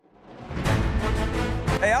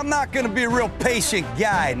Hey, I'm not gonna be a real patient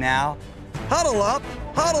guy now. Huddle up,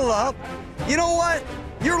 huddle up. You know what?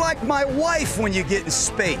 You're like my wife when you get in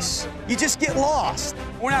space. You just get lost.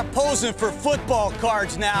 We're not posing for football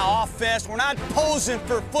cards now, offense. We're not posing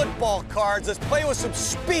for football cards. Let's play with some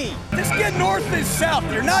speed. Just get north and south.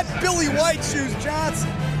 You're not Billy White Shoes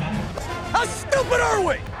Johnson. How stupid are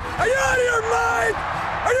we? Are you out of your mind?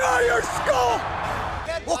 Are you out of your skull?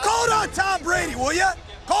 Well, call it on Tom Brady, will you?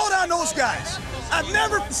 Call it on those guys. I've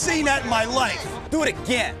never seen that in my life. Do it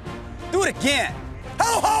again. Do it again.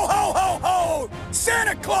 Ho, ho, ho, ho, ho!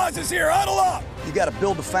 Santa Claus is here, huddle up! You gotta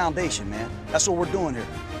build the foundation, man. That's what we're doing here.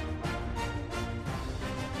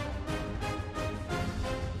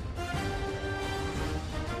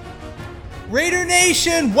 Raider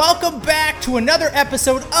Nation, welcome back to another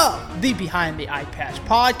episode of the Behind the Eye Patch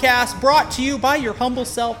podcast, brought to you by your humble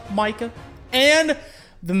self, Micah, and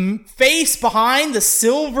the face behind the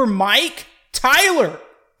silver mic, Tyler.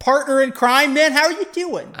 Partner in crime, man, how are you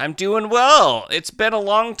doing? I'm doing well. It's been a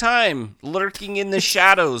long time lurking in the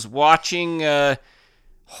shadows, watching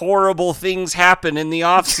horrible things happen in the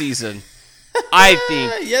off season. I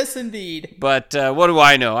think. Yes, indeed. But what do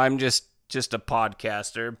I know? I'm just a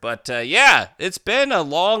podcaster. But yeah, it's been a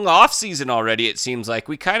long off season already. It seems like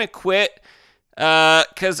we kind of quit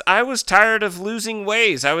because I was tired of losing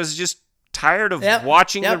ways. I was just tired of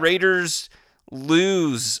watching the Raiders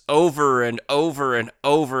lose over and over and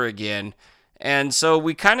over again. And so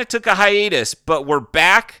we kind of took a hiatus, but we're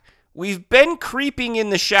back. We've been creeping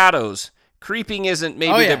in the shadows. Creeping isn't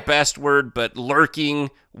maybe the best word, but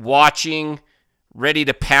lurking, watching, ready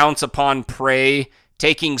to pounce upon prey,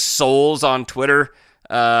 taking souls on Twitter,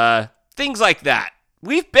 things like that.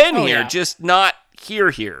 We've been here, just not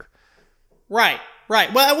here. Right.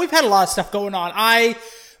 Well, we've had a lot of stuff going on. I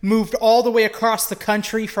moved all the way across the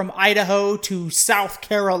country from Idaho to South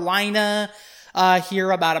Carolina here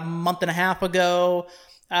about a month and a half ago.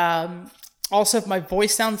 Also, if my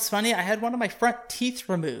voice sounds funny, I had one of my front teeth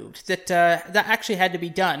removed. That actually had to be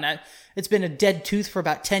done. It's been a dead tooth for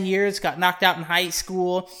about 10 years, got knocked out in high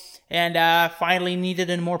school, and finally needed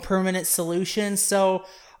a more permanent solution. So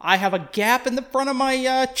I have a gap in the front of my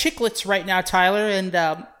chiclets right now, Tyler. And,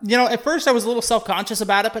 at first I was a little self-conscious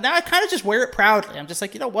about it, but now I kind of just wear it proudly. I'm just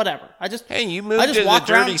like, whatever. Hey, you moved to the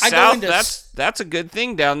dirty South. That's a good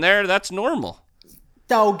thing down there. That's normal.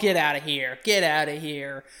 Oh, get out of here.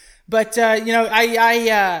 But,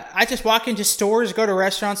 I just walk into stores, go to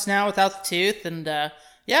restaurants now without the tooth. And,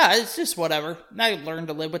 it's just whatever. I learned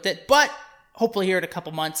to live with it. But hopefully here in a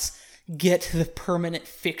couple months, get the permanent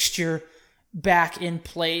fixture back in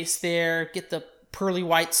place there, get the pearly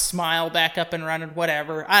white smile back up and running,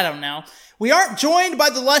 whatever. I don't know. We aren't joined by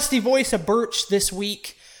the lusty voice of Birch this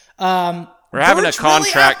week. We're having a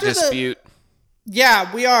contract dispute.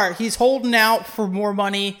 Yeah, we are. He's holding out for more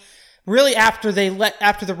money. Really, after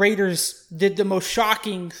the Raiders did the most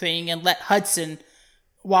shocking thing and let Hudson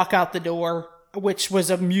walk out the door, which was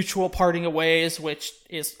a mutual parting of ways, which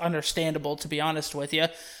is understandable, to be honest with you.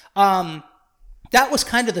 That was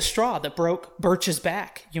kind of the straw that broke Birch's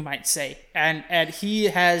back, you might say. And he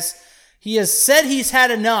has said he's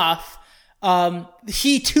had enough.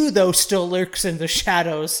 He too, though, still lurks in the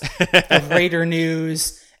shadows of Raider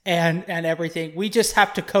news and everything. We just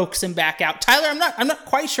have to coax him back out. Tyler, I'm not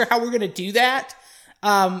quite sure how we're gonna do that.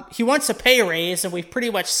 He wants a pay raise, and we've pretty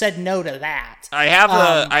much said no to that. I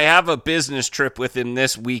have a business trip with him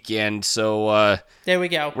this weekend, so there we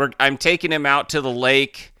go. I'm taking him out to the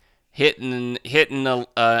lake. Hitting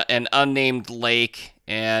an unnamed lake,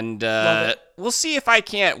 and we'll see if I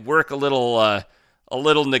can't work a little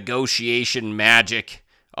negotiation magic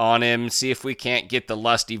on him. See if we can't get the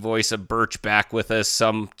lusty voice of Birch back with us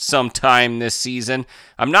sometime this season.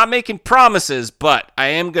 I'm not making promises, but I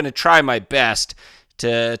am going to try my best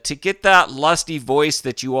to get that lusty voice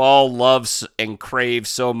that you all love and crave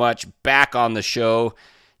so much back on the show.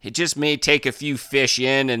 It just may take a few fish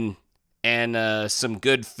in and some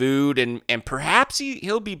good food, and perhaps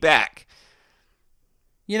he'll be back.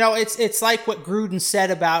 It's like what Gruden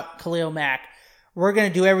said about Khalil Mack. We're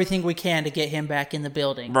going to do everything we can to get him back in the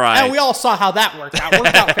building. Right. And we all saw how that worked out.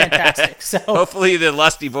 Worked out fantastic. So hopefully the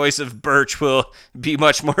lusty voice of Birch will be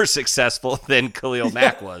much more successful than Khalil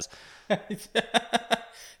Mack was.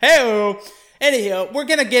 Hey-o. Anyhow, we're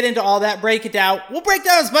going to get into all that, break it down. We'll break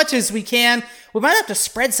down as much as we can. We might have to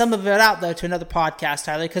spread some of it out, though, to another podcast,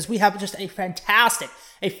 Tyler, because we have just a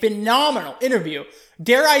phenomenal interview.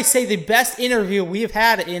 Dare I say the best interview we have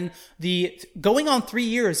had in the going on 3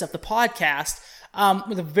 years of the podcast,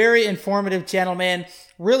 with a very informative gentleman.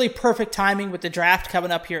 Really perfect timing with the draft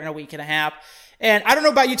coming up here in a week and a half. And I don't know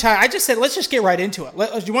about you, Ty. I just said, let's just get right into it.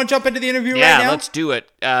 Do you want to jump into the interview right now? Yeah, let's do it.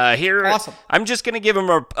 Here, awesome. I'm just going to give him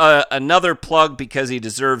another plug because he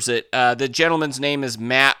deserves it. The gentleman's name is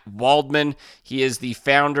Matt Waldman. He is the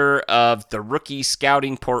founder of the Rookie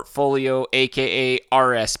Scouting Portfolio, aka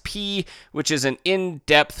RSP, which is an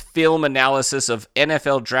in-depth film analysis of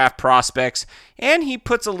NFL draft prospects, and he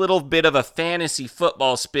puts a little bit of a fantasy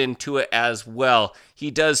football spin to it as well. He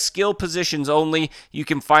does skill positions only. You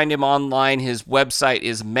can find him online. His website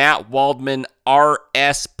is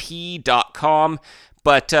mattwaldmanrsp.com.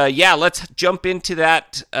 But yeah, let's jump into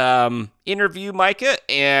that interview, Micah,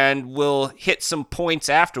 and we'll hit some points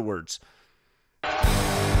afterwards.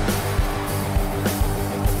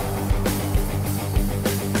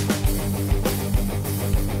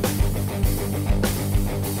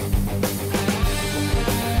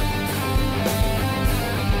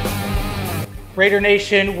 Raider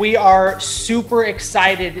Nation, we are super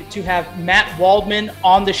excited to have Matt Waldman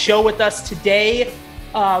on the show with us today.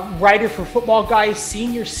 Writer for Football Guys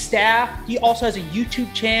Senior Staff. He also has a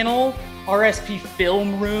YouTube channel, RSP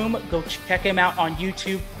Film Room. Go check him out on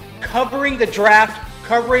YouTube. Covering the draft,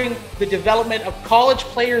 covering the development of college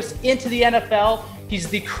players into the NFL. He's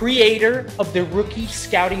the creator of the Rookie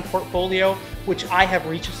Scouting Portfolio, which I have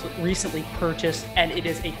recently purchased, and it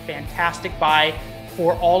is a fantastic buy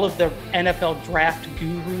for all of the NFL draft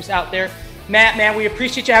gurus out there. Matt, man, we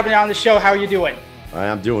appreciate you having me on the show. How are you doing?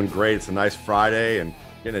 I'm doing great. It's a nice Friday, and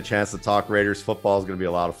getting a chance to talk Raiders football is going to be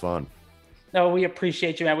a lot of fun. No, we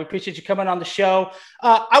appreciate you, man. We appreciate you coming on the show.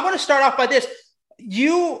 I want to start off by this.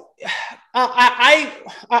 I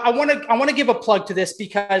want to give a plug to this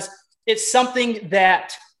because it's something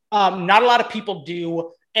that not a lot of people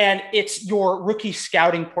do. And it's your rookie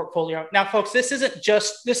scouting portfolio. Now, folks, this is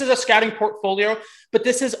a scouting portfolio, but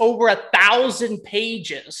this is over 1,000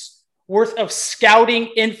 pages worth of scouting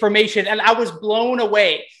information. And I was blown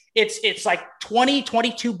away. It's like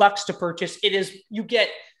 $22 to purchase.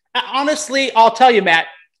 Honestly, I'll tell you, Matt,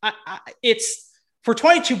 it's for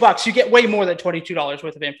 $22, you get way more than $22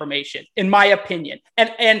 worth of information, in my opinion.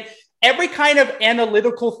 And every kind of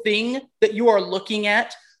analytical thing that you are looking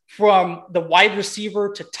at, from the wide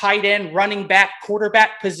receiver to tight end, running back,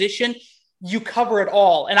 quarterback position, you cover it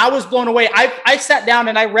all. And I was blown away. I sat down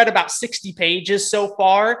and I read about 60 pages so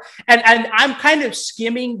far. And I'm kind of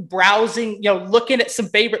skimming, browsing, looking at some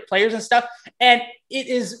favorite players and stuff. And it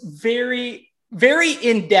is very, very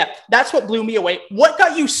in-depth. That's what blew me away. What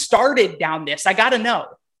got you started down this? I got to know.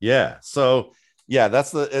 Yeah. So yeah,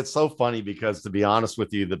 it's so funny because, to be honest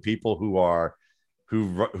with you, the people who are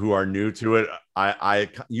new to it, I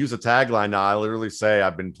use a tagline now. I literally say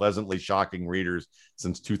I've been pleasantly shocking readers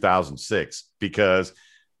since 2006 because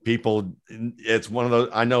it's one of those,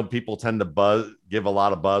 I know people tend to give a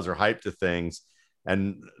lot of buzz or hype to things.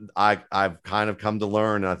 And I've kind of come to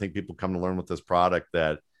learn, and I think people come to learn with this product,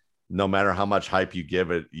 that no matter how much hype you give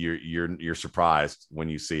it, you're surprised when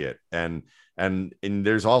you see it. And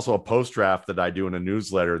there's also a post draft that I do in a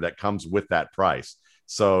newsletter that comes with that price.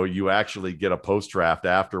 So you actually get a post draft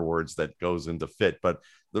afterwards that goes into fit. But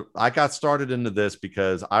I got started into this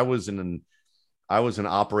because I was in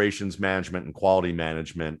operations management and quality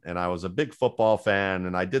management, and I was a big football fan,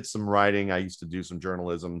 and I did some writing. I used to do some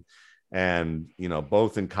journalism, and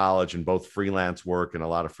both in college and both freelance work and a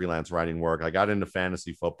lot of freelance writing work. I got into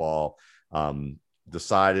fantasy football.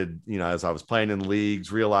 Decided, as I was playing in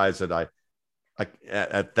leagues, realized that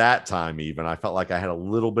at that time, even I felt like I had a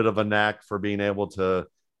little bit of a knack for being able to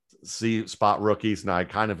spot rookies, and I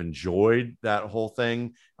kind of enjoyed that whole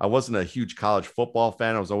thing. I wasn't a huge college football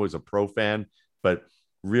fan. I was always a pro fan, but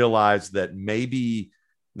realized that maybe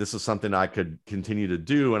this is something I could continue to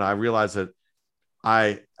do. And I realized that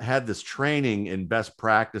I had this training in best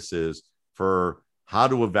practices for how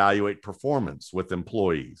to evaluate performance with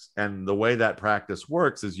employees. And the way that practice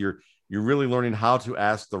works is you're really learning how to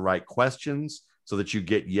ask the right questions so that you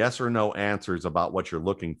get yes or no answers about what you're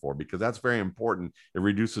looking for, because that's very important. It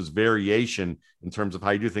reduces variation in terms of how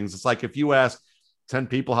you do things. It's like if you ask 10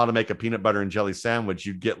 people how to make a peanut butter and jelly sandwich,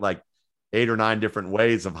 you'd get like 8 or 9 different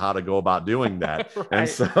ways of how to go about doing that.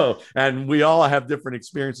 Right. And we all have different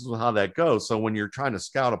experiences with how that goes. So when you're trying to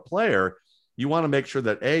scout a player, you want to make sure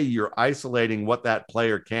that you're isolating what that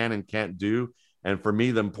player can and can't do. And for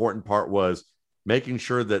me, the important part was making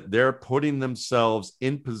sure that they're putting themselves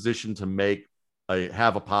in position to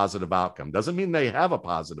have a positive outcome. Doesn't mean they have a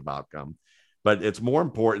positive outcome, but it's more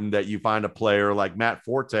important that you find a player like Matt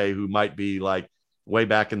Forte, who might be like way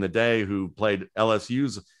back in the day, who played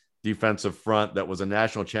LSU's defensive front that was a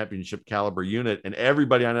national championship caliber unit, and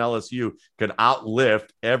everybody on LSU could outlift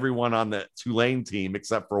everyone on the Tulane team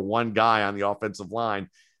except for one guy on the offensive line.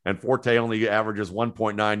 and Forte only averages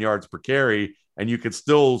 1.9 yards per carry, and you could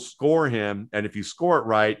still score him. And if you score it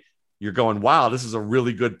right, you're going, wow, this is a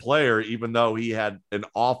really good player, even though he had an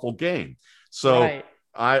awful game. So Right.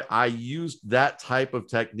 I used that type of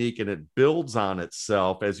technique, and it builds on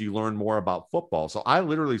itself as you learn more about football. So I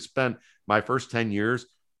literally spent my first 10 years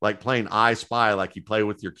like playing I Spy, like you play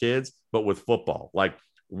with your kids, but with football. Like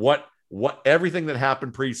what everything that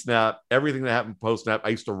happened pre-snap, everything that happened post-snap, I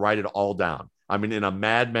used to write it all down. I mean, in a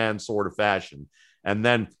madman sort of fashion. And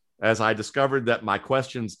then as I discovered that my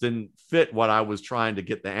questions didn't fit what I was trying to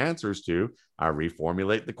get the answers to, I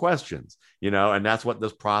reformulate the questions, and that's what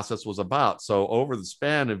this process was about. So over the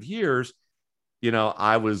span of years,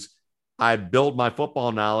 I built my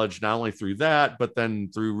football knowledge not only through that, but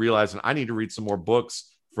then through realizing I need to read some more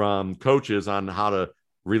books from coaches on how to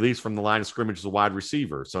release from the line of scrimmage as a wide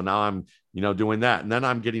receiver. So now I'm, doing that. And then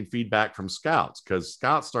I'm getting feedback from scouts, because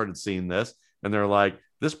scouts started seeing this and they're like,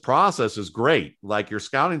 this process is great. Like, your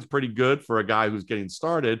scouting's pretty good for a guy who's getting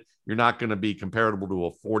started. You're not going to be comparable to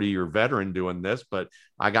a 40-year veteran doing this, but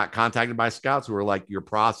I got contacted by scouts who were like, your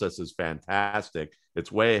process is fantastic.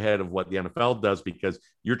 It's way ahead of what the NFL does, because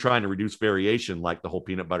you're trying to reduce variation, like the whole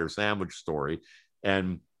peanut butter sandwich story,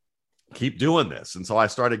 and keep doing this. And so I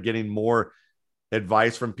started getting more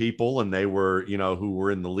advice from people, and they were, who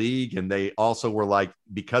were in the league. And they also were like,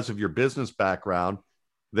 because of your business background,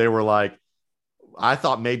 they were like, I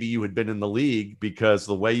thought maybe you had been in the league, because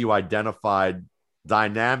the way you identified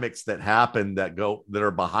dynamics that happen that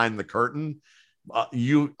are behind the curtain,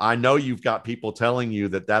 I know you've got people telling you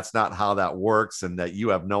that that's not how that works, and that you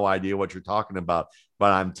have no idea what you're talking about.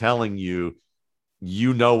 But I'm telling you,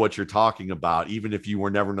 what you're talking about, even if you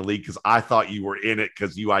were never in the league, because I thought you were in it,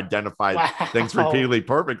 because you identified things repeatedly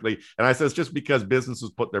perfectly. And I said, it's just because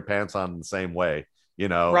businesses put their pants on in the same way,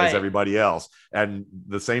 as everybody else. And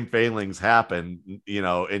the same failings happen,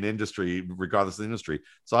 in industry, regardless of the industry.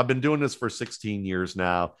 So I've been doing this for 16 years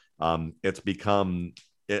now. It's become,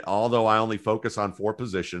 although I only focus on 4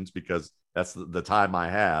 positions, because that's the time I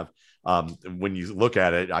have. When you look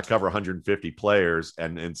at it, I cover 150 players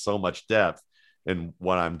and in so much depth in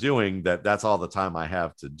what I'm doing, that's all the time I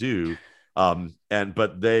have to do.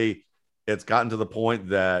 It's gotten to the point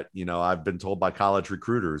that, I've been told by college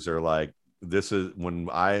recruiters, they're like, this is when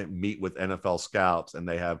I meet with NFL scouts, and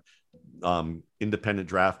they have independent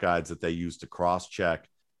draft guides that they use to cross-check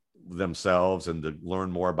themselves and to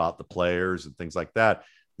learn more about the players and things like that.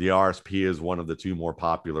 The RSP is one of the 2 more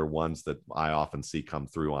popular ones that I often see come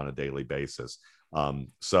through on a daily basis. So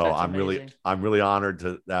That's I'm amazing. really honored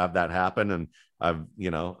to have that happen. And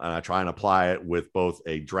and I try and apply it with both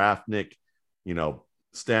a draftnik,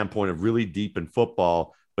 standpoint of really deep in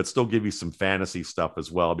football, but still give you some fantasy stuff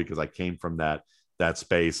as well, because I came from that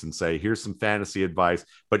space, and say, here's some fantasy advice,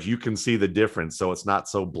 but you can see the difference. So it's not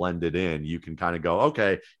so blended in. You can kind of go,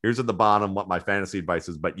 okay, here's at the bottom what my fantasy advice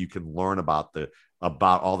is, but you can learn about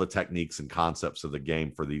all the techniques and concepts of the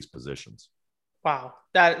game for these positions. Wow.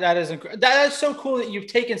 That is so cool that you've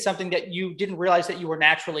taken something that you didn't realize that you were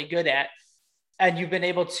naturally good at, and you've been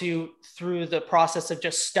able to, through the process of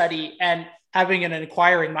just study and having an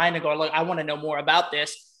inquiring mind, and go, look, I want to know more about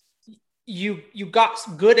this. You got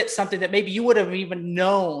good at something that maybe you would have even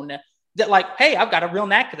known that, like, hey, I've got a real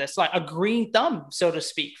knack for this, like a green thumb, so to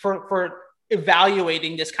speak, for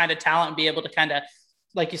evaluating this kind of talent, and be able to kind of,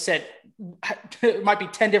 like you said, it might be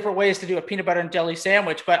 10 different ways to do a peanut butter and jelly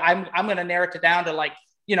sandwich, but I'm going to narrow it down to, like,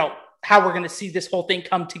 how we're going to see this whole thing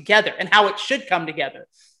come together and how it should come together.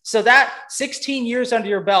 So that 16 years under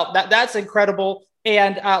your belt, that's incredible.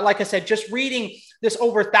 And like I said, just reading this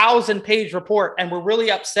over 1,000-page report, and we're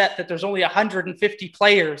really upset that there's only 150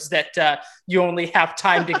 players that you only have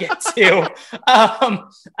time to get to.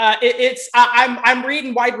 I'm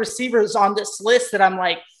reading wide receivers on this list that I'm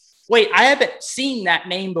like, wait, I haven't seen that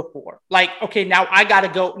name before. Like, okay, now I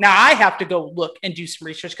have to go look and do some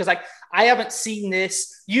research, because I haven't seen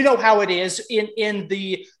this. You know how it is in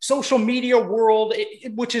the social media world,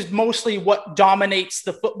 which is mostly what dominates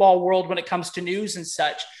the football world when it comes to news and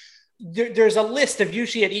such. There's a list of,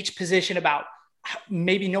 usually at each position, about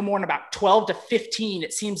maybe no more than about 12 to 15.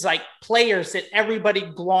 It seems like players that everybody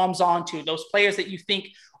gloms onto, those players that you think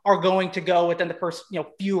are going to go within the first,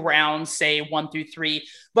 few rounds, say 1 through 3.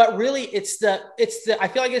 But really I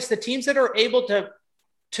feel like it's the teams that are able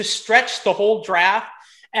to stretch the whole draft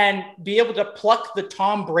and be able to pluck the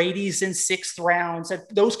Tom Brady's in 6th rounds and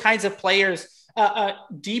those kinds of players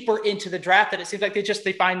deeper into the draft, that it seems like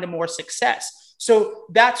they find the more success. So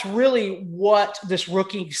that's really what this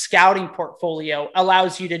rookie scouting portfolio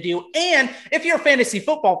allows you to do. And if you're a fantasy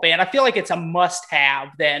football fan, I feel like it's a must-have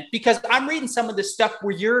then, because I'm reading some of this stuff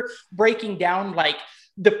where you're breaking down, like,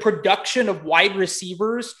 the production of wide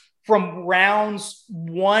receivers from rounds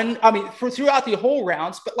one, throughout the whole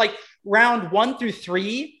rounds, but like round 1 through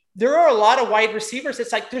 3, there are a lot of wide receivers.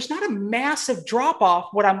 It's like there's not a massive drop off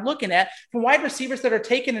what I'm looking at from wide receivers that are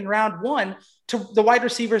taken in round 1 to the wide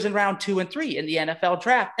receivers in round 2 and 3 in the NFL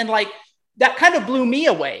draft. And like that kind of blew me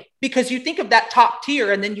away, because you think of that top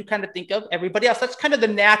tier and then you kind of think of everybody else. That's kind of the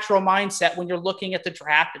natural mindset when you're looking at the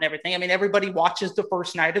draft and everything. I mean, everybody watches the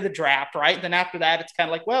first night of the draft, right? And then after that, it's kind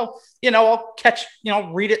of like, well, I'll catch,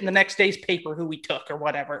 read it in the next day's paper who we took or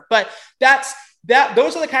whatever. But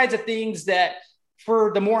those are the kinds of things that,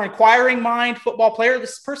 for the more inquiring mind football player,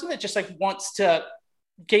 this person that just like wants to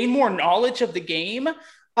gain more knowledge of the game.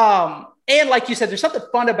 And like you said, there's something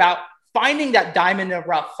fun about finding that diamond in the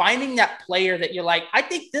rough, finding that player that you're like, I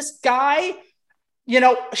think this guy,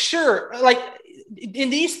 sure. Like in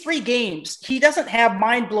these 3 games, he doesn't have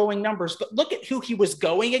mind-blowing numbers, but look at who he was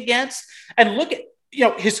going against, and look at,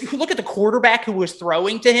 look at the quarterback who was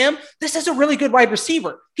throwing to him. This is a really good wide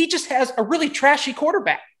receiver. He just has a really trashy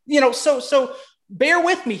quarterback, so bear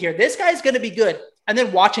with me here. This guy's going to be good. And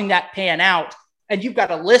then watching that pan out, and you've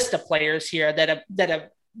got a list of players here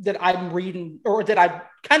that I'm reading, or that I've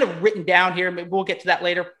kind of written down here. Maybe we'll get to that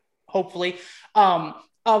later, hopefully,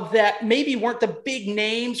 of that maybe weren't the big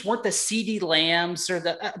names, weren't the CeeDee Lambs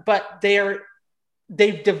but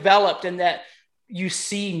they've developed, and that you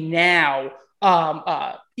see now,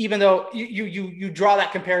 even though you draw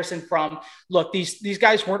that comparison from, look, these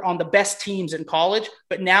guys weren't on the best teams in college,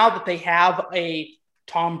 but now that they have a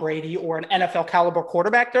Tom Brady or an NFL caliber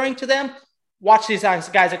quarterback throwing to them, watch these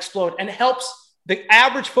guys explode, and it helps the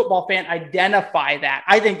average football fan identify that.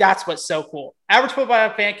 I think that's what's so cool. Average football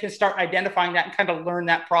fan can start identifying that and kind of learn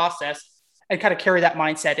that process and kind of carry that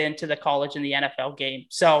mindset into the college and the NFL game.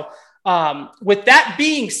 So with that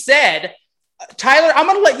being said, Tyler, I'm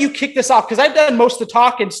going to let you kick this off, because I've done most of the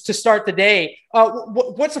talking to start the day.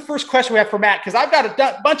 What's the first question we have for Matt? Because I've got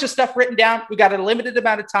a bunch of stuff written down. We got a limited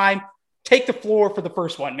amount of time. Take the floor for the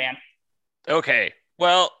first one, man. Okay.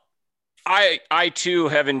 Well, I too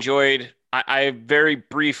have enjoyed. I very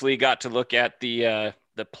briefly got to look at the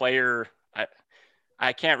player.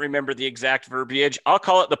 I can't remember the exact verbiage. I'll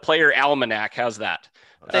call it the player almanac. How's that?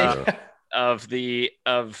 Of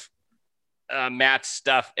Matt's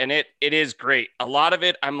stuff, and it is great. A lot of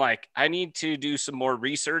it, I'm like, I need to do some more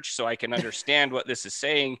research so I can understand what this is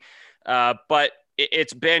saying. But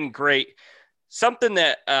it's been great. Something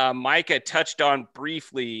that Micah touched on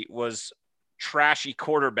briefly was trashy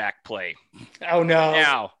quarterback play. Oh no!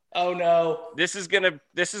 Now, oh no! This is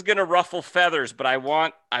gonna ruffle feathers, but I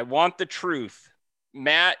want the truth.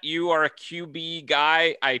 Matt, you are a QB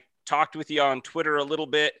guy. I talked with you on Twitter a little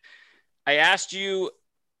bit. I asked you.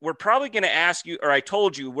 We're probably going to ask you, or I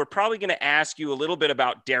told you, we're probably going to ask you a little bit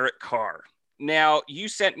about Derek Carr. Now, you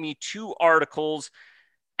sent me 2 articles.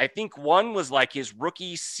 I think one was like his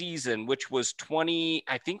rookie season, which was that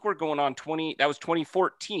was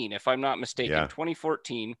 2014, if I'm not mistaken. Yeah.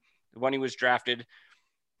 2014, when he was drafted.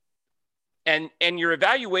 And your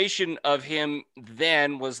evaluation of him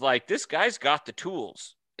then was like, this guy's got the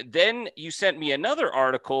tools. Then you sent me another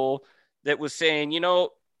article that was saying,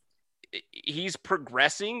 he's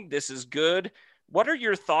progressing. This is good. What are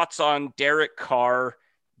your thoughts on Derek Carr?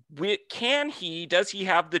 Does he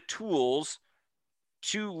have the tools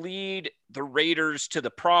to lead the Raiders to the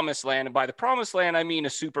promised land? And by the promised land, I mean a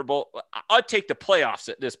Super Bowl. I'd take the playoffs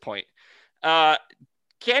at this point.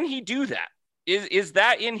 Can he do that? Is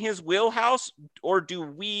that in his wheelhouse, or do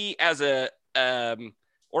we as a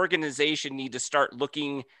organization need to start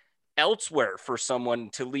looking elsewhere for someone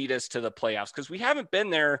to lead us to the playoffs? Because we haven't been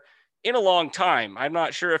there in a long time. I'm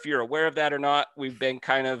not sure if you're aware of that or not. We've been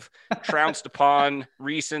kind of trounced upon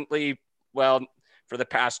recently, well, for the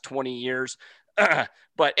past 20 years.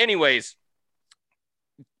 But anyways,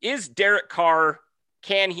 is Derek Carr,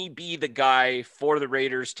 can he be the guy for the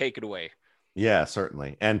Raiders? Take it away. Yeah,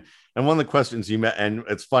 certainly. And one of the questions you met, and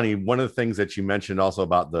it's funny, one of the things that you mentioned also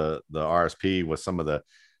about the RSP was some of the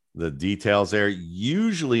details there.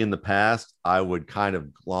 Usually in the past, I would kind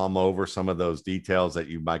of glom over some of those details that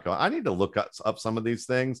you might go, I need to look up some of these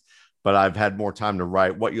things, but I've had more time to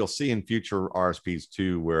write. What you'll see in future RSPs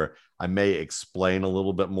too, where I may explain a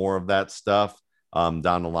little bit more of that stuff down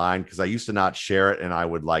the line, because I used to not share it, and I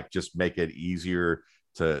would like just make it easier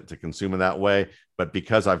to consume in that way. But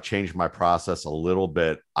because I've changed my process a little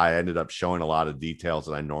bit, I ended up showing a lot of details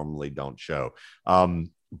that I normally don't show.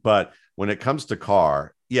 But when it comes to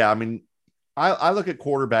Carr, yeah, I mean, I look at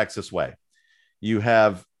quarterbacks this way. You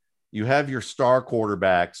have your star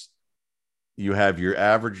quarterbacks. you have your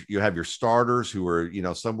average, you have your starters who are,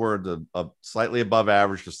 somewhere slightly above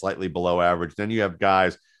average to slightly below average. Then you have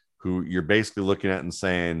guys who you're basically looking at and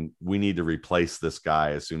saying, we need to replace this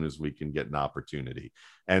guy as soon as we can get an opportunity.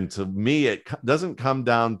 And to me, it doesn't come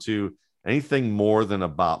down to anything more than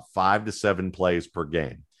about 5 to 7 plays per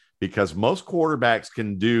game, because most quarterbacks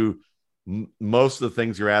can do most of the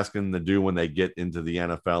things you're asking them to do when they get into the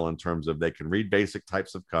NFL, in terms of they can read basic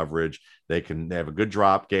types of coverage. They have a good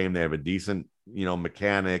drop game. They have a decent,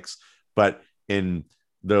 mechanics, but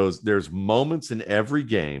there's moments in every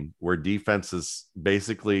game where defenses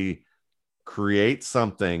basically create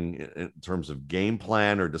something in terms of game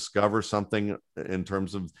plan or discover something in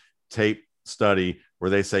terms of tape study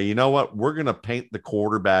where they say, you know what, we're going to paint the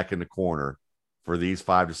quarterback in the corner for these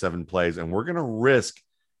 5 to 7 plays, and we're going to risk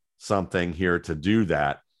something here to do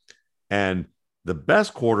that. And the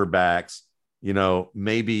best quarterbacks,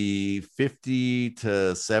 maybe 50 to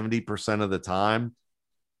 70% of the time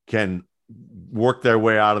can work their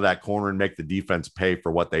way out of that corner and make the defense pay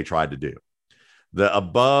for what they tried to do.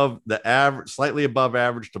 The average, slightly above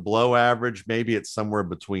average to below average, maybe it's somewhere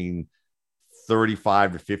between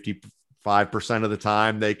 35 to 55% of the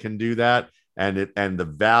time they can do that. And the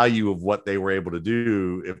value of what they were able to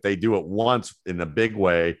do, if they do it once in a big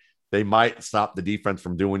way, they might stop the defense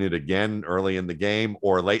from doing it again early in the game,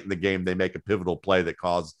 or late in the game, they make a pivotal play that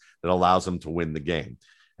allows them to win the game.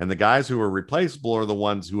 And the guys who are replaceable are the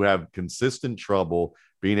ones who have consistent trouble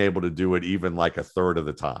being able to do it even like a third of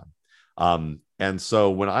the time. And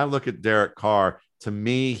so when I look at Derek Carr, to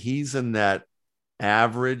me, he's in that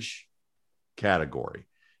average category.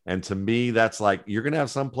 And to me, that's like, you're going to have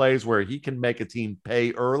some plays where he can make a team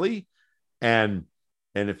pay early. And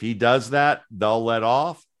if he does that, they'll let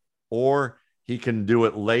off, or he can do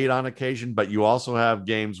it late on occasion. But you also have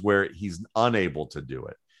games where he's unable to do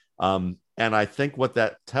it. And I think what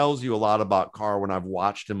that tells you a lot about Carr, when I've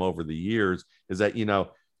watched him over the years, is that,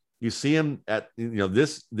 you see him at,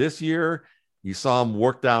 this year, you saw him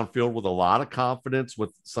work downfield with a lot of confidence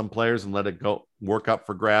with some players and let it go work up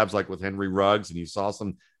for grabs, like with Henry Ruggs. And you saw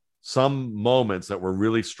some moments that were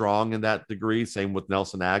really strong in that degree. Same with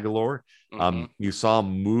Nelson Aguilar. Mm-hmm. You saw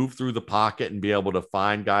him move through the pocket and be able to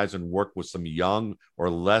find guys and work with some young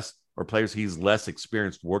or players he's less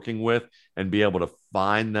experienced working with, and be able to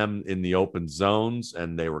find them in the open zones.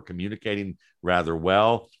 And they were communicating rather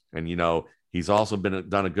well. And, he's also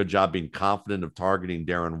done a good job being confident of targeting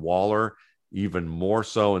Darren Waller, even more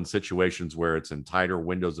so in situations where it's in tighter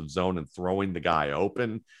windows of zone and throwing the guy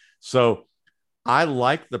open. So I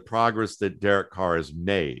like the progress that Derek Carr has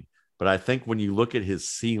made, but I think when you look at his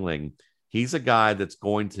ceiling, he's a guy that's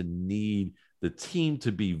going to need the team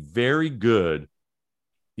to be very good,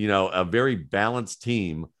 a very balanced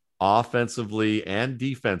team offensively and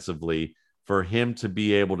defensively, for him to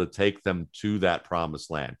be able to take them to that promised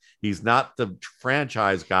land. He's not the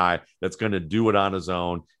franchise guy that's going to do it on his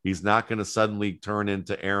own. He's not going to suddenly turn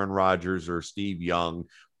into Aaron Rodgers or Steve Young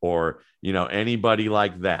or, anybody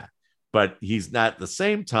like that. But he's not, at the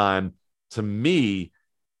same time, to me,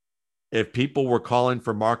 if people were calling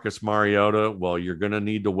for Marcus Mariota, well, you're going to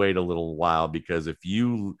need to wait a little while, because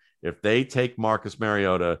if they take Marcus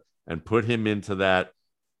Mariota and put him into that,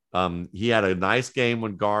 he had a nice game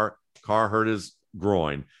when Carr hurt his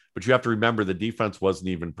groin, but you have to remember the defense wasn't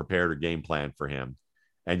even prepared or game plan for him.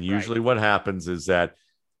 And usually what happens is that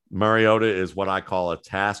Mariota is what I call a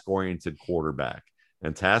task-oriented quarterback.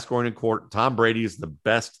 And Tom Brady is the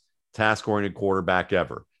best task-oriented quarterback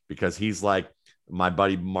ever, because he's like my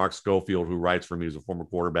buddy Mark Schofield, who writes for me, as a former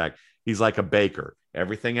quarterback. He's like a baker.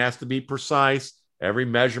 Everything has to be precise. Every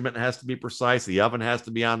measurement has to be precise. The oven has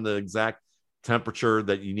to be on the exact temperature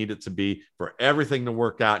that you need it to be for everything to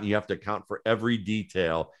work out. And you have to account for every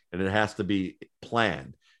detail, and it has to be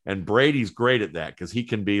planned. And Brady's great at that, because he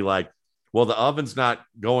can be like, well, the oven's not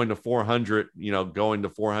going to 400,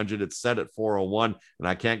 it's set at 401, and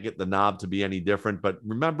I can't get the knob to be any different. But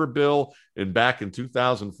remember, Bill, back in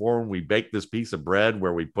 2004, when we baked this piece of bread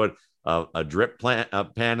where we put a drip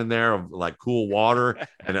pan in there of like cool water,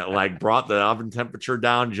 and it like brought the oven temperature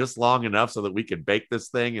down just long enough so that we could bake this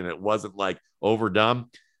thing and it wasn't like overdone.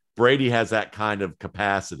 Brady has that kind of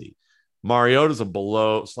capacity. Mariota's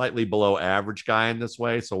a slightly below average guy in this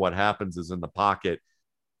way. So what happens is, in the pocket,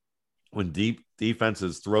 when deep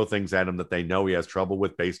defenses throw things at him that they know he has trouble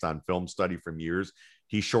with based on film study from years,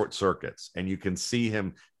 he short circuits, and you can see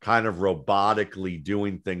him kind of robotically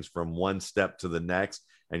doing things from one step to the next.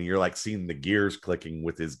 And you're like seeing the gears clicking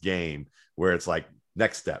with his game, where it's like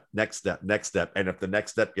next step, next step, next step. And if the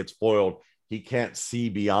next step gets foiled, he can't see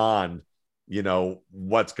beyond,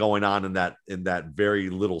 what's going on in that very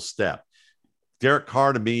little step. Derek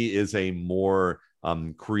Carr to me is a more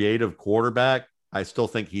creative quarterback. I still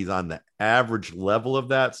think he's on the average level of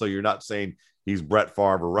that. So you're not saying he's Brett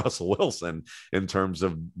Favre or Russell Wilson in terms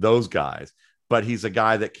of those guys, but he's a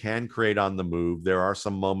guy that can create on the move. There are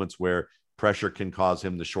some moments where pressure can cause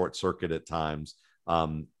him to short circuit at times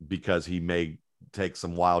because he may take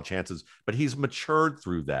some wild chances, but he's matured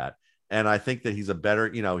through that. And I think that he's a better,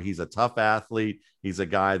 he's a tough athlete. He's a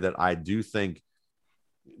guy that I do think,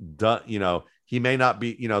 he may not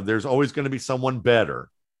be, there's always going to be someone better.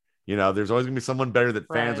 There's always going to be someone better that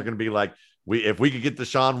fans are going to be like, if we could get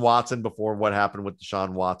Deshaun Watson before what happened with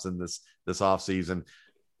Deshaun Watson this offseason,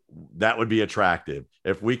 that would be attractive.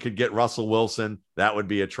 If we could get Russell Wilson, that would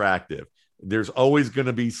be attractive. There's always going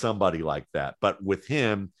to be somebody like that. But with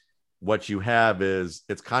him, what you have is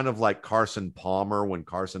it's kind of like Carson Palmer when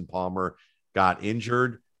Carson Palmer got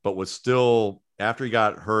injured, but was still, after he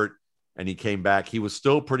got hurt and he came back, he was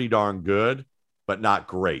still pretty darn good, but not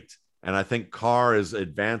great. And I think Carr is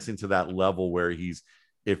advancing to that level where the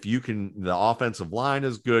offensive line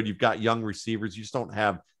is good. You've got young receivers. You just don't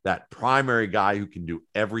have that primary guy who can do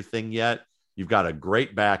everything yet. You've got a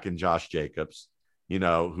great back in Josh Jacobs,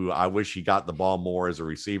 who I wish he got the ball more as a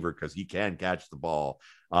receiver because he can catch the ball.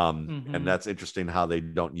 And that's interesting how they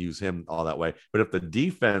don't use him all that way. But if the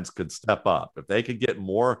defense could step up, if they could get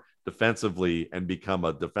more defensively and become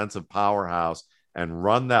a defensive powerhouse and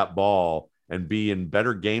run that ball and be in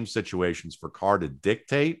better game situations for Carr to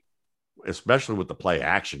dictate, especially with the play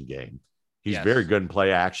action game. He's very good in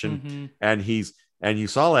play action. And you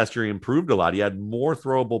saw last year, he improved a lot. He had more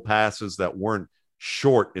throwable passes that weren't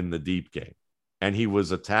short in the deep game. And he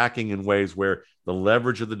was attacking in ways where the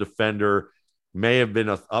leverage of the defender may have been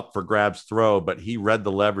up for grabs throw, but he read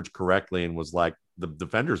the leverage correctly and was like, the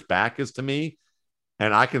defender's back is to me,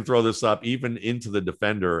 and I can throw this up even into the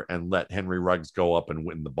defender and let Henry Ruggs go up and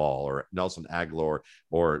win the ball, or Nelson Aguilar,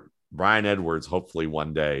 or Brian Edwards, hopefully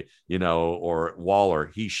one day, or Waller.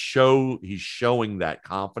 He's showing that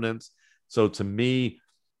confidence. So to me,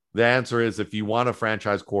 the answer is, if you want a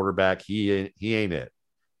franchise quarterback, he ain't it.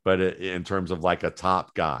 But in terms of like a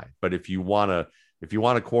top guy, but if you want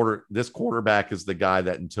this quarterback is the guy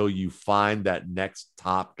that until you find that next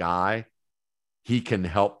top guy, he can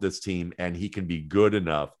help this team and he can be good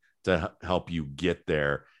enough to help you get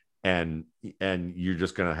there. And you're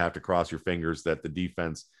just going to have to cross your fingers that the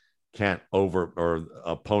defense or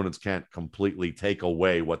opponents can't completely take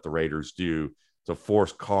away what the Raiders do to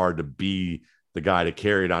force Carr to be the guy to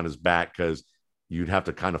carry it on his back, because you'd have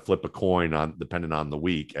to kind of flip a coin depending on the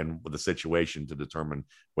week and the situation to determine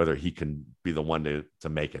whether he can be the one to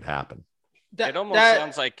make it happen. It almost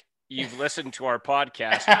sounds like you've listened to our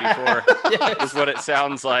podcast before. Yes. Is what it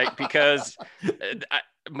sounds like, because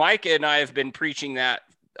Mike and I have been preaching that.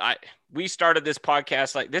 We started this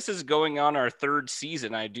podcast, like, this is going on our third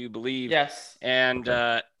season, I do believe. Yes. And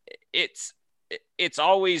it's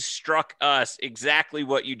always struck us exactly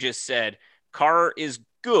what you just said. Carr is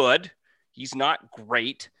good. He's not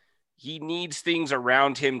great. He needs things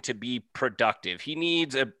around him to be productive. He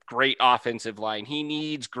needs a great offensive line. He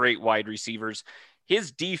needs great wide receivers.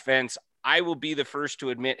 His defense, I will be the first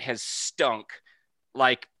to admit, has stunk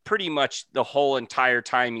like pretty much the whole entire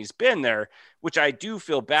time he's been there, which I do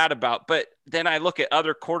feel bad about. But then I look at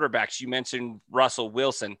other quarterbacks. You mentioned Russell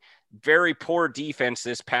Wilson, very poor defense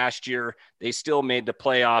this past year. They still made the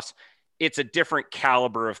playoffs. It's a different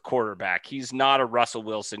caliber of quarterback. He's not a Russell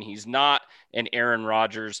Wilson. He's not an Aaron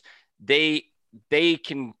Rodgers. They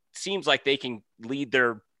seems like they can lead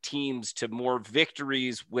their teams to more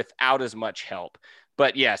victories without as much help.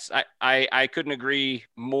 But yes, I couldn't agree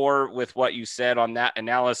more with what you said on that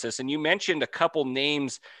analysis. And you mentioned a couple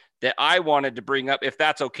names that I wanted to bring up, if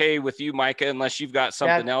that's okay with you, Micah, unless you've got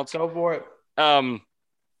something else. Go for it.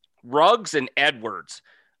 Ruggs and Edwards.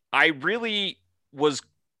 I really was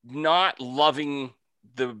not loving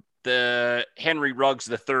the Henry Ruggs,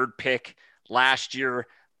 the third pick last year.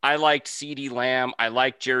 I liked CeeDee Lamb. I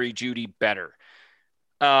liked Jerry Jeudy better.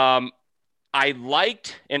 I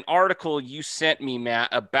liked an article you sent me, Matt,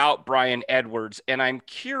 about Brian Edwards, and I'm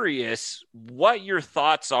curious what your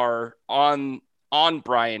thoughts are on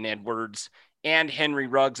Brian Edwards and Henry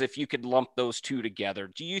Ruggs, if you could lump those two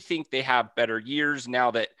together. Do you think they have better years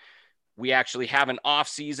now that we actually have an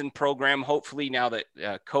off-season program, hopefully, now that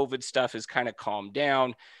COVID stuff is kind of calmed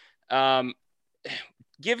down?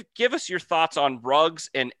 Give us your thoughts on Ruggs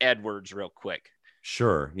and Edwards real quick.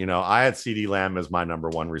 Sure. I had CeeDee Lamb as my number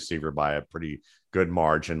one receiver by a pretty good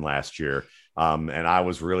margin last year. And I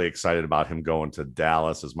was really excited about him going to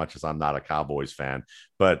Dallas, as much as I'm not a Cowboys fan.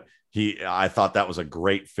 But I thought that was a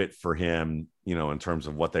great fit for him in terms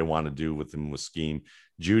of what they want to do with him with scheme.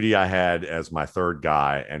 Judy I had as my third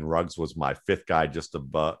guy, and Ruggs was my fifth guy, just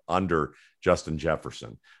under Justin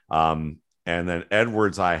Jefferson. And then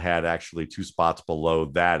Edwards I had actually 2 spots below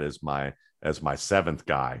that as my seventh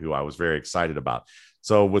guy, who I was very excited about.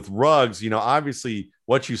 So with Ruggs, obviously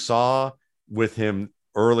what you saw with him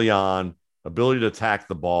early on, ability to attack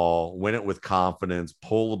the ball, win it with confidence,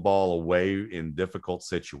 pull the ball away in difficult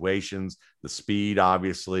situations, the speed,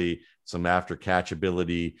 obviously, some after catch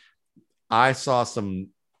ability. I saw some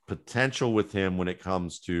potential with him when it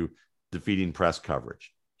comes to defeating press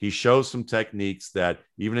coverage. He shows some techniques that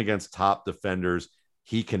even against top defenders,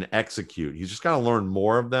 he can execute. He's just got to learn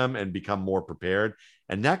more of them and become more prepared.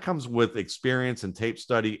 And that comes with experience and tape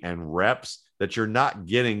study and reps that you're not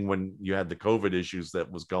getting when you had the COVID issues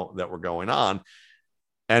that were going on.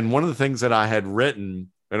 And one of the things that I had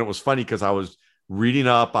written, and it was funny because I was reading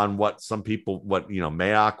up on what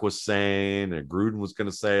Mayock was saying and Gruden was going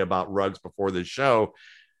to say about Ruggs before this show.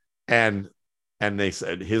 And they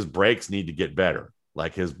said his breaks need to get better.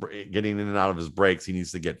 Like his getting in and out of his breaks, he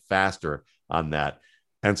needs to get faster on that.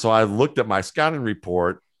 And so I looked at my scouting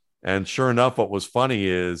report, and sure enough, what was funny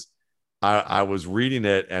is I was reading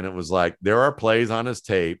it, and it was like, there are plays on his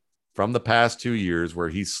tape from the past 2 years where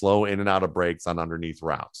he's slow in and out of breaks on underneath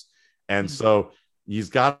routes. And so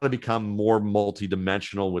he's got to become more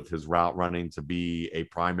multidimensional with his route running to be a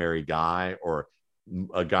primary guy, or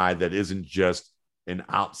a guy that isn't just an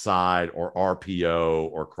outside or RPO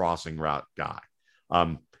or crossing route guy.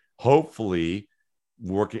 Hopefully,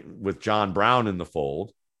 working with John Brown in the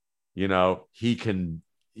fold, he can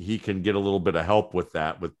get a little bit of help with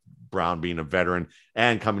that, with Brown being a veteran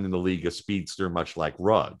and coming in the league a speedster, much like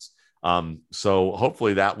Ruggs. So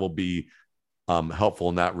hopefully that will be helpful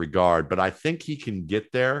in that regard. But I think he can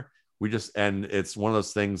get there. And it's one of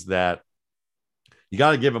those things that you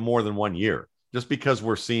got to give him more than 1 year, just because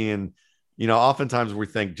we're seeing, oftentimes we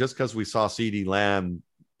think just because we saw CeeDee Lamb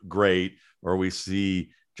great, or we see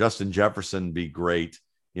Justin Jefferson be great,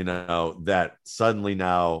 that suddenly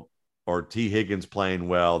now, or T. Higgins playing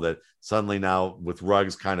well, that suddenly now with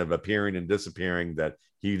Ruggs kind of appearing and disappearing, that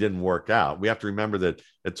he didn't work out. We have to remember that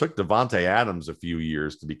it took Devontae Adams a few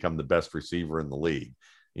years to become the best receiver in the league.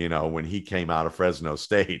 When he came out of Fresno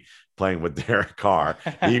State playing with Derek Carr,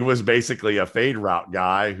 he was basically a fade route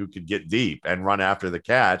guy who could get deep and run after the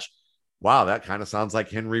catch. Wow, that kind of sounds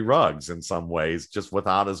like Henry Ruggs in some ways, just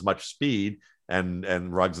without as much speed,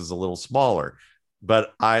 and Ruggs is a little smaller.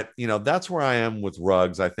 But that's where I am with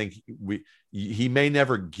Ruggs. I think he may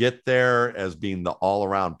never get there as being the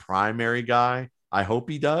all-around primary guy. I hope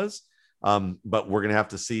he does. But we're going to have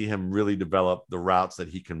to see him really develop the routes that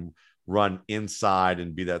he can run inside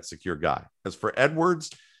and be that secure guy. As for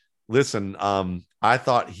Edwards, listen, I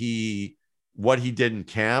thought what he did in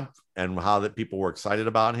camp and how that people were excited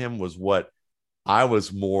about him was what I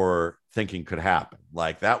was more thinking could happen.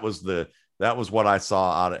 Like that was what I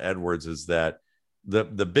saw out of Edwards, is that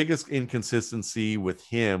the biggest inconsistency with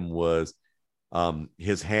him was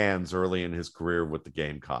his hands early in his career with the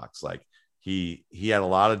Gamecocks. Like he had a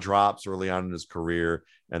lot of drops early on in his career,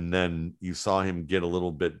 and then you saw him get a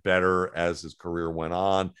little bit better as his career went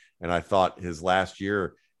on. And I thought his last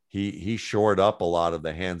year, he shored up a lot of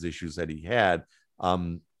the hands issues that he had.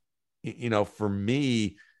 For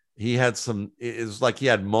me, it was like he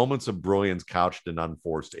had moments of brilliance couched in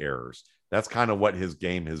unforced errors. That's kind of what his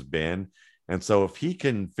game has been. And so if he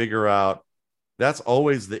can figure out, that's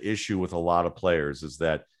always the issue with a lot of players, is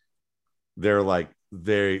that they're like,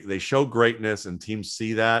 they show greatness and teams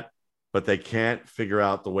see that, but they can't figure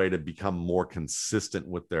out the way to become more consistent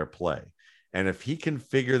with their play. And if he can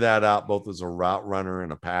figure that out, both as a route runner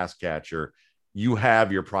and a pass catcher, you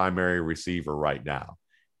have your primary receiver right now.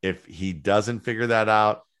 If he doesn't figure that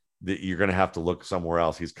out, you're going to have to look somewhere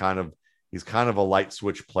else. He's kind of a light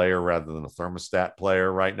switch player rather than a thermostat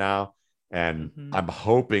player right now. And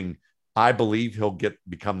I believe he'll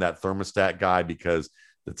become that thermostat guy, because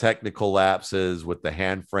the technical lapses with the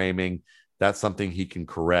hand framing, that's something he can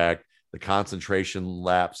correct. The concentration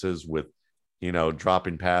lapses with,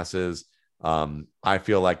 dropping passes. I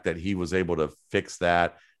feel like that he was able to fix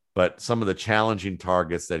that, but some of the challenging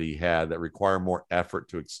targets that he had that require more effort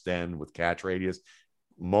to extend with catch radius,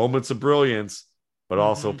 moments of brilliance, but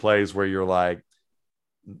also plays where you're like,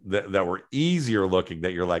 that were easier looking,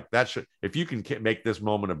 that you're like, if you can make this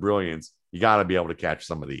moment of brilliance, you got to be able to catch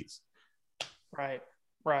some of these. Right.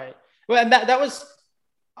 Well, and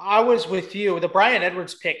I was with you, the Bryan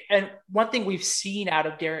Edwards pick. And one thing we've seen out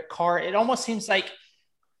of Derek Carr, it almost seems like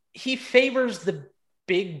he favors the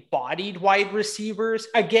big bodied wide receivers.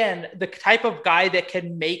 Again, the type of guy that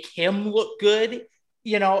can make him look good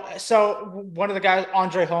So one of the guys,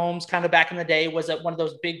 Andre Holmes, kind of back in the day, was one of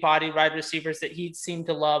those big body wide receivers that he seemed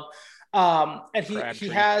to love. And he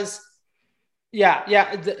has,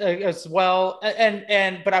 as well.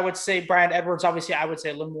 But I would say Brian Edwards, obviously, I would say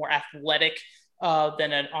a little more athletic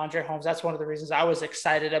than an Andre Holmes. That's one of the reasons I was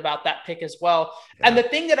excited about that pick as well. Yeah. And the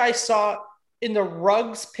thing that I saw in the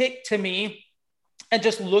Ruggs pick, to me, and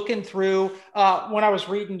just looking through when I was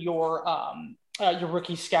reading your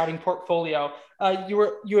rookie scouting portfolio,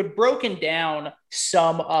 you had broken down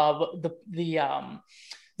some of the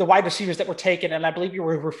wide receivers that were taken, and I believe you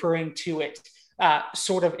were referring to it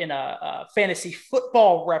sort of in a fantasy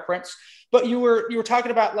football reference. But you were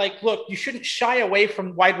talking about, like, look, you shouldn't shy away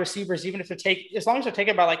from wide receivers, even if as long as they're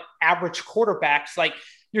taken by like average quarterbacks, like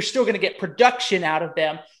you're still going to get production out of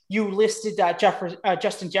them. You listed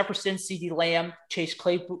Justin Jefferson, CeeDee Lamb, Chase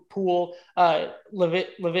Claypool,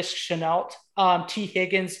 Laviska Shenault, T.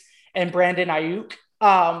 Higgins, and Brandon Ayuk.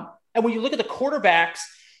 And when you look at the quarterbacks,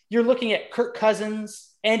 you're looking at Kirk Cousins,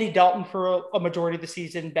 Andy Dalton for a majority of the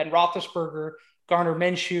season, Ben Roethlisberger, Gardner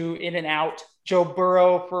Minshew in and out, Joe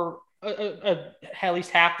Burrow for at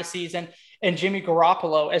least half the season, and Jimmy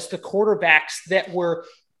Garoppolo as the quarterbacks that were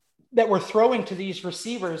throwing to these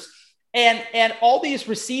receivers. And all these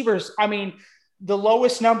receivers, I mean, the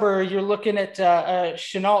lowest number you're looking at,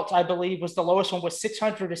 Shenault, I believe, was the lowest one, with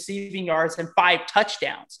 600 receiving yards and 5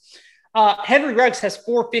 touchdowns. Henry Ruggs has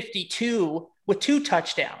 452 with 2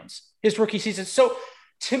 touchdowns his rookie season. So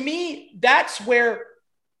to me, that's where,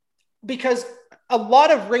 because a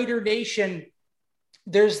lot of Raider Nation,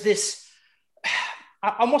 there's this,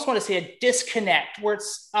 I almost want to say a disconnect where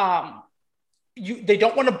it's, they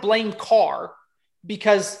don't want to blame Carr,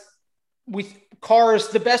 because Carr is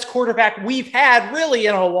the best quarterback we've had really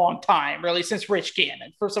in a long time, really since Rich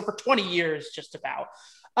Gannon, for 20 years, just about.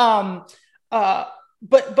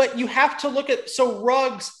 But you have to look at,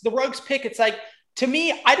 the Ruggs pick. It's like, to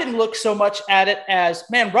me, I didn't look so much at it as,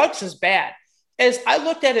 man, Ruggs is bad, as I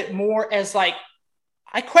looked at it more as like,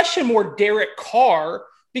 I question more Derek Carr,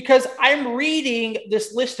 because I'm reading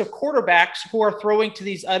this list of quarterbacks who are throwing to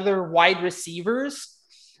these other wide receivers,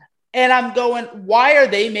 and I'm going, why are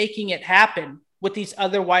they making it happen with these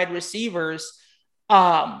other wide receivers?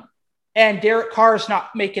 And Derek Carr is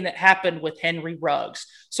not making it happen with Henry Ruggs.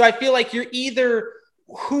 So I feel like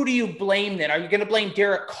who do you blame then? Are you going to blame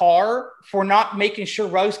Derek Carr for not making sure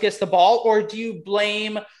Ruggs gets the ball? Or do you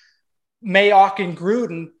blame Mayock and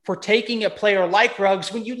Gruden for taking a player like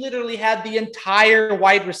Ruggs when you literally had the entire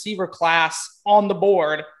wide receiver class on the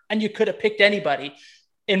board and you could have picked anybody?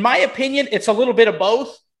 In my opinion, it's a little bit of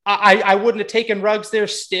both. I wouldn't have taken Ruggs there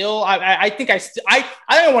still. I think I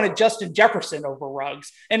don't want Justin Jefferson over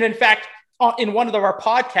Ruggs. And in fact, in one of our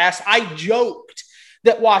podcasts, I joked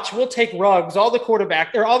that, watch, we'll take Ruggs. All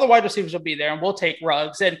the wide receivers will be there, and we'll take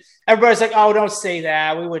Ruggs. And everybody's like, oh, don't say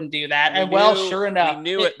that. We wouldn't do that. Sure enough. We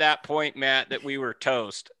knew at that point, Matt, that we were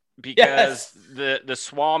toast, because the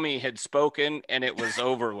Swami had spoken and it was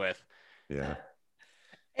over with. Yeah.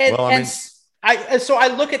 So I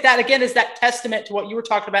look at that again as that testament to what you were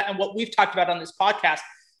talking about and what we've talked about on this podcast.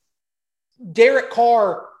 Derek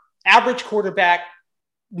Carr, average quarterback,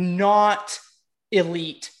 not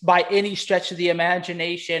elite by any stretch of the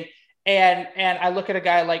imagination. And I look at a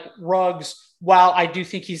guy like Ruggs, while I do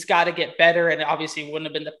think he's got to get better, and obviously wouldn't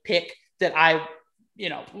have been the pick that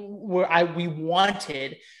we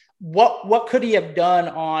wanted. What could he have done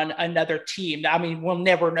on another team? I mean, we'll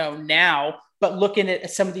never know now, but looking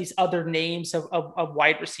at some of these other names of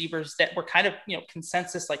wide receivers that were kind of,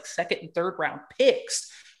 consensus, like 2nd and 3rd round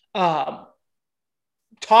picks,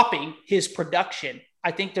 topping his production,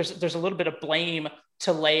 I think there's a little bit of blame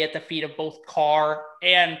to lay at the feet of both Carr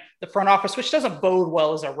and the front office, which doesn't bode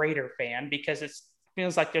well as a Raider fan, because it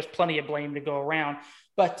feels like there's plenty of blame to go around.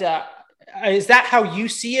 But is that how you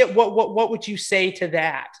see it? What would you say to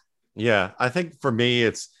that? Yeah, I think for me,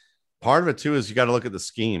 it's part of it too, is you got to look at the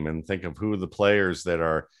scheme and think of who the players that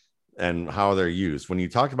are and how they're used. When you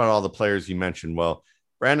talked about all the players you mentioned, well,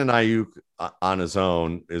 Brandon Ayuk on his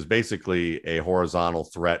own is basically a horizontal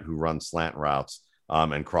threat who runs slant routes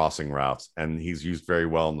and crossing routes. And he's used very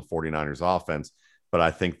well in the 49ers offense. But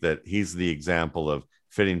I think that he's the example of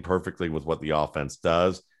fitting perfectly with what the offense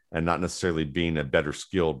does, and not necessarily being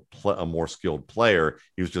a more skilled player.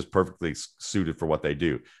 He was just perfectly suited for what they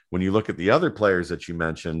do. When you look at the other players that you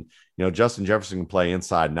mentioned, Justin Jefferson can play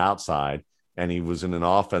inside and outside, and he was in an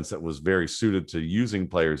offense that was very suited to using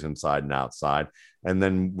players inside and outside. And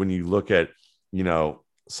then when you look at,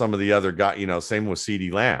 some of the other guys, same with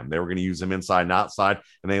CeeDee Lamb, they were going to use him inside and outside,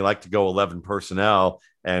 and they like to go 11 personnel.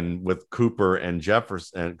 And with Cooper and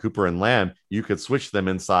Jefferson and Cooper and Lamb, you could switch them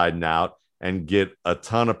inside and out and get a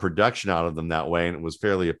ton of production out of them that way. And it was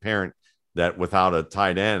fairly apparent that without a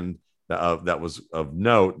tight end that was of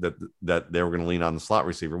note, that they were going to lean on the slot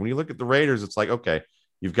receiver. When you look at the Raiders, it's like, okay,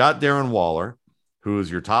 you've got Darren Waller, who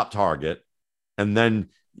is your top target, and then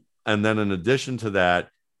in addition to that,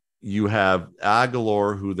 you have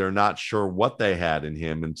Aguilar, who they're not sure what they had in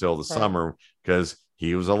him until the summer, because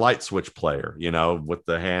he was a light switch player, with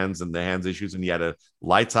the hands issues, and he had a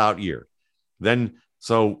lights out year.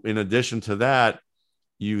 So in addition to that,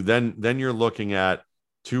 you're looking at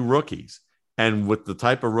two rookies. And with the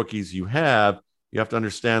type of rookies you have to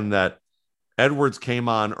understand that Edwards came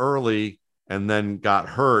on early and then got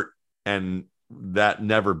hurt, and that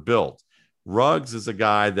never built. Ruggs is a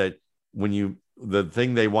guy that the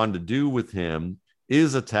thing they wanted to do with him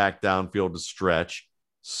is attack downfield to stretch,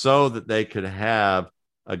 so that they could have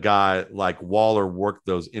a guy like Waller work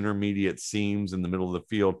those intermediate seams in the middle of the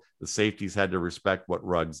field. The safeties had to respect what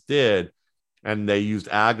Ruggs did, and they used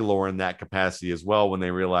Aguilar in that capacity as well when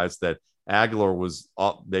they realized that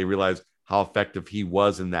they realized how effective he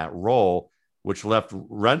was in that role, which left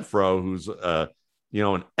Renfro, who's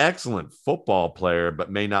an excellent football player,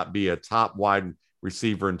 but may not be a top wide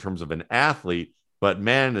receiver in terms of an athlete, but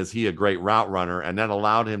man, is he a great route runner, and that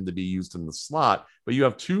allowed him to be used in the slot. But you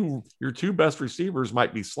have your two best receivers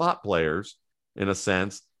might be slot players in a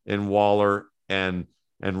sense, in Waller and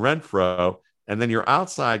Renfro, and then your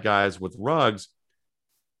outside guys with Ruggs.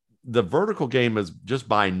 The vertical game is just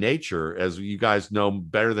by nature, as you guys know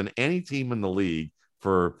better than any team in the league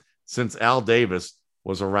since Al Davis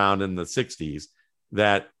was around in the 60s,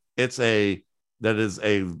 that is a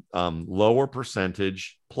lower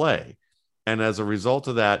percentage play. And as a result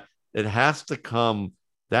of that,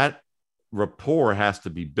 that rapport has to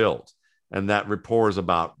be built. And that rapport is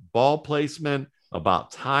about ball placement,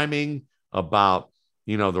 about timing, about,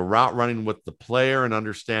 the route running with the player, and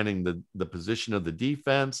understanding the position of the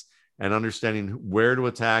defense, and understanding where to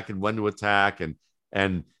attack and when to attack.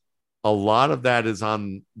 And a lot of that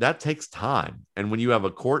that takes time. And when you have a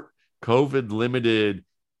COVID limited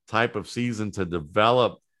type of preseason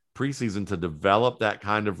to develop that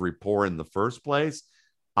kind of rapport in the first place,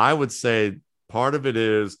 I would say part of it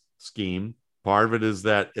is scheme. Part of it is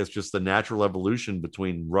that it's just the natural evolution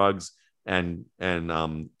between Ruggs and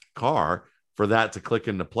Carr for that to click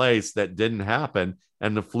into place. That didn't happen.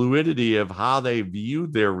 And the fluidity of how they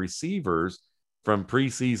viewed their receivers from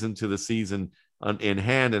preseason to the season in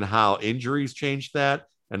hand, and how injuries changed that,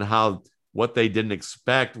 and how what they didn't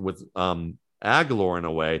expect with Aguilar in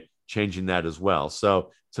a way, changing that as well.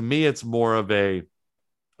 So to me, it's more of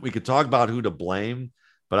we could talk about who to blame,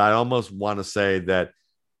 but I almost want to say that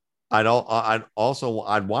I'd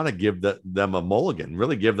want to give them a mulligan,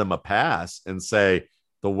 really give them a pass, and say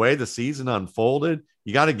the way the season unfolded,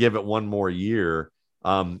 you got to give it one more year.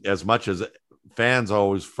 As much as fans are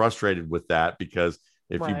always frustrated with that, because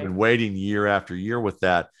if you've been waiting year after year with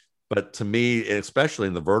that, but to me, especially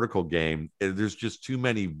in the vertical game, there's just too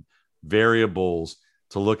many variables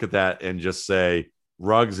to look at that and just say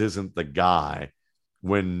Ruggs isn't the guy,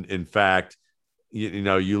 when in fact,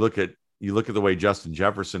 you look at the way Justin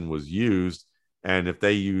Jefferson was used, and if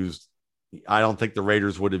I don't think the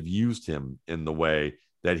Raiders would have used him in the way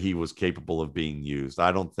that he was capable of being used.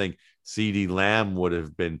 I don't think CeeDee Lamb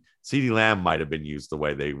might have been used the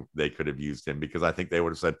way they could have used him, because I think they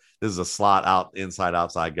would have said, this is a slot inside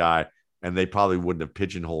outside guy, and they probably wouldn't have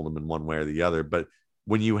pigeonholed him in one way or the other. But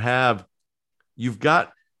when you've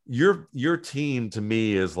got your team, to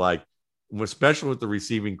me, is like, especially with the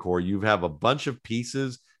receiving core, you have a bunch of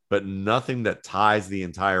pieces, but nothing that ties the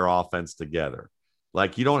entire offense together.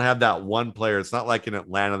 Like, you don't have that one player. It's not like in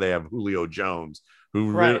Atlanta, they have Julio Jones,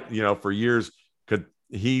 who, for years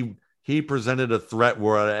he presented a threat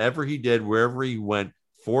wherever he did, wherever he went,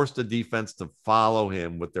 forced a defense to follow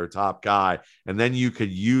him with their top guy. And then you could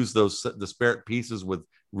use those disparate pieces with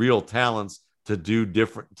real talents to do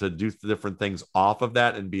different things off of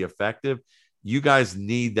that and be effective. You guys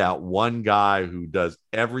need that one guy who does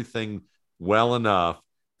everything well enough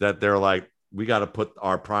that they're like, we got to put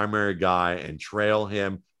our primary guy and trail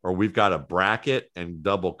him, or we've got to bracket and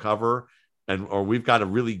double cover, or we've got to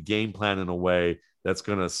really game plan in a way that's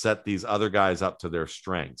going to set these other guys up to their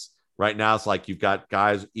strengths. Right now, it's like you've got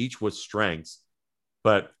guys each with strengths,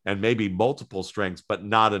 and maybe multiple strengths, but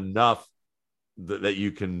not enough that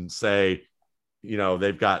you can say,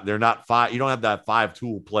 they're not five. You don't have that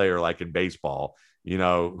 5-tool player like in baseball,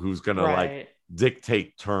 who's going to like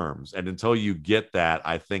dictate terms. And until you get that,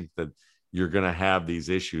 I think that you're going to have these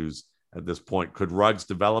issues at this point. Could Ruggs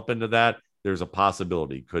develop into that? There's a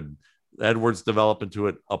possibility. Could Edwards develop into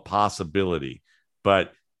it? A possibility.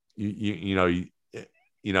 But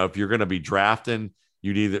if you're going to be drafting,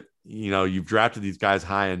 you need that, you've drafted these guys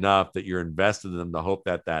high enough that you're invested in them to hope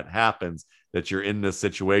that happens, that you're in this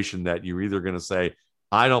situation that you're either going to say,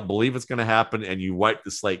 I don't believe it's going to happen, and you wipe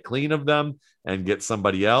the slate clean of them and get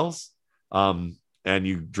somebody else. And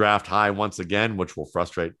you draft high once again, which will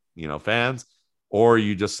frustrate, fans, or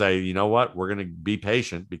you just say, you know what, we're going to be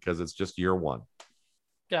patient because it's just year one.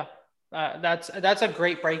 Yeah. That's a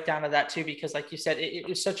great breakdown of that too, because like you said, it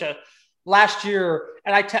was such a last year,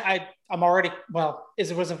 and I'm already,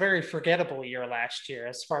 it was a very forgettable year last year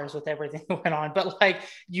as far as with everything that went on, but like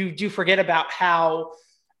you do forget about how,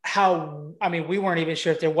 I mean, we weren't even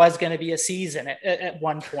sure if there was going to be a season at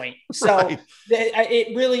one point. So right.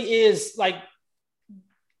 It really is like,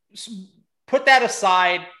 put that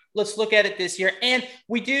aside. Let's look at it this year. And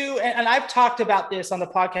we do, and I've talked about this on the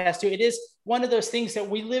podcast too. It is one of those things that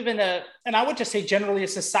we live in and I would just say generally a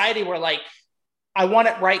society where like, I want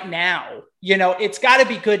it right now, it's gotta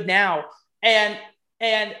be good now. And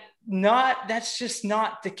that's just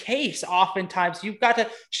not the case. Oftentimes you've got to,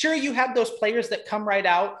 sure, you have those players that come right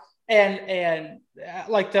out and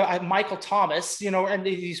like the Michael Thomas, and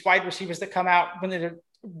these wide receivers that come out when they're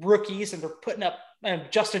rookies and they're putting up, and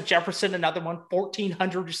Justin Jefferson, another one,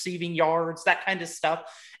 1,400 receiving yards, that kind of stuff.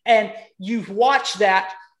 And you've watched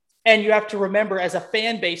that, and you have to remember, as a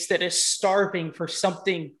fan base that is starving for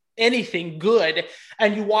anything good,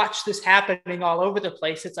 and you watch this happening all over the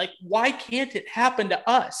place, it's like, why can't it happen to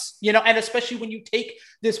us? And especially when you take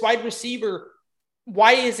this wide receiver,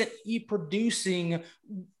 why isn't he producing,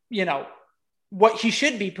 what he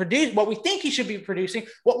should be producing, what we think he should be producing,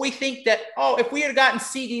 what we think that, if we had gotten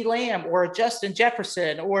CeeDee Lamb or a Justin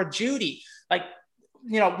Jefferson or Judy, like,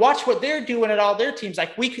 watch what they're doing at all their teams.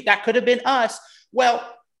 Like that could have been us. Well,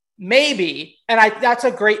 maybe. And that's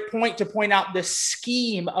a great point to point out the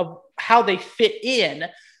scheme of how they fit in,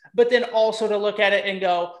 but then also to look at it and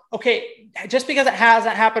go, okay, just because it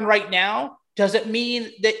hasn't happened right now, does it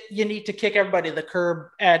mean that you need to kick everybody to the curb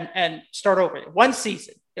and start over? One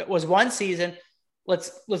season. It was one season.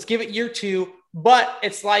 Let's give it year two. But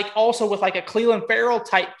it's like also with like a Cleveland Farrell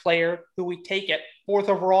type player who we take at 4th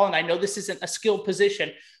overall. And I know this isn't a skilled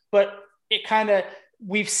position, but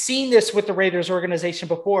we've seen this with the Raiders organization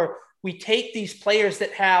before. We take these players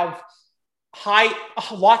that have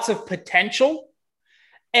lots of potential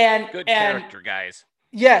and good character guys.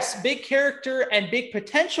 Yes, big character and big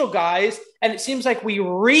potential guys. And it seems like we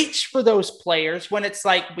reach for those players when it's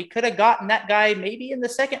like we could have gotten that guy maybe in the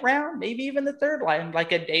 2nd round, maybe even the 3rd round,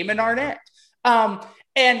 like a Damon Arnett.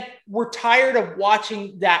 And we're tired of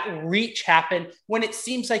watching that reach happen when it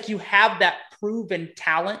seems like you have that proven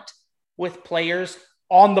talent with players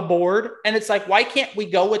on the board. And it's like, why can't we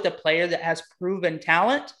go with a player that has proven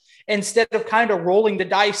talent instead of kind of rolling the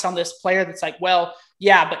dice on this player that's like, well,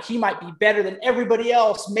 yeah, but he might be better than everybody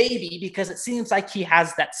else, maybe, because it seems like he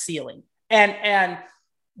has that ceiling. And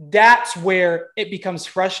that's where it becomes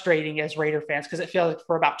frustrating as Raider fans, because it feels like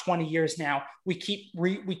for about 20 years now, we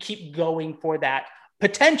keep going for that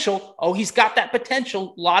potential. Oh, he's got that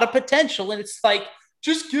potential, a lot of potential. And it's like,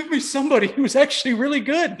 just give me somebody who's actually really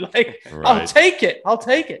good. Like, right. I'll take it.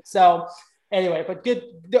 So anyway, but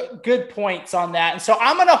good points on that. And so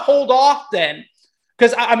I'm going to hold off then.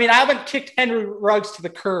 Because, I mean, I haven't kicked Henry Ruggs to the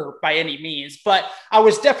curb by any means, but I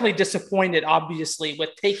was definitely disappointed, obviously,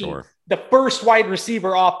 with taking the first wide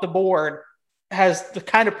receiver off the board has the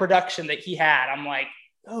kind of production that he had. I'm like,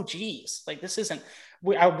 oh, geez, like this isn't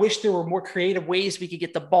 – I wish there were more creative ways we could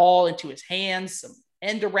get the ball into his hands, some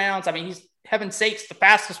end arounds. I mean, he's, heaven's sakes, the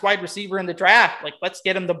fastest wide receiver in the draft. Like, let's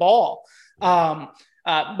get him the ball.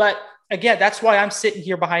 But again, that's why I'm sitting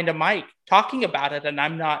here behind a mic talking about it. And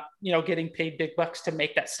I'm not, getting paid big bucks to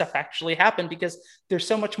make that stuff actually happen, because there's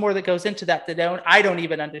so much more that goes into that I don't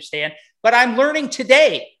even understand, but I'm learning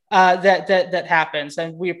today that happens.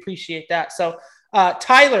 And we appreciate that. So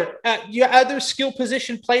Tyler, you other skill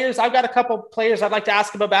position players, I've got a couple of players I'd like to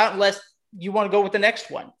ask him about, unless you want to go with the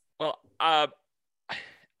next one. Well,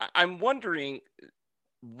 I'm wondering,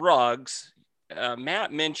 Ruggs,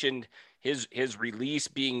 Matt mentioned his release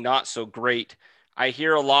being not so great. I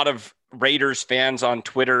hear a lot of Raiders fans on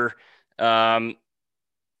Twitter calling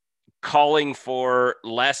for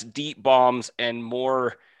less deep bombs and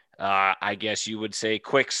more, I guess you would say,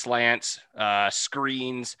 quick slants,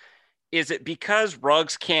 screens. Is it because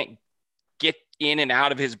Ruggs can't get in and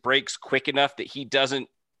out of his breaks quick enough that he doesn't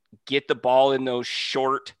get the ball in those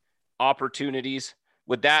short opportunities?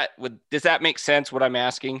 Does that make sense, what I'm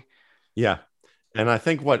asking? Yeah. And I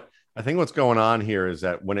think what's going on here is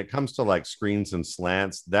that when it comes to like screens and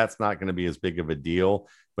slants, that's not going to be as big of a deal,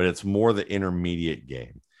 but it's more the intermediate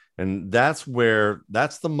game. And that's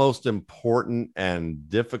the most important and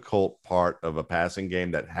difficult part of a passing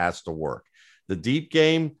game that has to work. The deep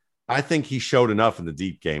game, I think he showed enough in the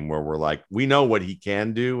deep game where we're like, we know what he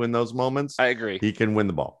can do in those moments. I agree. He can win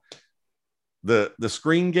the ball. The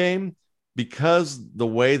screen game, because the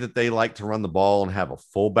way that they like to run the ball and have a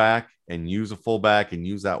fullback and use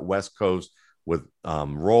that West Coast with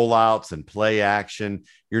rollouts and play action,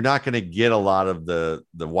 you're not going to get a lot of the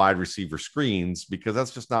wide receiver screens because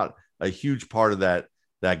that's just not a huge part of that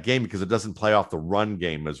game, because it doesn't play off the run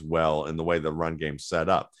game as well in the way the run game's set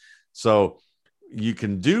up. So you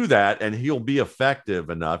can do that and he'll be effective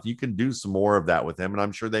enough. You can do some more of that with him. And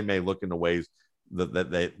I'm sure they may look into ways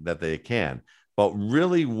that they can. But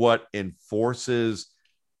really what enforces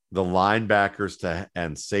the linebackers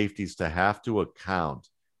and safeties to have to account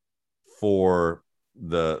for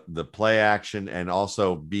the play action and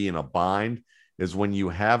also be in a bind is when you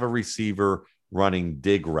have a receiver running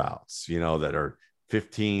dig routes, that are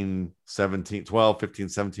 15,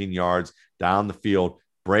 17 yards down the field,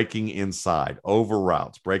 breaking inside, over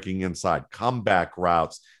routes, breaking inside, comeback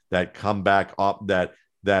routes that come back up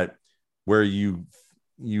that where you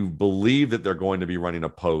believe that they're going to be running a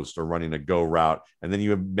post or running a go route, and then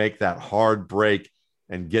you make that hard break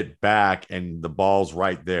and get back and the ball's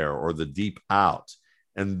right there, or the deep out.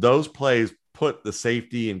 And those plays put the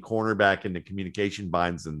safety and cornerback into communication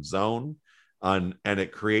binds and zone, and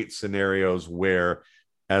it creates scenarios where,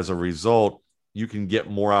 as a result, you can get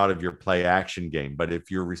more out of your play action game. But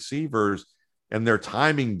if your receivers and their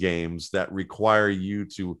timing games that require you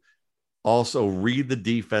to also read the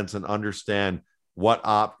defense and understand what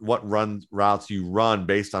run routes you run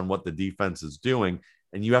based on what the defense is doing,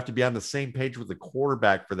 and you have to be on the same page with the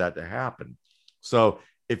quarterback for that to happen. So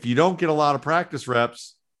if you don't get a lot of practice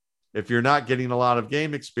reps, if you're not getting a lot of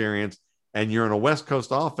game experience, and you're in a West Coast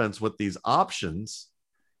offense with these options,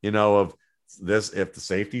 of this, if the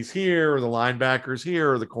safety's here or the linebacker's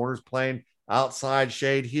here or the corner's playing outside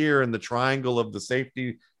shade here and the triangle of the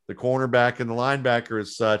safety, the cornerback and the linebacker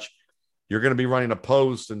is such, you're going to be running a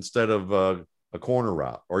post instead of a corner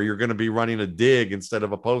route, or you're going to be running a dig instead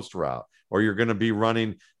of a post route, or you're going to be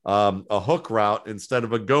running a hook route instead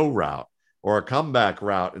of a go route, or a comeback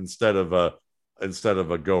route instead of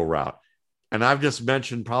a go route. And I've just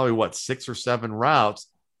mentioned probably 6 or 7 routes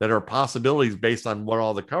that are possibilities based on what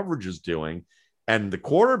all the coverage is doing. And the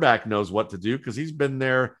quarterback knows what to do because he's been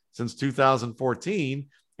there since 2014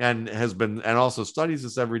 and also studies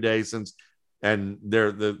this every day since. And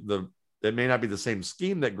it may not be the same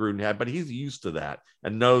scheme that Gruden had, but he's used to that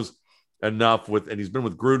and knows enough and he's been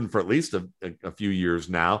with Gruden for at least a few years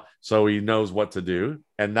now. So he knows what to do.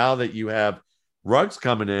 And now that you have Ruggs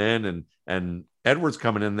coming in and Edwards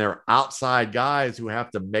coming in, they're outside guys who have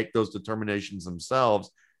to make those determinations themselves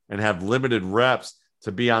and have limited reps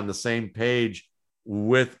to be on the same page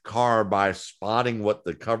with Carr by spotting what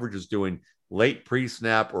the coverage is doing late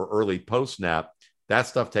pre-snap or early post-snap. That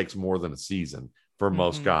stuff takes more than a season for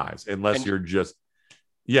most guys, unless you're just,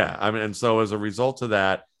 and so as a result of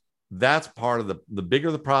that, that's part of the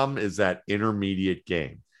bigger the problem is that intermediate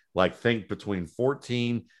game. Like think between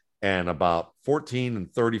 14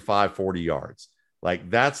 and 35, 40 yards. Like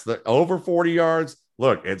that's the over 40 yards.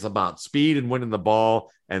 Look, it's about speed and winning the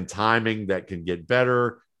ball and timing that can get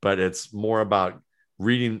better, but it's more about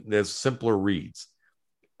reading. There's simpler reads.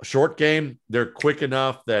 Short game, they're quick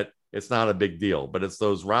enough that it's not a big deal, but it's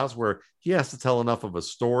those routes where he has to tell enough of a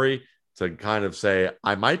story to kind of say,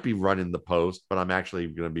 I might be running the post, but I'm actually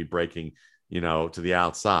going to be breaking, to the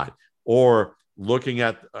outside, or looking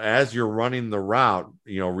at as you're running the route,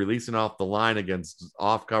 releasing off the line against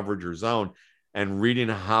off coverage or zone and reading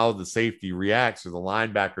how the safety reacts or the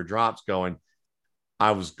linebacker drops the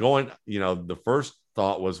first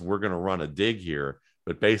thought was we're going to run a dig here,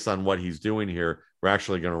 but based on what he's doing here, we're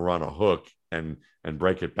actually going to run a hook and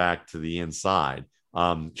break it back to the inside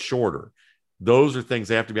shorter. Those are things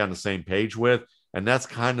they have to be on the same page with. And that's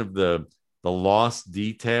kind of the lost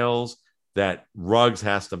details that Ruggs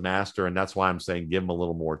has to master. And that's why I'm saying give him a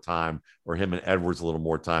little more time, or him and Edwards a little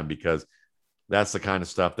more time, because that's the kind of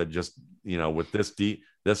stuff that just, with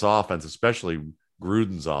this offense, especially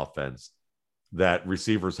Gruden's offense, that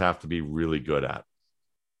receivers have to be really good at.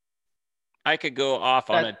 I could go off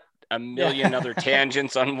on a million other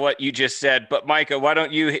tangents on what you just said, but Micah, why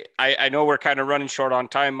don't you, I know we're kind of running short on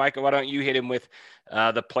time. Micah, why don't you hit him with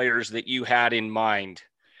the players that you had in mind?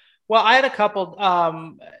 Well, I had a couple,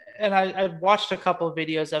 and I watched a couple of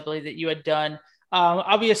videos, I believe, that you had done.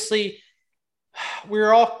 Obviously,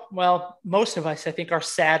 most of us, I think, are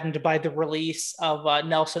saddened by the release of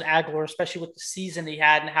Nelson Agholor, especially with the season he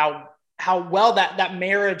had and how well that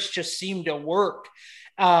marriage just seemed to work.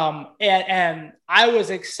 And I was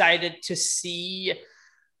excited to see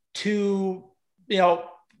two,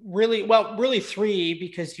 really three,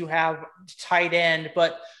 because you have tight end,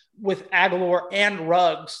 but with Aguilar and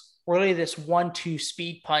Ruggs, really this 1-2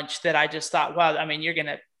 speed punch that I just thought, wow, I mean, you're going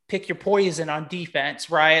to pick your poison on defense,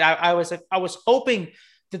 right? I was hoping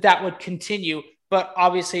that would continue, but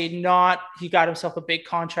obviously not. He got himself a big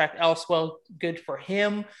contract elsewhere. Good for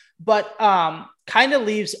him, but kind of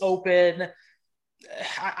leaves open.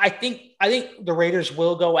 I think the Raiders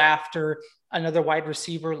will go after another wide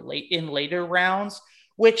receiver later rounds,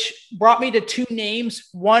 which brought me to two names,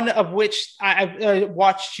 one of which I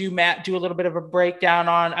watched you, Matt, do a little bit of a breakdown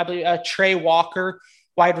on. I believe Trey Walker,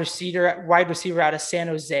 wide receiver out of San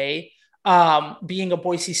Jose. Being a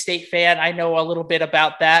Boise State fan, I know a little bit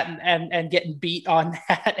about that and getting beat on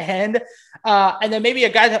that end. And then maybe a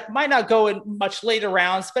guy that might not go in much later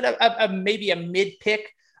rounds, but maybe a mid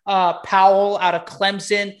pick, Powell out of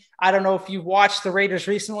Clemson. I don't know if you've watched the Raiders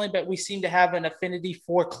recently, but we seem to have an affinity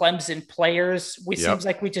for Clemson players. Seems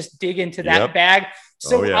like we just dig into that bag.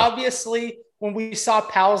 So obviously when we saw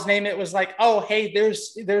Powell's name, it was like, oh, hey,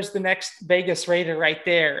 there's the next Vegas Raider right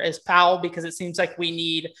there as Powell, because it seems like we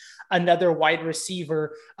need another wide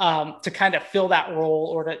receiver to kind of fill that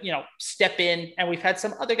role or to, step in. And we've had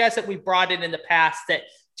some other guys that we've brought in the past that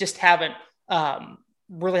just haven't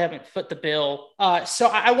foot the bill. So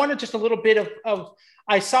I wanted just a little bit of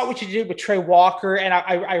I saw what you did with Trey Walker, and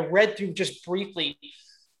I read through just briefly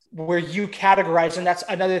where you categorize, and that's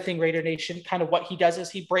another thing, Raider Nation, kind of what he does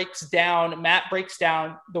is Matt breaks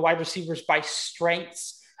down the wide receivers by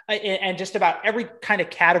strengths and just about every kind of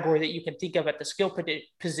category that you can think of at the skill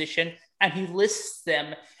position. And he lists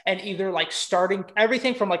them, and either like starting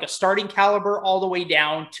everything from like a starting caliber all the way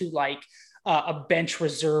down to like a bench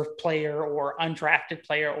reserve player or undrafted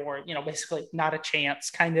player, or, basically not a chance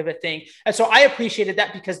kind of a thing. And so I appreciated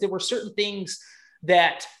that, because there were certain things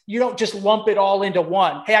that you don't just lump it all into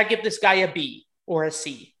one. Hey, I give this guy a B or a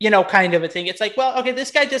C, kind of a thing. It's like, well, okay, this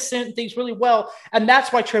guy does certain things really well. And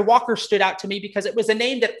that's why Trey Walker stood out to me, because it was a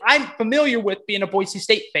name that I'm familiar with, being a Boise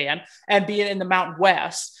State fan and being in the Mountain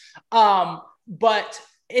West. But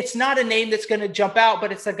it's not a name that's going to jump out, but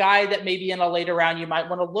it's a guy that maybe in a later round you might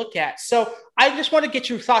want to look at. So I just want to get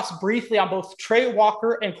your thoughts briefly on both Trey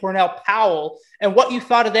Walker and Cornell Powell, and what you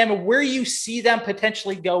thought of them and where you see them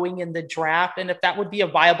potentially going in the draft, and if that would be a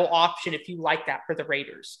viable option if you like that for the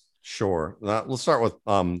Raiders. Sure. Let's start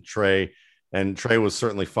with Trey. And Trey was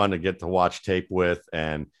certainly fun to get to watch tape with.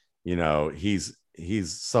 And,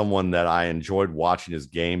 he's someone that I enjoyed watching his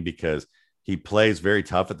game, because he plays very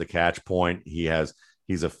tough at the catch point.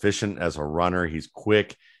 He's efficient as a runner. He's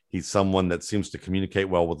quick. He's someone that seems to communicate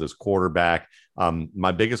well with his quarterback.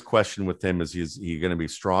 My biggest question with him is he going to be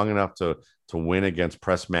strong enough to win against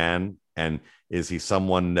press man? And is he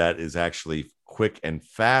someone that is actually quick and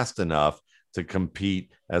fast enough to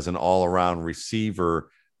compete as an all-around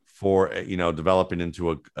receiver for, developing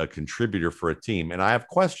into a contributor for a team? And I have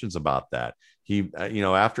questions about that. He,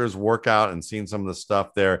 after his workout and seeing some of the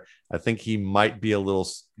stuff there, I think he might be a little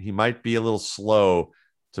slow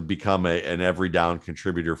to become an every down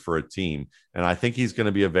contributor for a team. And I think he's going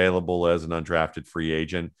to be available as an undrafted free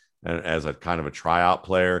agent and as a kind of a tryout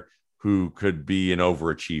player who could be an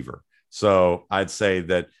overachiever. So I'd say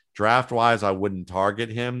that draft wise, I wouldn't target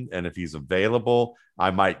him. And if he's available,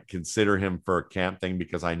 I might consider him for a camp thing,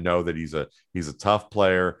 because I know that he's a tough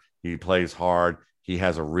player. He plays hard. He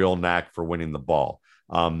has a real knack for winning the ball.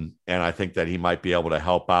 And I think that he might be able to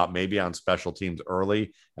help out maybe on special teams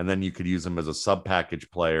early, and then you could use him as a sub-package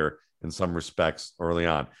player in some respects early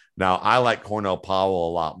on. Now, I like Cornell Powell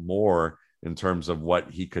a lot more in terms of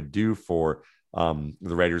what he could do for the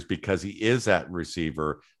Raiders, because he is that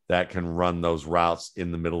receiver that can run those routes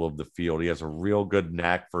in the middle of the field. He has a real good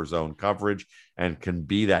knack for zone coverage and can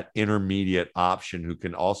be that intermediate option who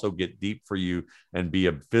can also get deep for you and be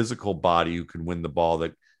a physical body who can win the ball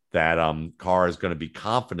that Carr is going to be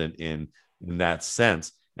confident in that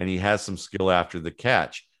sense. And he has some skill after the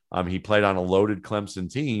catch. He played on a loaded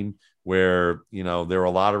Clemson team where, there were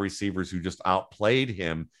a lot of receivers who just outplayed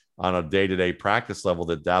him on a day-to-day practice level,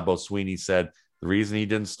 that Dabo Swinney said the reason he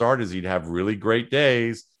didn't start is he'd have really great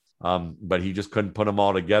days, but he just couldn't put them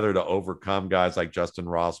all together to overcome guys like Justin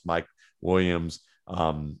Ross, Mike Williams,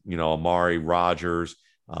 Amari Rogers,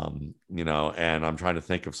 and I'm trying to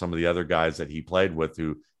think of some of the other guys that he played with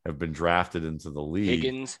who have been drafted into the league.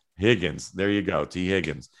 Higgins. There you go. T.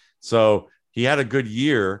 Higgins. So he had a good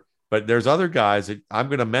year, but there's other guys that I'm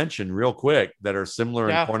going to mention real quick that are similar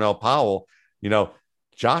in Cornell Powell.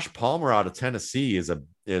 Josh Palmer out of Tennessee is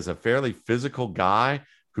a fairly physical guy,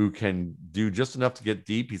 who can do just enough to get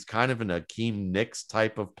deep. He's kind of an Akeem Nicks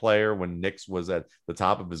type of player when Nicks was at the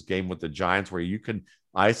top of his game with the Giants, where you can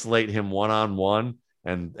isolate him one-on-one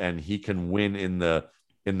and he can win in the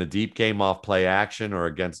deep game off play action or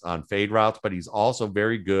against on fade routes. But he's also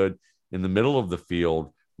very good in the middle of the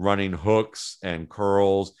field, running hooks and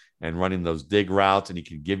curls and running those dig routes, and he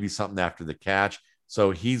can give you something after the catch.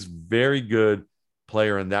 So he's very good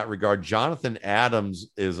player in that regard. Jonathan Adams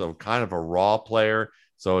is a kind of a raw player.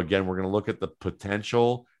 So again, we're going to look at the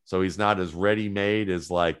potential. So he's not as ready-made as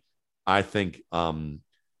like, I think,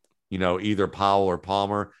 either Powell or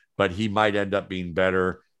Palmer, but he might end up being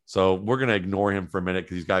better. So we're going to ignore him for a minute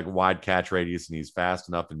because he's got a wide catch radius and he's fast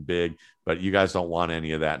enough and big, but you guys don't want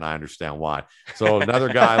any of that. And I understand why. So another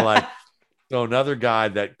guy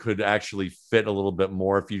that could actually fit a little bit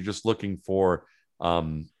more if you're just looking for,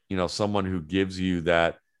 someone who gives you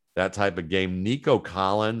that type of game. Nico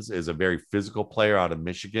Collins is a very physical player out of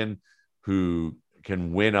Michigan who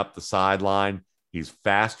can win up the sideline. He's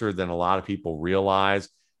faster than a lot of people realize.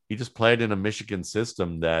 He just played in a Michigan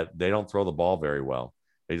system that they don't throw the ball very well.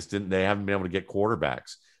 They haven't been able to get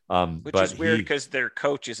quarterbacks. Which is weird because their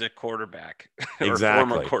coach is a quarterback. Exactly. Or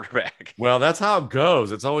former quarterback. Well, that's how it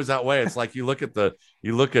goes. It's always that way. It's like you look at Bill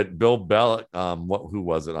Belichick, who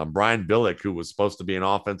was it? Brian Billick, who was supposed to be an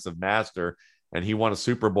offensive master, and he won a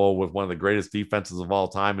Super Bowl with one of the greatest defenses of all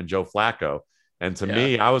time in Joe Flacco. And to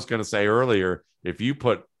me, I was going to say earlier, if you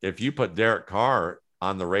put Derek Carr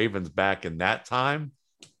on the Ravens back in that time,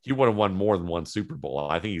 he would have won more than one Super Bowl.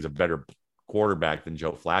 I think he's a better quarterback than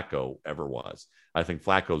Joe Flacco ever was. I think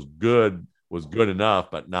Flacco's was good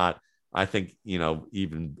enough, but not, I think,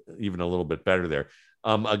 even a little bit better there.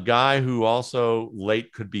 A guy who also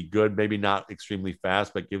late could be good, maybe not extremely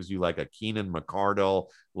fast, but gives you like a Keenan McCardle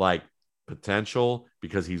like potential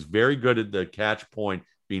because he's very good at the catch point,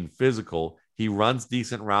 being physical. He runs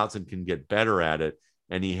decent routes and can get better at it.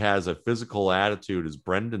 And he has a physical attitude as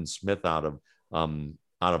Brendan Smith out of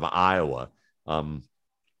Iowa.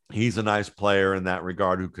 He's a nice player in that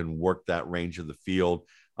regard who can work that range of the field.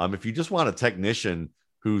 If you just want a technician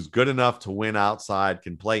who's good enough to win outside,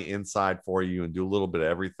 can play inside for you and do a little bit of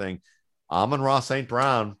everything, Amon-Ra St.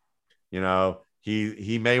 Brown,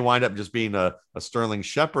 he may wind up just being a Sterling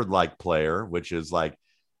Shepard-like player, which is like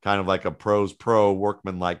kind of like a pro's pro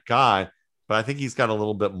workman-like guy. But I think he's got a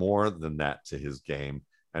little bit more than that to his game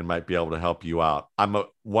and might be able to help you out.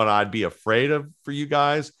 What I'd be afraid of for you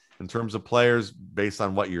guys in terms of players, based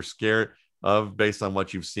on what you're scared of, based on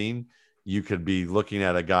what you've seen, you could be looking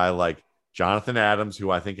at a guy like Jonathan Adams,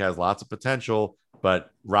 who I think has lots of potential,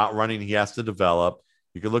 but route running he has to develop.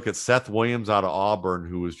 You could look at Seth Williams out of Auburn,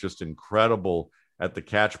 who is just incredible at the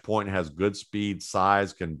catch point, has good speed,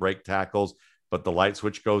 size, can break tackles, but the light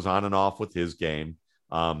switch goes on and off with his game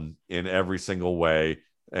in every single way.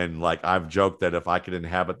 And like I've joked that if I could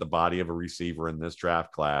inhabit the body of a receiver in this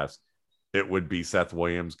draft class, it would be Seth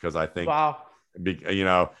Williams, because I think,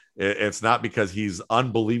 it's not because he's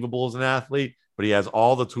unbelievable as an athlete, but he has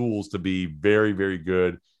all the tools to be very, very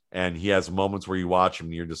good. And he has moments where you watch him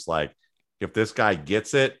and you're just like, if this guy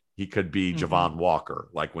gets it, he could be Javon Walker,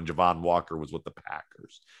 like when Javon Walker was with the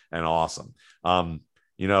Packers, and awesome.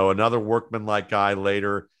 Another workman-like guy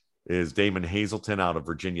later is Damon Hazleton out of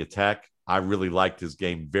Virginia Tech. I really liked his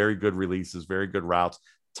game. Very good releases, very good routes,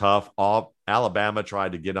 tough. Alabama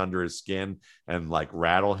tried to get under his skin and like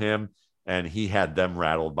rattle him, and he had them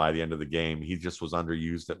rattled by the end of the game. He just was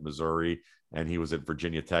underused at Missouri, and he was at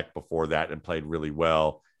Virginia Tech before that and played really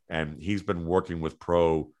well. And he's been working with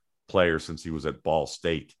pro players since he was at Ball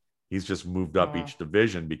State. He's just moved up each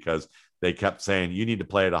division because they kept saying, you need to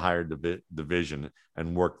play at a higher division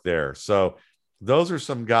and work there. So those are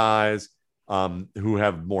some guys who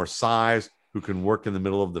have more size, who can work in the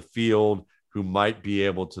middle of the field, who might be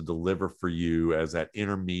able to deliver for you as that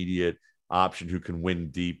intermediate option, who can win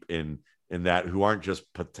deep in that, who aren't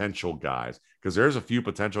just potential guys. Because there's a few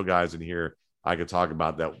potential guys in here I could talk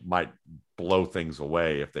about that might blow things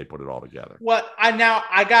away if they put it all together. Well,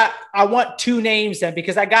 I want two names then,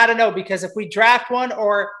 because I got to know, because if we draft one,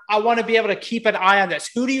 or I want to be able to keep an eye on this,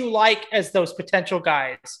 who do you like as those potential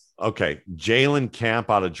guys? Okay. Jalen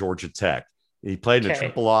Camp out of Georgia Tech. He played in a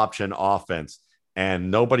triple option offense,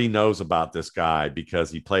 and nobody knows about this guy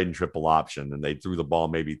because he played in triple option and they threw the ball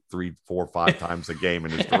maybe 3, 4, 5 times a game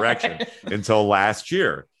in his direction until last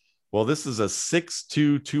year. Well, this is a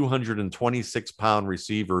 6'2", 226-pound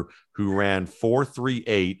receiver who ran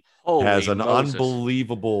 4.38, has an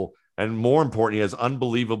unbelievable, and more important, he has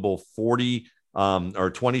unbelievable 40 or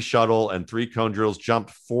 20 shuttle and 3 cone drills,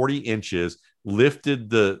 jumped 40 inches, lifted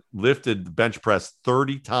the bench press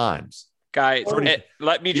 30 times. Guys,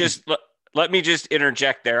 let me just let me just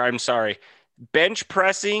interject there. I'm sorry. Bench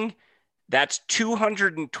pressing, that's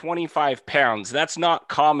 225 pounds. That's not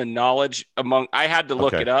common knowledge I had to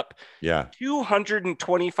look Okay. it up. Yeah.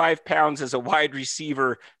 225 pounds as a wide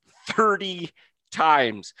receiver, 30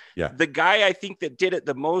 times. Yeah. The guy I think that did it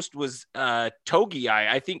the most was Togiai.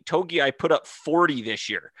 I think Togiai put up 40 this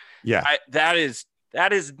year. Yeah. That is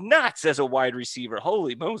nuts as a wide receiver.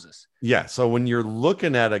 Holy Moses. Yeah. So when you're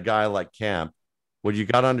looking at a guy like Camp, what you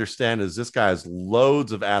got to understand is this guy has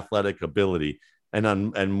loads of athletic ability,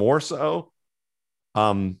 and more so,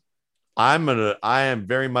 I am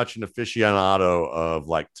very much an aficionado of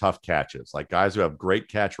like tough catches, like guys who have great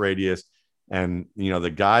catch radius. And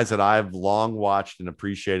the guys that I've long watched and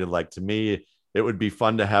appreciated, like to me, it would be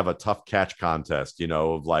fun to have a tough catch contest,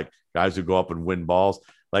 of like guys who go up and win balls.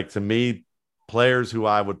 Like to me, players who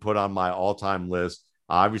I would put on my all-time list,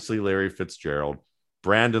 obviously Larry Fitzgerald.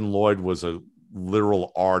 Brandon Lloyd was a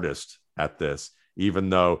literal artist at this, even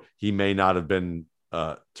though he may not have been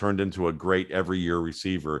turned into a great every year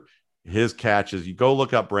receiver. His catches, you go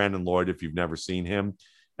look up Brandon Lloyd if you've never seen him,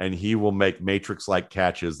 and he will make matrix-like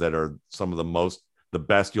catches that are some of the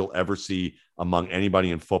best you'll ever see among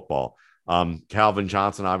anybody in football. Calvin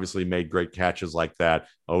Johnson obviously made great catches like that.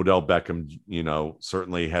 Odell Beckham,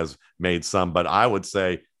 certainly has made some, but I would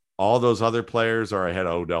say all those other players are ahead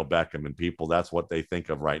of Odell Beckham, and people, that's what they think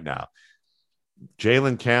of right now.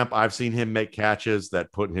 Jalen Camp, I've seen him make catches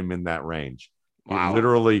that put him in that range. Wow.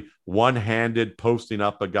 Literally one-handed posting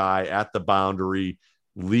up a guy at the boundary,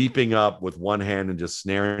 leaping up with one hand and just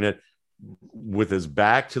snaring it with his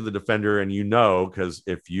back to the defender. And because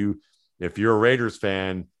if you're a Raiders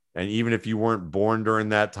fan, and even if you weren't born during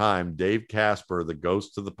that time, Dave Casper, the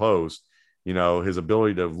ghost of the post, his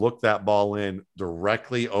ability to look that ball in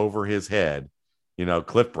directly over his head,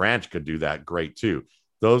 Cliff Branch could do that great too.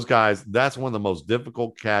 Those guys, that's one of the most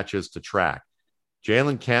difficult catches to track.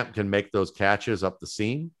 Jalen Camp can make those catches up the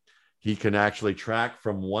seam. He can actually track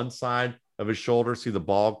from one side of his shoulder, see the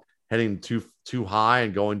ball heading too high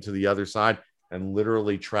and going to the other side, and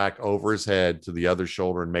literally track over his head to the other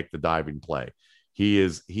shoulder and make the diving play. He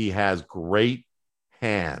has great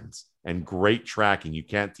hands and great tracking. You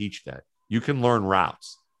can't teach that. You can learn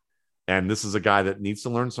routes. And this is a guy that needs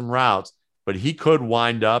to learn some routes, but he could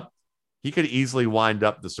easily wind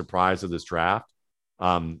up the surprise of this draft.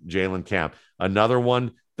 Jalen Camp. Another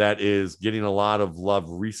one that is getting a lot of love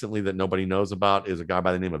recently that nobody knows about is a guy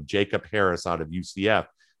by the name of Jacob Harris out of UCF,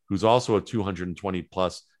 who's also a 220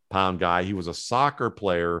 plus pound guy. He was a soccer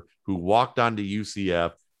player who walked onto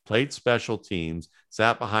UCF, played special teams,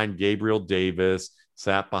 sat behind Gabriel Davis,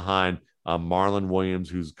 sat behind Marlon Williams,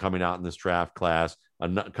 who's coming out in this draft class,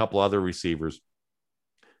 a couple other receivers.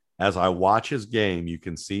 As I watch his game, you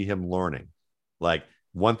can see him learning. Like,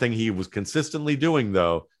 one thing he was consistently doing,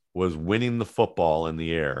 though, was winning the football in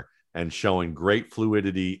the air and showing great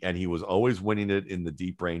fluidity, and he was always winning it in the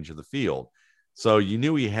deep range of the field. So you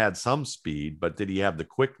knew he had some speed, but did he have the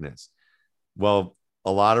quickness? Well,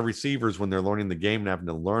 a lot of receivers, when they're learning the game and having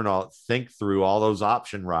to think through all those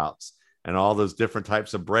option routes and all those different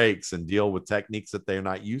types of breaks and deal with techniques that they're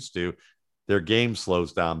not used to, their game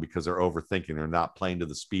slows down because they're overthinking. They're not playing to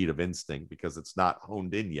the speed of instinct because it's not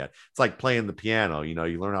honed in yet. It's like playing the piano. You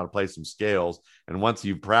learn how to play some scales, and once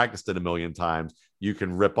you've practiced it a million times, you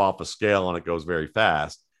can rip off a scale and it goes very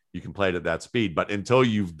fast. You can play it at that speed, but until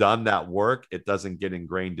you've done that work, it doesn't get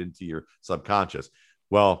ingrained into your subconscious.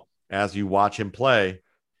 Well, as you watch him play,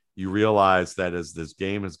 you realize that as this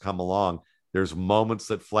game has come along, there's moments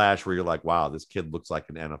that flash where you're like, wow, this kid looks like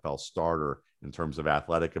an NFL starter in terms of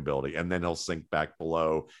athletic ability. And then he'll sink back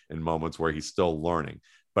below in moments where he's still learning.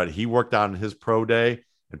 But he worked out in his pro day,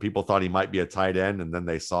 and people thought he might be a tight end. And then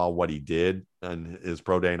they saw what he did in his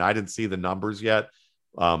pro day. And I didn't see the numbers yet.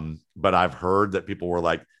 But I've heard that people were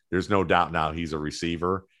like, there's no doubt now he's a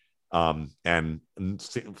receiver. And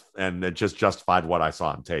it just justified what I saw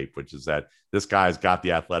on tape, which is that this guy's got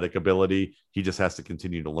the athletic ability. He just has to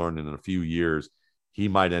continue to learn. And in a few years, he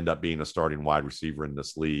might end up being a starting wide receiver in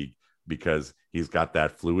this league, because he's got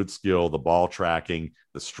that fluid skill, the ball tracking,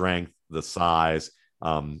 the strength, the size,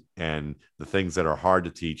 and the things that are hard to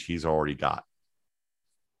teach, he's already got.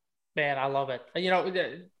 Man, I love it.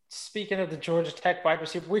 Speaking of the Georgia Tech wide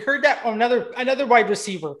receiver, we heard that another wide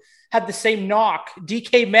receiver had the same knock,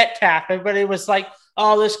 DK Metcalf. Everybody was like,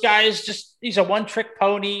 oh, this guy is he's a one-trick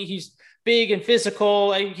pony. He's big and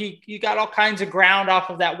physical. He got all kinds of ground off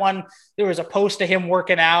of that one. There was a post of him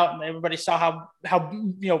working out, and everybody saw how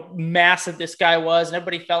massive this guy was, and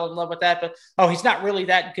everybody fell in love with that. But he's not really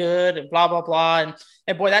that good, and blah blah blah.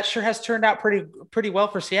 And boy, that sure has turned out pretty well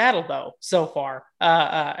for Seattle though so far.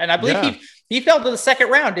 And I believe he fell to the second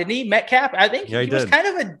round, didn't he? Metcalf. I think he was kind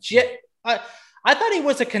of a jet. I thought he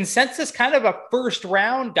was a consensus kind of a first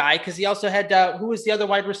round guy because he also had who was the other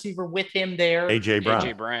wide receiver with him there? AJ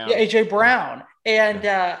Brown. Yeah, AJ Brown. And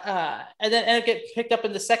then it get picked up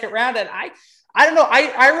in the second round. And I don't know.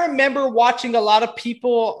 I remember watching a lot of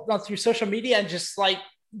people through social media and just like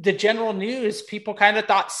the general news, people kind of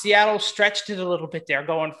thought Seattle stretched it a little bit there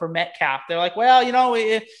going for Metcalf. They're like, well,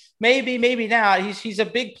 maybe not. He's a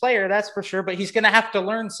big player, that's for sure, but he's going to have to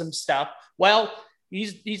learn some stuff. Well,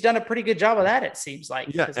 he's done a pretty good job of that, it seems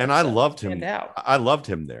like. Yeah, and I loved him. I loved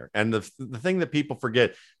him there. And the thing that people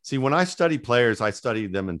forget, see, when I study players, I study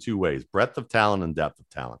them in two ways: breadth of talent and depth of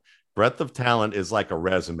talent. Breadth of talent is like a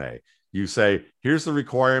resume. You say, here's the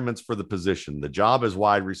requirements for the position. The job is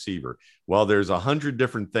wide receiver. Well, there's 100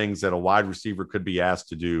 different things that a wide receiver could be asked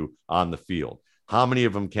to do on the field. How many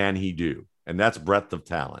of them can he do? And that's breadth of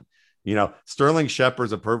talent. Sterling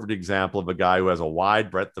Shepard's a perfect example of a guy who has a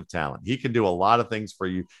wide breadth of talent. He can do a lot of things for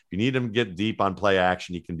you. If you need him to get deep on play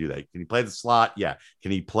action, he can do that. Can he play the slot? Yeah.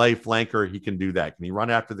 Can he play flanker? He can do that. Can he run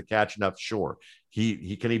after the catch enough? Sure. Can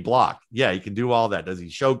he block? Yeah, he can do all that. Does he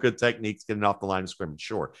show good techniques getting off the line of scrimmage?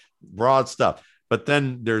 Sure. Broad stuff. But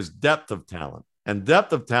then there's depth of talent. And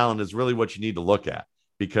depth of talent is really what you need to look at,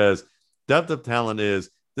 because depth of talent is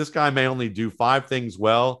this guy may only do 5 things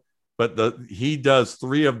well, but he does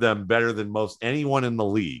 3 of them better than most anyone in the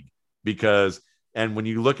league. And when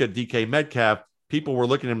you look at DK Metcalf, people were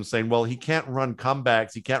looking at him and saying, well, he can't run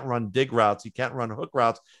comebacks. He can't run dig routes. He can't run hook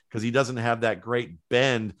routes because he doesn't have that great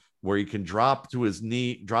bend where he can drop to his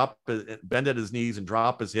knee, bend at his knees and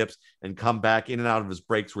drop his hips and come back in and out of his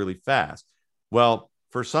breaks really fast. Well,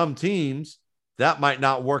 for some teams, that might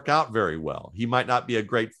not work out very well. He might not be a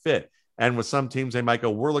great fit. And with some teams, they might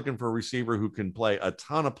go, we're looking for a receiver who can play a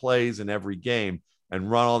ton of plays in every game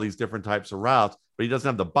and run all these different types of routes, but he doesn't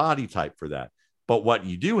have the body type for that. But what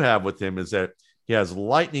you do have with him is that he has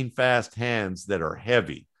lightning fast hands that are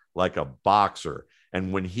heavy, like a boxer.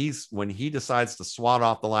 And when he decides to swat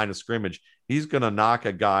off the line of scrimmage, he's going to knock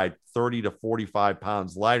a guy 30 to 45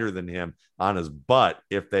 pounds lighter than him on his butt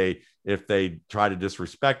if they try to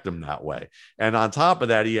disrespect him that way. And on top of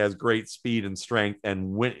that, he has great speed and strength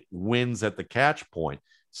and wins at the catch point.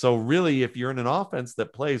 So really, if you're in an offense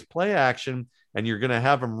that plays play action and you're going to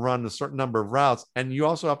have him run a certain number of routes, and you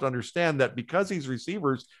also have to understand that because these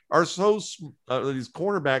receivers are these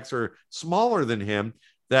cornerbacks are smaller than him,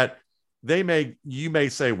 that you may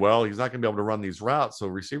say, well, he's not going to be able to run these routes, so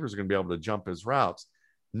receivers are going to be able to jump his routes.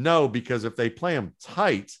 No, because if they play him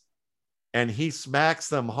tight and he smacks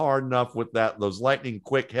them hard enough with those lightning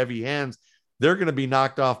quick, heavy hands, they're going to be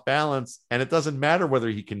knocked off balance. And it doesn't matter whether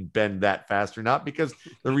he can bend that fast or not, because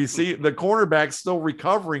the cornerback's still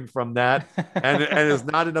recovering from that and is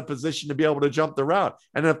not in a position to be able to jump the route.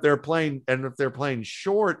 And if they're playing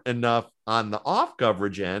short enough on the off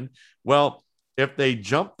coverage end, well, if they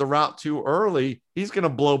jump the route too early, he's going to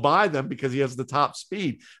blow by them because he has the top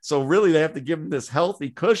speed. So really, they have to give him this healthy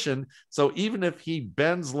cushion. So even if he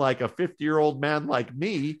bends like a 50-year-old man like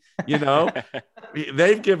me,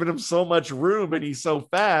 they've given him so much room and he's so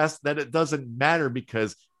fast that it doesn't matter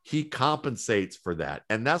because he compensates for that.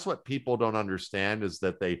 And that's what people don't understand, is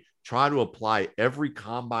that they try to apply every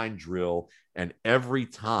combine drill and every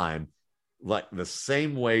time like the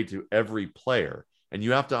same way to every player. And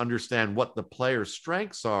you have to understand what the player's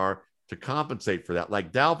strengths are to compensate for that.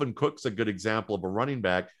 Like Dalvin Cook's a good example of a running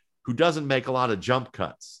back who doesn't make a lot of jump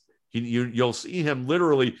cuts. You'll see him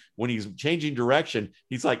literally when he's changing direction,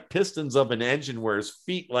 he's like pistons of an engine where his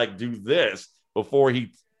feet like do this before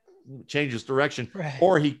he changes direction, right.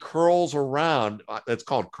 Or he curls around. That's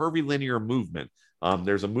called curvilinear movement.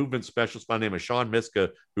 There's a movement specialist by the name of Sean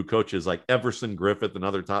Miska who coaches like Everson Griffith and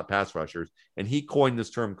other top pass rushers. And he coined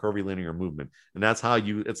this term curvilinear movement. And that's how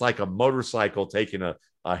it's like a motorcycle taking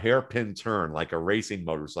a hairpin turn, like a racing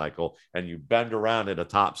motorcycle, and you bend around at a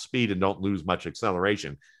top speed and don't lose much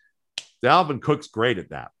acceleration. Dalvin Cook's great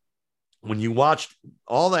at that. When you watched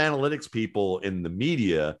all the analytics people in the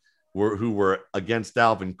media who were against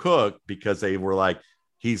Dalvin Cook because they were like,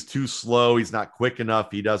 he's too slow. He's not quick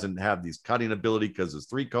enough. He doesn't have these cutting ability because his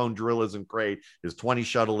 3-cone drill isn't great. His 20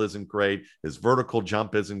 shuttle isn't great. His vertical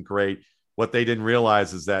jump isn't great. What they didn't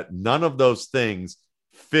realize is that none of those things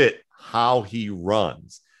fit how he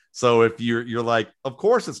runs. So if you're like, of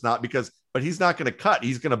course it's not, but he's not going to cut.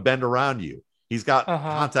 He's going to bend around you. He's got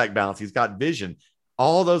contact balance. He's got vision.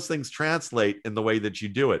 All those things translate in the way that you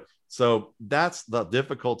do it. So that's the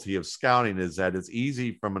difficulty of scouting, is that it's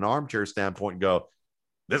easy from an armchair standpoint to go,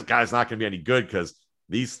 this guy's not going to be any good because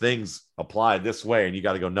these things apply this way. And you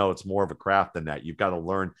got to go, no, it's more of a craft than that. You've got to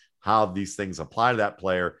learn how these things apply to that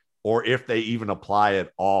player, or if they even apply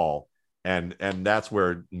at all. And that's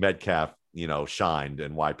where Metcalf, shined,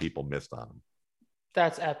 and why people missed on him.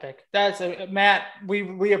 That's epic. Matt,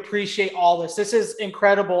 we appreciate all this. This is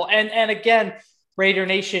incredible. And again, Raider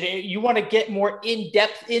Nation, you want to get more in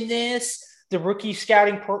depth in this, the rookie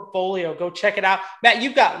scouting portfolio, go check it out. Matt,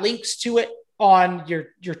 you've got links to it on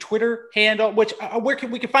your Twitter handle, which where can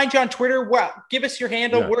we find you on Twitter? Give us your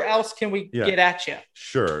handle. Yeah. Where else can we get at you?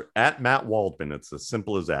 Sure. At Matt Waldman. It's as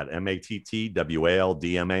simple as that.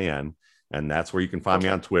 MattWaldman. And that's where you can find me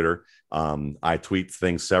on Twitter. I tweet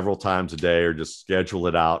things several times a day, or just schedule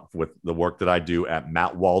it out with the work that I do at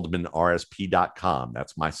mattwaldmanrsp.com.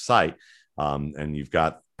 That's my site. And you've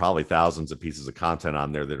got probably thousands of pieces of content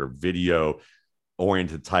on there that are video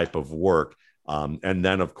oriented type of work. And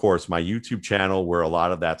then, of course, my YouTube channel, where a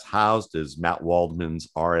lot of that's housed, is Matt Waldman's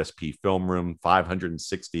RSP Film Room,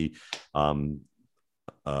 560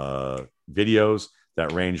 videos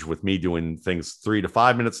that range with me doing things 3 to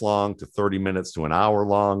 5 minutes long to 30 minutes to an hour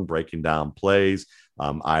long, breaking down plays.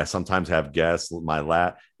 I sometimes have guests.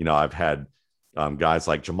 I've had guys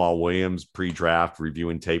like Jamal Williams pre-draft,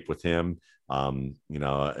 reviewing tape with him.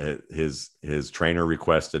 His trainer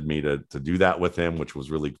requested me to do that with him, which was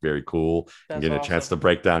really very cool. And getting a chance to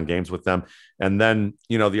break down games with them. And then,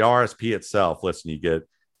 the RSP itself, listen, you get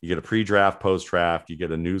a pre-draft, post-draft, you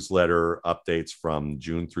get a newsletter, updates from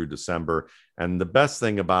June through December. And the best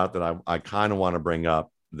thing about that I kind of want to bring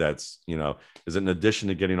up, that's, is in addition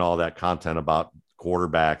to getting all that content about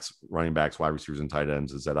quarterbacks, running backs, wide receivers, and tight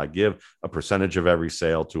ends, is that I give a percentage of every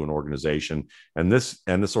sale to an organization. And this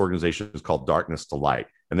organization is called Darkness to Light,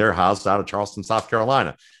 and they're housed out of Charleston, South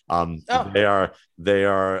Carolina. They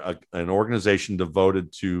are an organization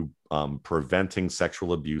devoted to preventing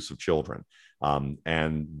sexual abuse of children.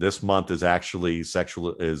 And this month is actually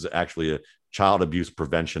a child abuse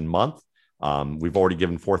prevention month. We've already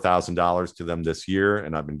given $4,000 to them this year,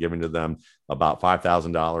 and I've been giving to them about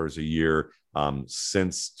 $5,000 a year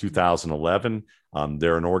since 2011.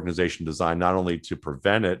 They're an organization designed not only to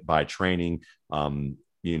prevent it by training,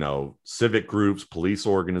 civic groups, police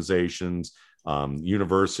organizations,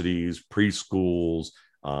 universities, preschools,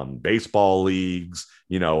 baseball leagues,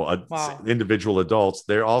 individual adults.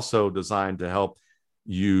 They're also designed to help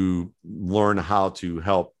you learn how to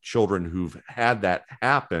help children who've had that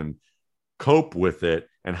happen cope with it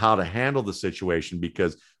and how to handle the situation,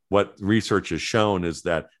 because what research has shown is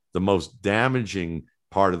that the most damaging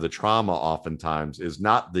part of the trauma oftentimes is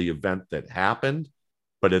not the event that happened,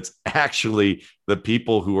 but it's actually the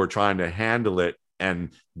people who are trying to handle it and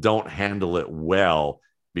don't handle it well,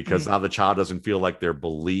 because now the child doesn't feel like they're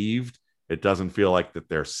believed. It doesn't feel like that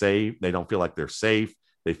they're safe. They don't feel like they're safe.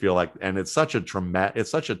 They feel like, and it's such a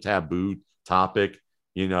taboo topic,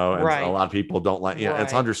 and right. A lot of people don't like, right.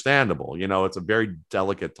 It's understandable, it's a very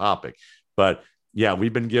delicate topic, but yeah,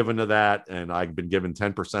 we've been given to that. And I've been given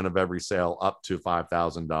 10% of every sale up to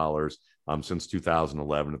 $5,000 since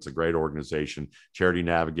 2011. It's a great organization. Charity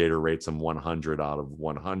Navigator rates them 100 out of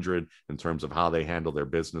 100 in terms of how they handle their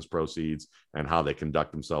business proceeds and how they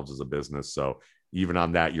conduct themselves as a business. So even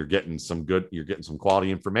on that, you're getting some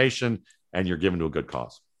quality information, and you're given to a good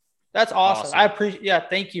cause. That's awesome. I appreciate. Yeah,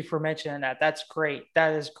 thank you for mentioning that. That's great.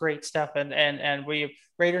 That is great stuff. And we,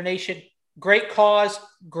 Raider Nation, great cause,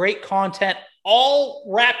 great content, all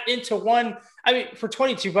wrapped into one. I mean, for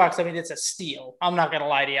 $22, I mean, it's a steal. I'm not going to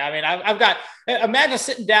lie to you. I mean, I've got, imagine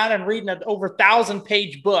sitting down and reading an over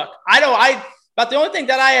 1,000-page book. But the only thing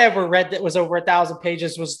that I ever read that was over 1,000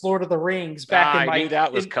 pages was Lord of the Rings I knew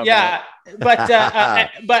that was coming. Yeah. But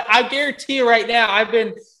I guarantee you right now, I've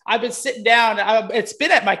been sitting down. It's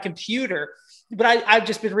been at my computer, but I've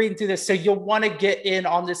just been reading through this. So you'll want to get in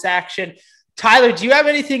on this action. Tyler, do you have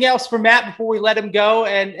anything else for Matt before we let him go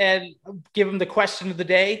and give him the question of the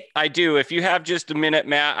day? I do. If you have just a minute,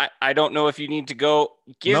 Matt, I don't know if you need to go.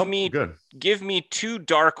 Give me 2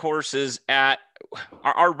 dark horses at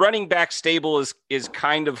our running back stable is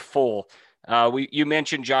kind of full. You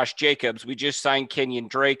mentioned Josh Jacobs. We just signed Kenyon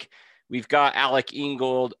Drake. We've got Alec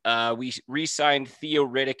Ingold. We re-signed Theo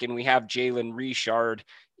Riddick, and we have Jalen Richard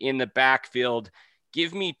in the backfield.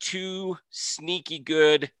 Give me 2 sneaky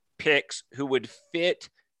good picks who would fit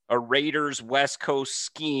a Raiders West Coast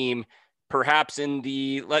scheme, perhaps in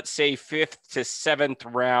the, let's say, 5th to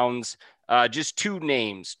 7th rounds. Just 2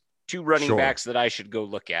 names, 2 running backs that I should go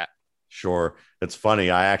look at. Sure. It's funny.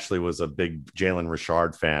 I actually was a big Jalen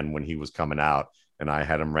Richard fan when he was coming out, and I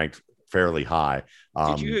had him ranked fairly high.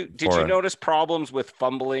 Did you notice problems with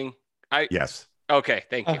fumbling? Yes. Okay,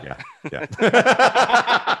 thank you. Yeah.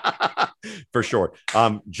 For sure.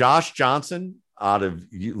 Josh Johnson out of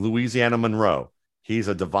Louisiana Monroe. He's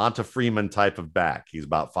a Devonta Freeman type of back. He's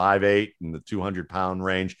about 5'8" in the 200-pound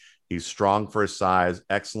range. He's strong for his size,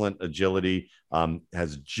 excellent agility,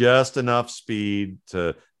 has just enough speed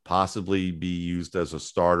to possibly be used as a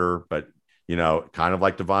starter, but, kind of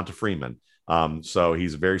like Devonta Freeman. So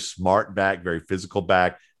he's a very smart back, very physical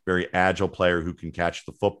back, very agile player who can catch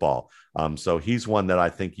the football. So he's one that I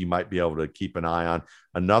think you might be able to keep an eye on.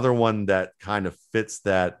 Another one that kind of fits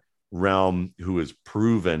that realm who is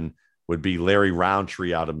proven would be Larry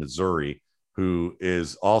Roundtree out of Missouri, who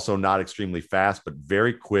is also not extremely fast, but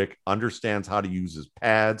very quick, understands how to use his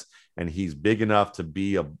pads, and he's big enough to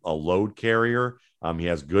be a load carrier. He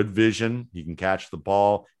has good vision. He can catch the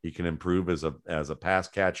ball. He can improve as a pass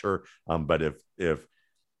catcher. But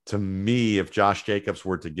if Josh Jacobs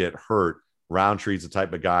were to get hurt, Roundtree's the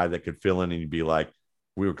type of guy that could fill in and you'd be like,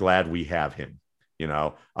 we're glad we have him,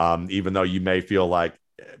 even though you may feel like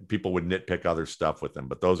people would nitpick other stuff with him,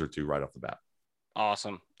 but those are two right off the bat.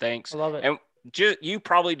 Awesome. Thanks. I love it. And you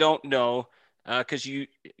probably don't know, because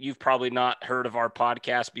you've probably not heard of our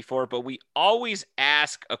podcast before, but we always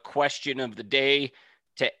ask a question of the day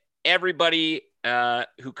to everybody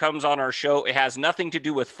who comes on our show. It has nothing to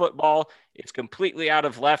do with football. It's completely out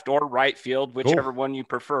of left or right field, whichever one you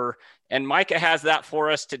prefer. And Micah has that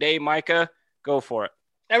for us today. Micah, go for it.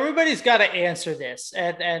 Everybody's got to answer this,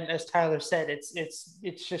 and as Tyler said,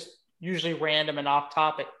 it's just usually random and off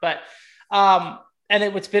topic. But and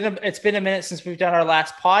it's been a minute since we've done our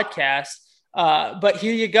last podcast. But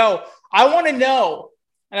here you go. I want to know,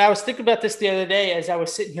 and I was thinking about this the other day as I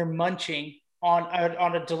was sitting here munching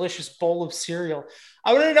on a delicious bowl of cereal.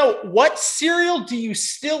 I want to know, what cereal do you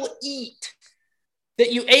still eat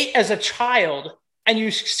that you ate as a child and you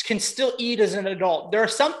can still eat as an adult? There are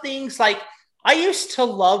some things like, I used to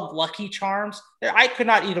love Lucky Charms. I could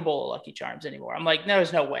not eat a bowl of Lucky Charms anymore. I'm like, no,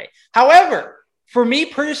 there's no way. However, for me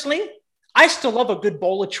personally, I still love a good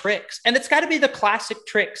bowl of Trix, and it's got to be the classic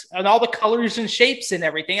Trix and all the colors and shapes and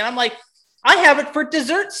everything. And I'm like, I have it for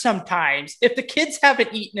dessert sometimes. If the kids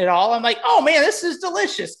haven't eaten it all, I'm like, oh man, this is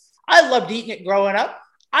delicious. I loved eating it growing up.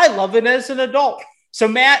 I love it as an adult. So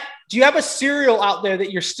Matt, do you have a cereal out there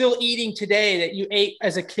that you're still eating today that you ate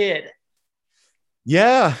as a kid?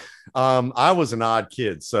 Yeah. I was an odd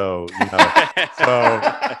kid. So I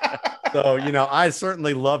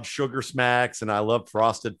certainly loved Sugar Smacks, and I loved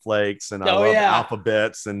Frosted Flakes, and I loved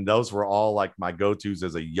Alphabets. And those were all like my go-tos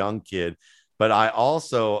as a young kid. But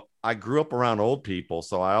I grew up around old people.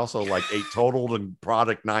 So I also ate Total and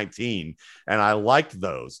Product 19, and I liked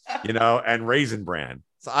those, and Raisin Bran.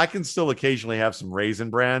 So I can still occasionally have some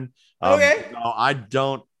Raisin Bran. Okay. No, I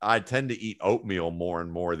don't. I tend to eat oatmeal more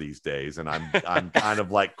and more these days, and I'm kind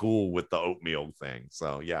of cool with the oatmeal thing.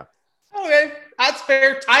 So yeah. Okay, that's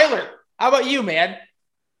fair. Tyler, how about you, man?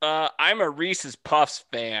 I'm a Reese's Puffs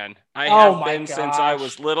fan. I have been since I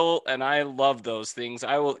was little, and I love those things.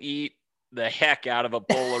 I will eat the heck out of a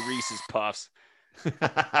bowl of Reese's Puffs.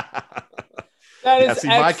 That is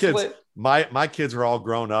excellent. My kids are all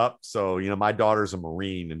grown up. So, my daughter's a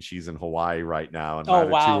Marine and she's in Hawaii right now. And my other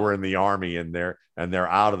two are in the Army, and they're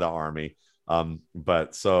out of the Army.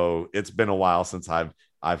 But so it's been a while since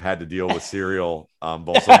I've had to deal with cereal.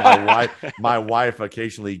 Both. So my wife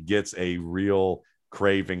occasionally gets a real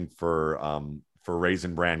craving for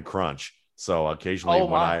Raisin Bran Crunch. So occasionally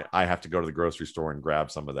I have to go to the grocery store and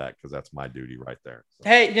grab some of that, because that's my duty right there. So.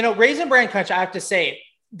 Hey, Raisin Bran Crunch, I have to say,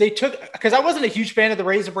 because I wasn't a huge fan of the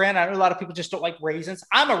Raisin Bran. I know a lot of people just don't like raisins.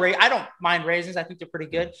 I don't mind raisins. I think they're pretty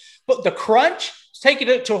good. But the Crunch, taking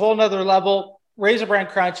it to a whole nother level, Raisin Bran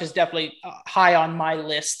Crunch is definitely high on my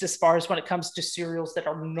list as far as when it comes to cereals that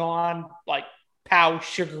are pow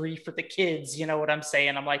sugary for the kids. You know what I'm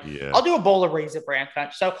saying? I'm like, I'll do a bowl of Raisin Bran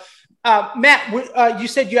Crunch. So, Matt, you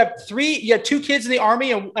said you had two kids in the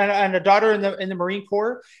Army and a daughter in the Marine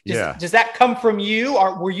Corps. Does that come from you,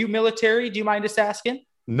 or were you military? Do you mind us asking?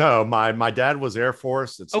 No, my dad was Air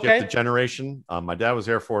Force. It skipped a generation. My dad was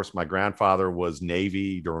Air Force. My grandfather was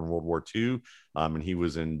Navy during World War II. And he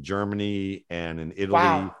was in Germany and in Italy.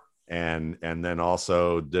 Wow. And then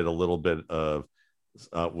also did a little bit of,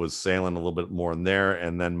 was sailing a little bit more in there.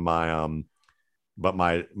 And then my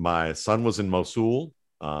son was in Mosul.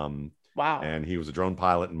 Wow. And he was a drone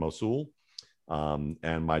pilot in Mosul.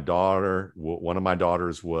 And my daughter, one of my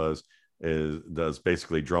daughters does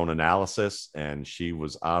basically drone analysis, and she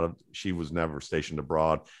was never stationed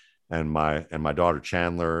abroad. my daughter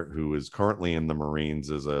Chandler, who is currently in the Marines,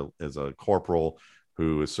 is a corporal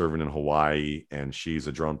who is serving in Hawaii, and she's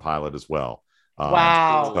a drone pilot as well.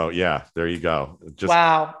 Wow. So yeah, there you go. Just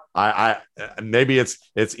wow. I maybe it's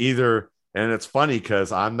either, and it's funny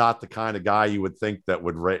because I'm not the kind of guy you would think that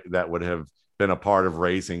would have been a part of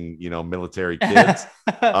raising, military kids,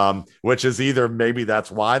 which is either maybe that's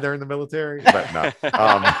why they're in the military, but no.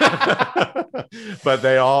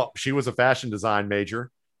 But she was a fashion design major.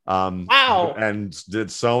 Wow. And did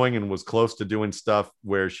sewing and was close to doing stuff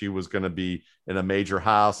where she was going to be in a major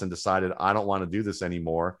house, and decided, I don't want to do this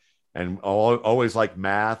anymore. And always liked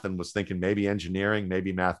math, and was thinking maybe engineering,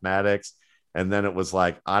 maybe mathematics. And then it was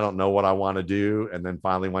like, I don't know what I want to do. And then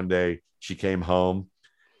finally one day she came home,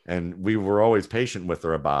 and we were always patient with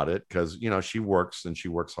her about it, because, she works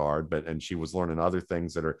hard, and she was learning other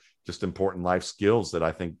things that are just important life skills that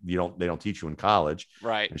I think they don't teach you in college.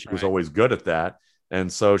 Right. And she was always good at that. And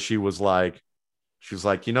so she was like,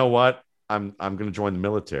 you know what? I'm going to join the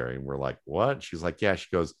military. And we're like, what? She's like, yeah. She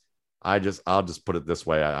goes, I'll just put it this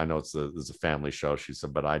way. I know it's a family show. She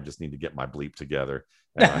said, but I just need to get my bleep together.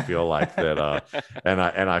 And I feel like that, and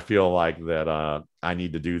I feel like that, I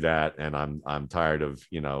need to do that. And I'm tired of,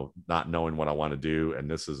 not knowing what I want to do. And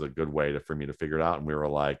this is a good way for me to figure it out. And we were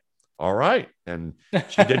like, all right. And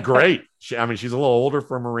she did great. She's a little older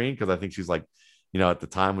for a Marine, because I think she's like, at the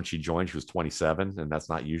time when she joined, she was 27, and that's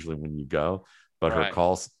not usually when you go. But right.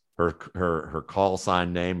 her call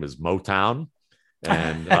sign name is Motown,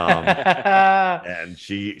 and and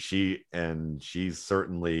she's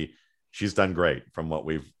done great from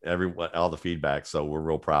what all the feedback. So we're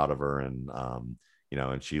real proud of her, and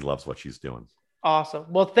and she loves what she's doing. Awesome.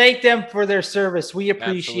 Well, thank them for their service. We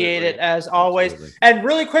appreciate it as always. Absolutely. And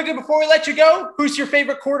really quickly before we let you go, who's your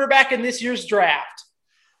favorite quarterback in this year's draft?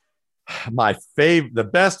 The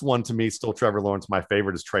best one to me is still Trevor Lawrence. My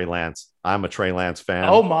favorite is Trey Lance. I'm a Trey Lance fan.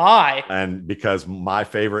 Oh my. And because my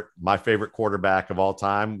favorite quarterback of all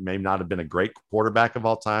time may not have been a great quarterback of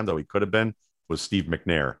all time, though he could have been, was Steve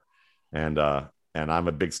McNair. And I'm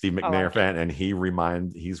a big Steve McNair fan, and he's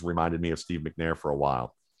reminded me of Steve McNair for a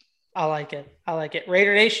while. I like it.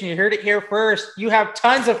 Raider Nation, you heard it here first. You have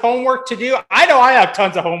tons of homework to do. I know I have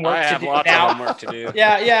tons of homework to do. I have lots of homework to do.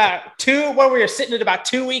 Yeah. We're sitting at about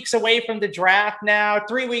 2 weeks away from the draft now,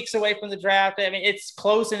 3 weeks away from the draft. I mean, it's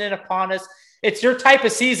closing in upon us. It's your type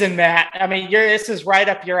of season, Matt. I mean, this is right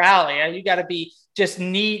up your alley. You got to be just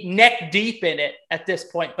neck deep in it at this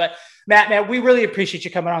point. But Matt, we really appreciate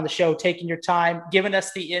you coming on the show, taking your time, giving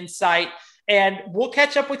us the insight. And we'll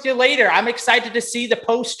catch up with you later. I'm excited to see the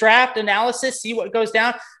post-draft analysis, see what goes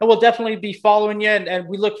down. And we'll definitely be following you. And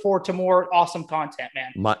we look forward to more awesome content,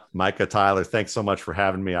 man. Micah, Tyler, thanks so much for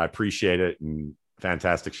having me. I appreciate it. And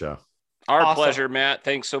fantastic show. Our pleasure, Matt.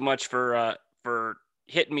 Thanks so much for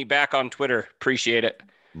hitting me back on Twitter. Appreciate it.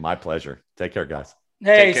 My pleasure. Take care, guys.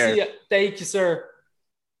 Hey, see ya. Thank you, sir.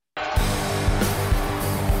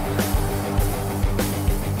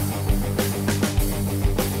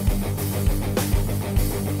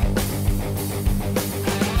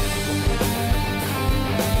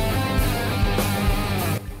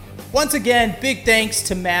 Once again, big thanks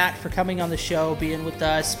to Matt for coming on the show, being with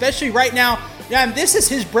us, especially right now. This is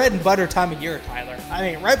his bread and butter time of year, Tyler. I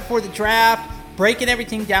mean, right before the draft, breaking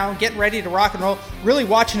everything down, getting ready to rock and roll, really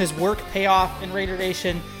watching his work pay off in Raider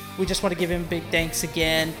Nation. We just want to give him big thanks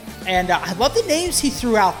again. And I love the names he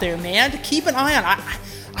threw out there, man, to keep an eye on.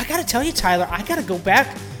 I got to tell you, Tyler, I got to go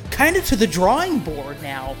back kind of to the drawing board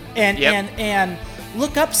now and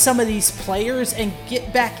look up some of these players and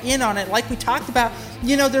get back in on it. Like we talked about,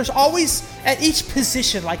 there's always at each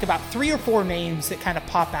position like about 3 or 4 names that kind of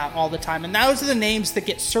pop out all the time. And those are the names that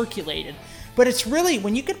get circulated. But it's really,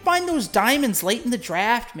 when you can find those diamonds late in the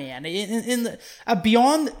draft, man, in the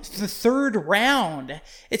beyond the 3rd round,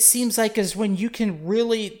 it seems like is when you can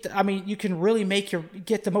really,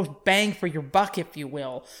 get the most bang for your buck, if you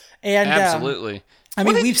will. And absolutely.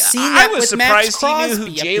 We've seen that with Max Crosby. I was surprised he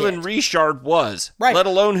knew who Jalen Richard was, right? Let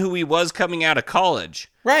alone who he was coming out of college.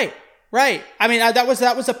 Right. I mean, that was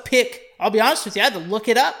a pick. I'll be honest with you, I had to look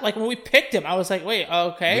it up. Like when we picked him, I was like, wait,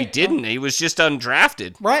 okay. We didn't. He was just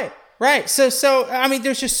undrafted. Right. So I mean,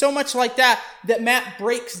 there's just so much like that Matt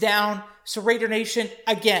breaks down. So Raider Nation,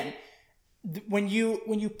 again, when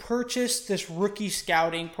you purchase this rookie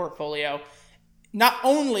scouting portfolio, not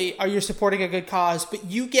only are you supporting a good cause, but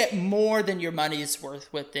you get more than your money's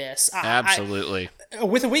worth with this. Absolutely.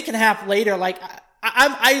 With a week and a half later, like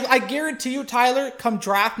I guarantee you, Tyler, come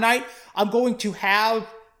draft night, I'm going to have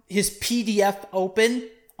his PDF open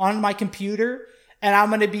on my computer, and I'm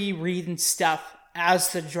going to be reading stuff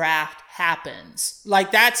as the draft happens.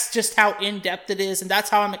 Like, that's just how in-depth it is, and that's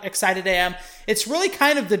how I'm excited I am. It's really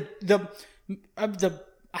kind of the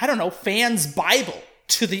I don't know, fans' Bible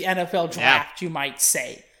to the NFL draft, you might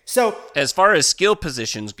say. So as far as skill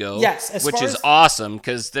positions go, yes, which is awesome,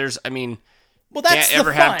 because there's, well, that's can't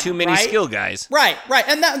ever the fun, have too many right? skill guys. Right.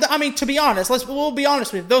 And that, to be honest, we'll be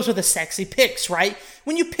honest with you, those are the sexy picks, right?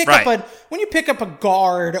 When you pick up a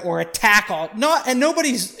guard or a tackle,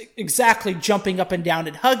 nobody's exactly jumping up and down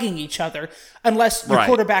and hugging each other unless your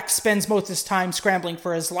quarterback spends most of his time scrambling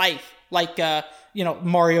for his life, like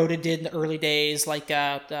Mariota did in the early days, like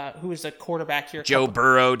who was the quarterback here? Joe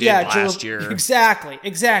Burrow did last year. Exactly.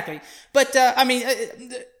 But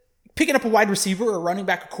picking up a wide receiver or running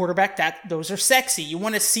back, a quarterback, those are sexy. You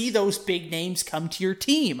want to see those big names come to your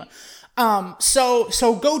team.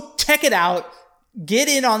 So go check it out. Get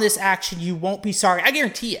in on this action. You won't be sorry. I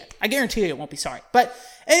guarantee you won't be sorry. But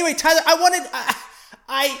anyway, Tyler,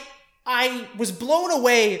 I was blown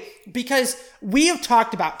away because we have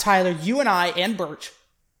talked about, Tyler, you and I and Birch,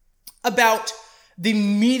 about the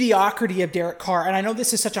mediocrity of Derek Carr. And I know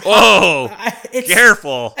this is such a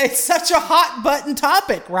careful. It's such a hot button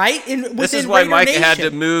topic, right? This is why Micah had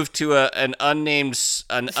to move to an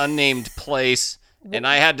unnamed place, and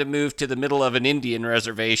I had to move to the middle of an Indian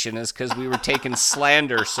reservation, is because we were taking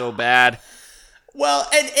slander so bad. Well,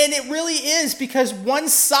 and it really is, because one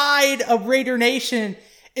side of Raider Nation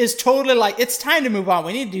is totally like, it's time to move on.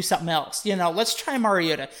 We need to do something else. Let's try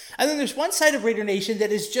Mariota. And then there's one side of Raider Nation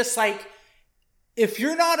that is just like, if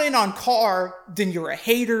you're not in on Carr, then you're a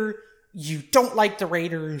hater. You don't like the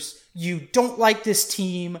Raiders. You don't like this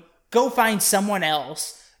team. Go find someone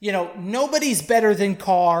else. Nobody's better than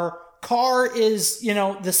Carr. Carr is,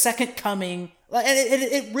 the second coming. And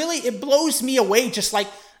it really blows me away, just like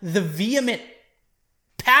the vehement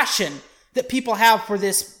passion that people have for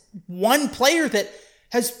this one player that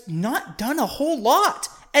has not done a whole lot.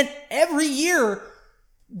 And every year,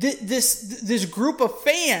 this group of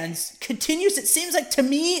fans continues, it seems like to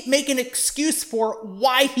me, make an excuse for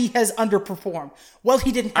why he has underperformed. Well,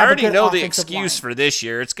 he didn't have a good offensive line. I already know the excuse for this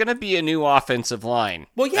year. It's going to be a new offensive line.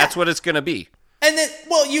 Well, yeah. That's what it's going to be. And then,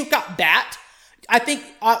 you've got that. I think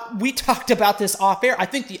we talked about this off air. I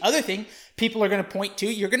think the other thing people are going to point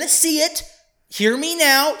to, you're going to see it. Hear me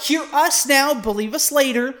now. Hear us now. Believe us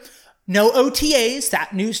later. No OTAs.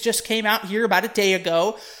 That news just came out here about a day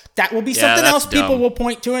ago. That will be something else people will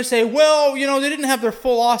point to and say, well, they didn't have their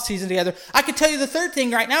full off season together. I can tell you the third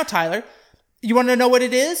thing right now, Tyler. You want to know what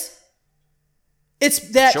it is? It's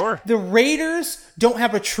that the Raiders don't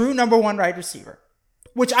have a true number one wide receiver,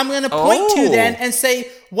 which I'm going to point to then and say,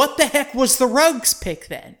 what the heck was the Ruggs pick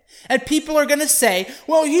then? And people are going to say,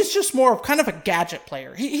 well, he's just more of kind of a gadget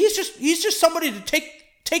player. He's just somebody to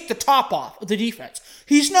take the top off of the defense.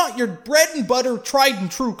 He's not your bread and butter, tried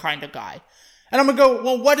and true kind of guy. And I'm going to go,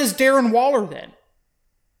 well, what is Darren Waller then?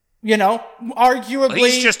 Arguably. Well,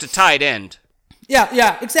 he's just a tight end.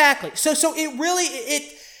 Yeah, exactly. So it really,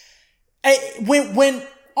 when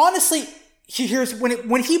honestly,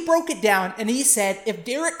 when he broke it down and he said, if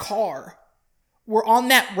Derek Carr were on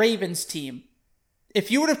that Ravens team, if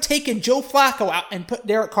you would have taken Joe Flacco out and put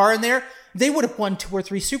Derek Carr in there, they would have won 2 or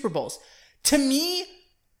 3 Super Bowls. To me,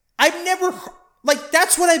 I've never,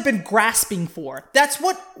 that's what I've been grasping for. That's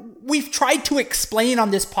what we've tried to explain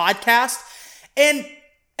on this podcast. And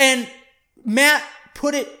Matt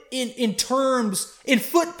put it in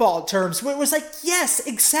football terms, where it was like, yes,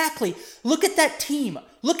 exactly. Look at that team.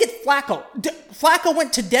 Look at Flacco. Flacco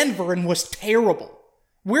went to Denver and was terrible.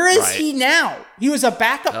 Where is he now? He was a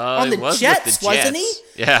backup on the Jets, wasn't he?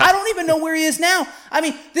 Yeah. I don't even know where he is now.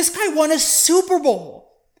 This guy won a Super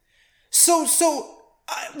Bowl. So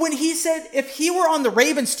when he said if he were on the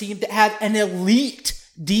Ravens team that had an elite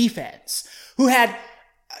defense, who had,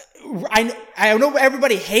 I know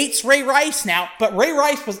everybody hates Ray Rice now, but Ray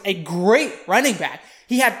Rice was a great running back.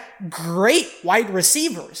 He had great wide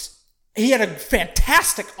receivers. He had a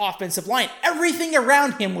fantastic offensive line. Everything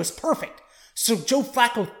around him was perfect. So Joe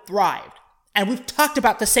Flacco thrived. And we've talked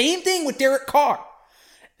about the same thing with Derek Carr.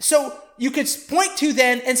 So you could point to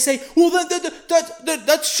then and say, well,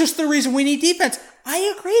 that's just the reason we need defense.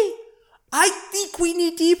 I agree. I think we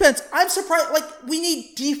need defense. I'm surprised. We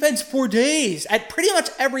need defense for days at pretty much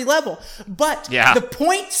every level. But the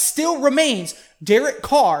point still remains, Derek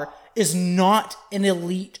Carr is not an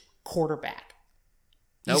elite quarterback.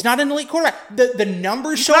 Nope. He's not an elite quarterback. The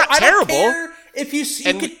numbers show. I don't care if you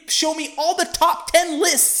could show me all the top 10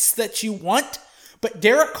 lists that you want, But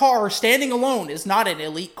Derek Carr, standing alone, is not an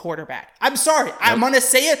elite quarterback. I'm sorry. I'm going to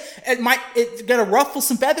say it. It's going to ruffle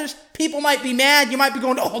some feathers. People might be mad. You might be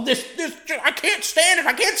going, oh, this, I can't stand it.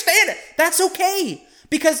 I can't stand it. That's okay.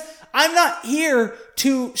 Because I'm not here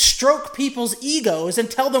to stroke people's egos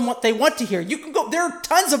and tell them what they want to hear. You can go, there are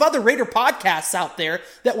tons of other Raider podcasts out there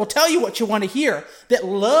that will tell you what you want to hear, that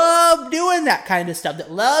love doing that kind of stuff,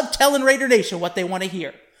 that love telling Raider Nation what they want to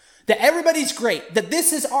hear. That everybody's great, that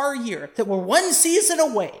this is our year, that we're one season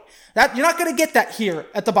away. That you're not going to get that here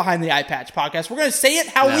at the Behind the Eye Patch podcast. We're going to say it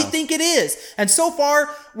how we think it is. And so far,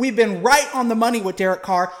 we've been right on the money with Derek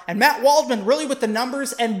Carr. And Matt Waldman, really with the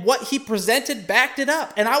numbers and what he presented, backed it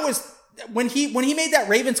up. And I was, when he made that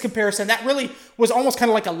Ravens comparison, that really was almost kind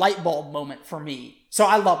of like a light bulb moment for me. So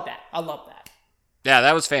I love that. Yeah,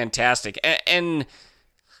 that was fantastic. And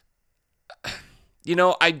you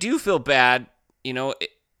know, I do feel bad, you know,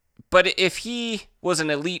 but if he was an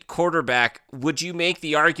elite quarterback, would you make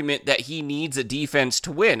the argument that he needs a defense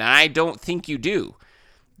to win? I don't think you do.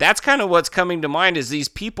 That's kind of what's coming to mind is these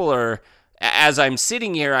people are, as I'm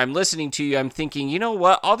sitting here, I'm listening to you, I'm thinking, you know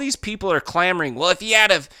what? All these people are clamoring, well, if he had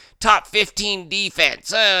a top 15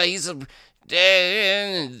 defense, it's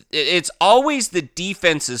always the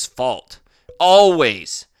defense's fault.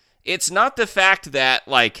 Always. It's not the fact that,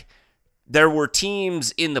 like, there were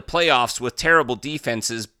teams in the playoffs with terrible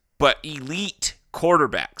defenses, but elite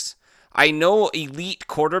quarterbacks. I know elite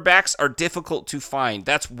quarterbacks are difficult to find.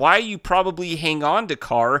 That's why you probably hang on to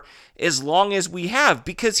Carr as long as we have,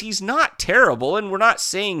 because he's not terrible, and we're not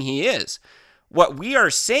saying he is. What we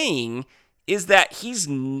are saying is that he's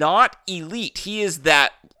not elite. He is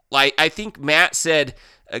that, like, I think Matt said,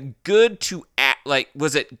 a good to,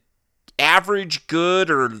 was it average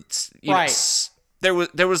good, or, you right. know,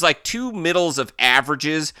 there was like two middles of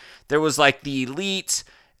averages. There was like the elites,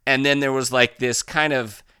 and then there was like this kind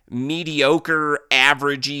of mediocre,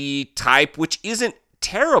 averagey type, which isn't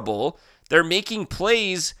terrible. They're making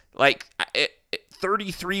plays like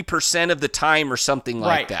 33% of the time or something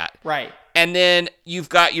like that. Right. And then you've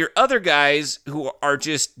got your other guys who are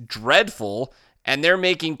just dreadful, and they're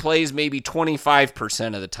making plays maybe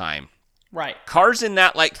 25% of the time. Right. Carr's in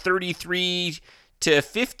that like 33 to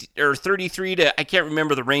 50 or 33 to, I can't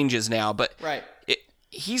remember the ranges now, but right.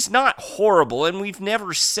 He's not horrible, and we've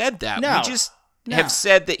never said that. No. We just have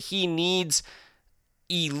said that he needs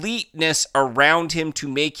eliteness around him to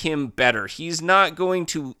make him better. He's not going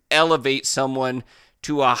to elevate someone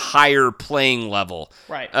to a higher playing level.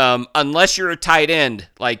 Right. Unless you're a tight end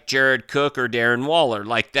like Jared Cook or Darren Waller.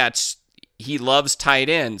 Like, he loves tight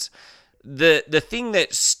ends. The thing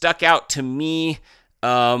that stuck out to me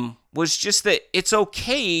was just that it's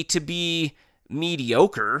okay to be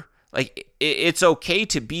mediocre. Like, it's okay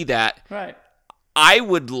to be that. Right. I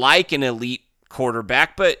would like an elite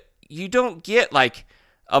quarterback, but you don't get like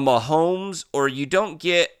a Mahomes, or you don't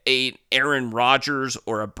get a Aaron Rodgers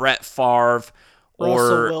or a Brett Favre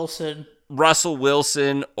or Russell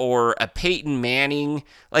Wilson or a Peyton Manning.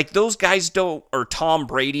 Like, those guys don't, or Tom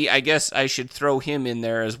Brady. I guess I should throw him in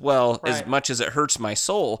there as well, right, as much as it hurts my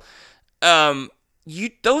soul.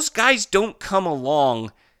 Those guys don't come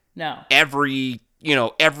along every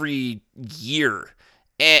year.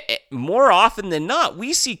 More often than not,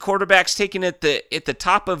 we see quarterbacks taken at the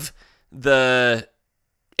top of the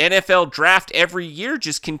NFL draft every year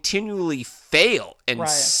just continually fail and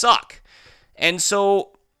suck. And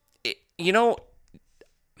so,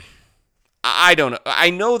 I don't know.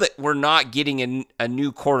 I know that we're not getting a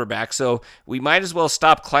new quarterback, so we might as well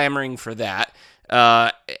stop clamoring for that.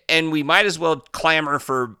 And we might as well clamor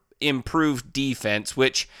for improved defense,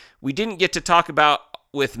 which we didn't get to talk about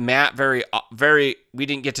with Matt. We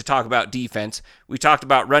didn't get to talk about defense. We talked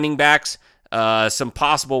about running backs, some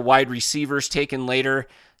possible wide receivers taken later.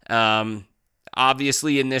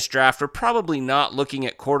 Obviously, in this draft, we're probably not looking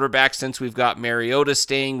at quarterbacks since we've got Mariota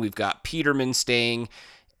staying, we've got Peterman staying,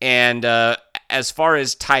 and as far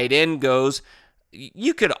as tight end goes,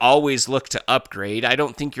 you could always look to upgrade. I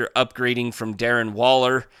don't think you're upgrading from Darren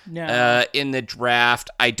Waller in the draft.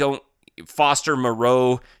 Foster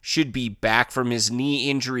Moreau should be back from his knee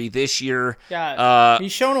injury this year. Yeah,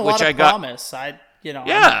 he's shown a lot of promise. I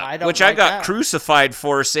got crucified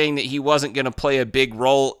for, saying that he wasn't going to play a big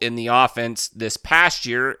role in the offense this past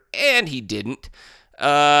year, and he didn't.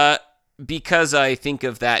 Because I think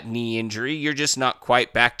of that knee injury, you're just not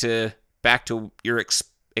quite back to your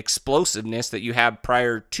explosiveness that you had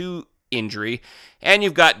prior to injury. And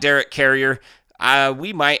you've got Derek Carrier.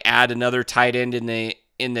 We might add another tight end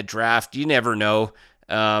in the draft. You never know.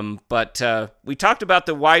 But we talked about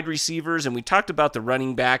the wide receivers and we talked about the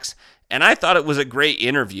running backs. And I thought it was a great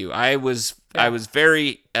interview. I was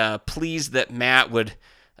very pleased that Matt would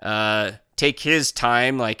take his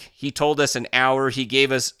time. Like, he told us an hour. He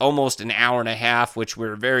gave us almost an hour and a half, which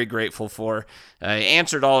we're very grateful for. He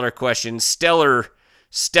answered all our questions.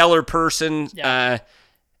 Stellar person. Yeah.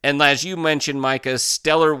 And as you mentioned, Micah,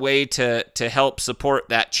 stellar way to help support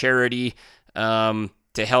that charity,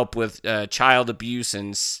 to help with child abuse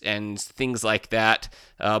and things like that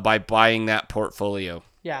by buying that portfolio.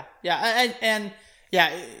 Yeah, and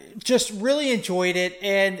just really enjoyed it.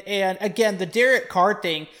 And again, the Derek Carr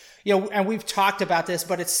thing, and we've talked about this,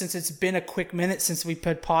 but since it's been a quick minute since we've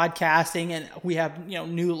been podcasting, and we have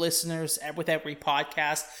new listeners with every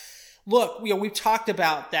podcast. Look, we've talked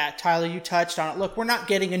about that. Tyler, you touched on it. Look, we're not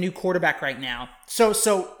getting a new quarterback right now. So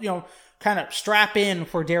kind of strap in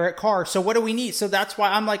for Derek Carr. So what do we need? So that's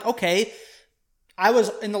why I'm like, okay, I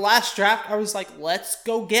was in the last draft. I was like, let's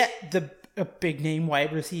go get a big name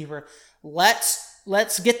wide receiver.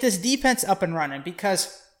 Let's get this defense up and running,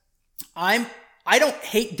 because I don't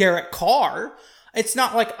hate Derek Carr. It's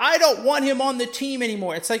not like I don't want him on the team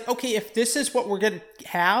anymore. It's like, okay, if this is what we're going to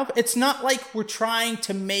have, it's not like we're trying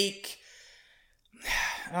to make,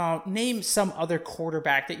 name some other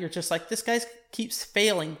quarterback that you're just like, this guy keeps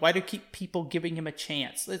failing. Why do people giving him a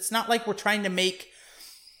chance? It's not like we're trying to make,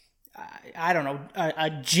 I don't know, a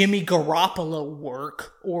Jimmy Garoppolo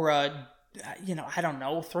work, or I don't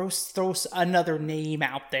know, throw another name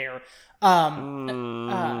out there.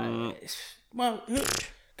 Well,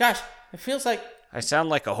 gosh, it feels like I sound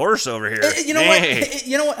like a horse over here. You know what?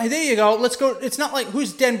 You know what? There you go. Let's go. It's not like,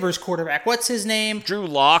 who's Denver's quarterback? What's his name? Drew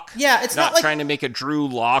Lock. Yeah, it's not like trying to make a Drew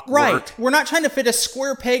Lock right. work. We're not trying to fit a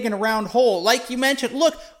square peg in a round hole, like you mentioned.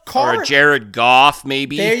 Look, Carr, or a Jared Goff,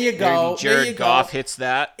 maybe. There you go. Maybe Jared Goff hits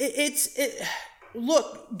that.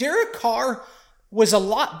 Look, Derek Carr was a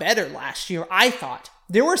lot better last year, I thought.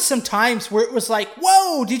 There were some times where it was like,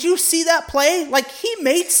 whoa, did you see that play? Like, he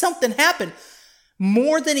made something happen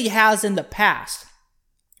more than he has in the past.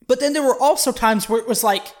 But then there were also times where it was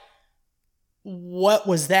like, what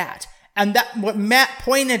was that? And that, what Matt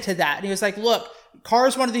pointed to that. And he was like, look,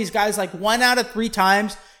 Carr's one of these guys, like 1 out of 3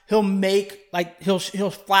 times,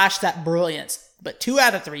 he'll flash that brilliance. But 2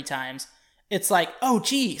 out of 3 times, it's like, oh,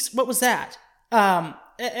 geez, what was that? And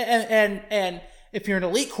if you're an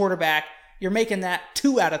elite quarterback, you're making that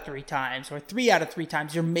 2 out of 3 times, or 3 out of 3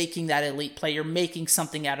 times. You're making that elite play. You're making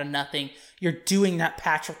something out of nothing. You're doing that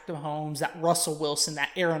Patrick Mahomes, that Russell Wilson, that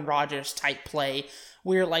Aaron Rodgers type play,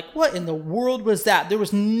 where you're like, what in the world was that? There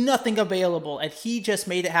was nothing available, and he just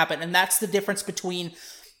made it happen. And that's the difference between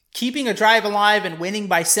keeping a drive alive and winning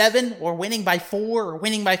by 7, or winning by 4, or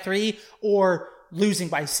winning by 3, or losing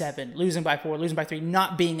by 7, losing by 4, losing by 3,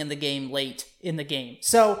 not being in the game late in the game.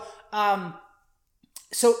 So all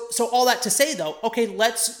that to say, though, okay,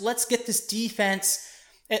 let's get this defense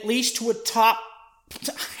at least to a top,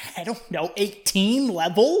 I don't know, 18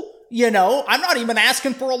 level. I'm not even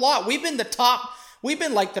asking for a lot. We've been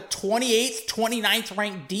like the 28th, 29th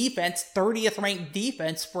ranked defense, 30th ranked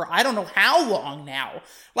defense for I don't know how long now.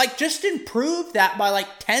 Like, just improve that by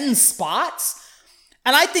like 10 spots.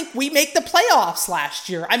 And I think we make the playoffs last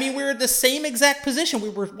year. I mean, we were the same exact position. We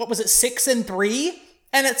were, 6-3?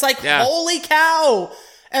 And it's like, holy cow.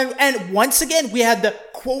 And once again, we had the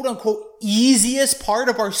quote unquote easiest part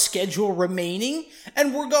of our schedule remaining.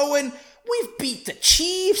 And we're going, we've beat the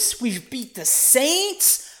Chiefs. We've beat the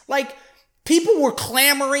Saints. Like, people were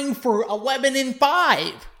clamoring for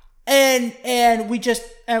 11-5. And we just,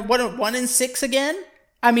 1-6 again?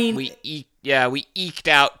 I mean, we eked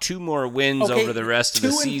out 2 more wins over the rest of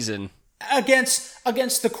the season against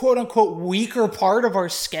the quote unquote weaker part of our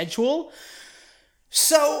schedule.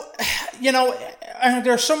 So,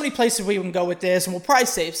 there are so many places we can go with this, and we'll probably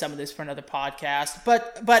save some of this for another podcast.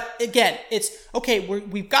 But again, it's okay.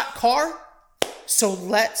 We've got Carr, so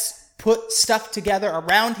let's put stuff together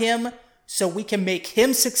around him so we can make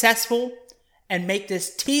him successful and make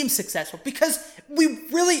this team successful. Because we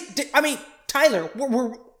really, Tyler,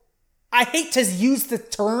 I hate to use the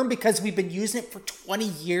term because we've been using it for 20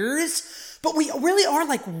 years, but we really are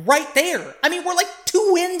like right there. I mean, we're like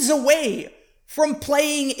 2 wins away from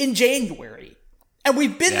playing in January. And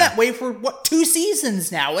we've been that way for 2 seasons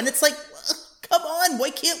now. And it's like, come on, why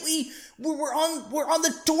can't we? We're on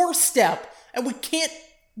the doorstep and we can't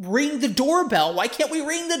ring the doorbell. Why can't we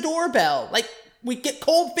ring the doorbell? Like, we get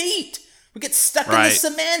cold feet. We get stuck in the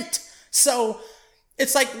cement. So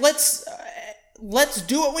it's like, let's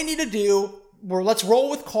do what we need to do. Let's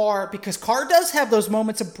roll with Carr, because Carr does have those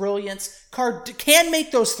moments of brilliance. Carr can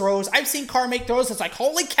make those throws. I've seen Carr make throws. It's like,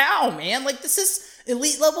 holy cow, man. Like, this is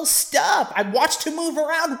elite level stuff. I watched him move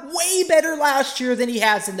around way better last year than he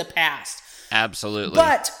has in the past. Absolutely.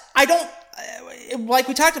 But I don't, like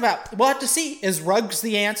we talked about, we'll have to see. Is Ruggs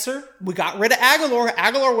the answer? We got rid of Aguilar.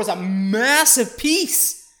 Aguilar was a massive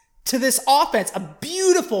piece to this offense, a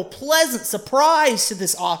beautiful, pleasant surprise to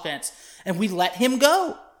this offense, and we let him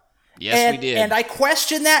go. Yes, we did. And I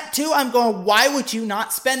question that too. I'm going, why would you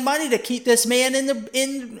not spend money to keep this man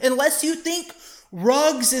in unless you think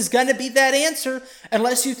Ruggs is going to be that answer,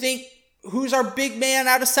 unless you think, who's our big man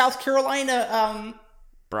out of South Carolina?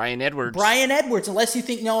 Brian Edwards. Unless you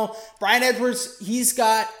think, no, Brian Edwards, he's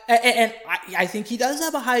got, and I think he does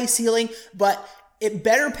have a high ceiling, but it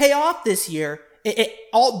better pay off this year.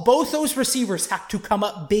 Both those receivers have to come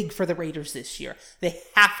up big for the Raiders this year. They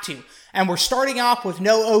have to. And we're starting off with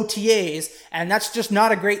no OTAs, and that's just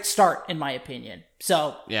not a great start, in my opinion.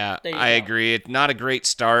 So, yeah, I agree. It's not a great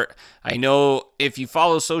start. I know if you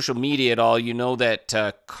follow social media at all, you know that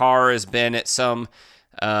Carr has been at some,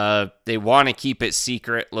 they want to keep it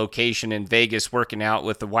secret location in Vegas, working out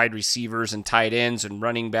with the wide receivers and tight ends and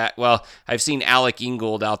running back. Well, I've seen Alec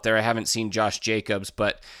Ingold out there. I haven't seen Josh Jacobs,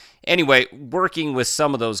 but anyway, working with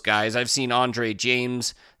some of those guys. I've seen Andre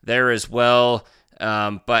James there as well.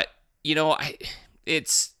 But, you know,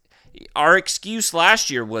 it's our excuse last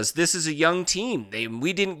year was this is a young team.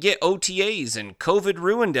 We didn't get OTAs and COVID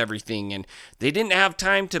ruined everything and they didn't have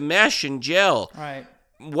time to mesh and gel. Right.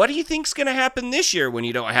 What do you think's going to happen this year when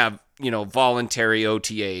you don't have, voluntary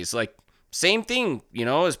OTAs? Like, same thing,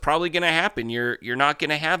 is probably going to happen. You're not going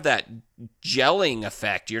to have that gelling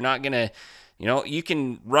effect. You're not going to, you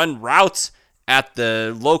can run routes at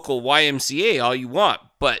the local YMCA all you want,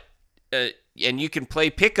 but and you can play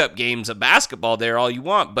pickup games of basketball there all you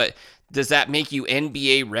want, but does that make you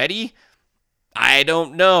NBA ready? I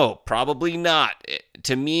don't know. Probably not.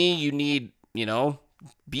 To me, you need,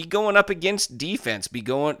 be going up against defense,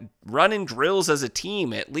 running drills as a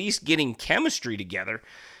team, at least getting chemistry together.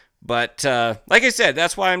 But like I said,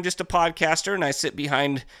 that's why I'm just a podcaster and I sit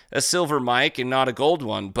behind a silver mic and not a gold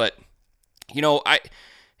one. But,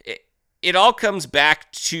 it all comes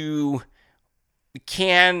back to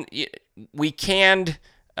we canned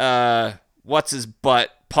what's his butt,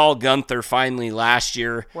 Paul Gunther finally last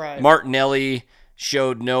year. Right. Martinelli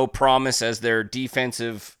showed no promise as their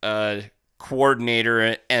defensive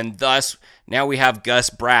coordinator, and thus now we have Gus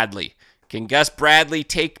Bradley. Can Gus Bradley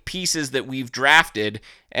take pieces that we've drafted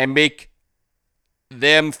and make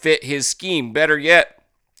them fit his scheme? Better yet,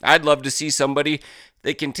 I'd love to see somebody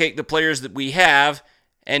that can take the players that we have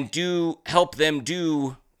and help them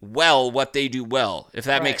do well what they do well, if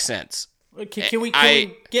that makes sense. Can we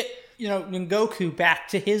get Ngoku back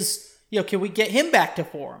to his, can we get him back to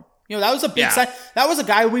form? That was a big sign. That was a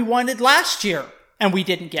guy we wanted last year and we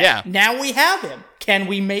didn't get. Yeah. Now we have him. Can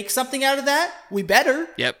we make something out of that? We better.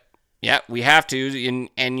 Yep. Yeah, we have to.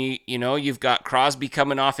 And you've got Crosby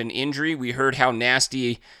coming off an injury. We heard how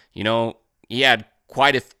nasty, he had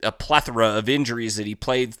quite a plethora of injuries that he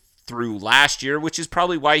played through last year, which is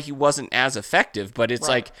probably why he wasn't as effective. But it's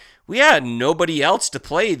like we had nobody else to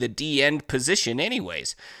play the D-end position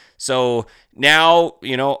anyways. So now,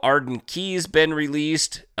 Arden Key's been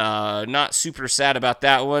released. Not super sad about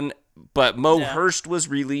that one. But Mo Hurst was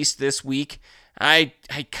released this week. I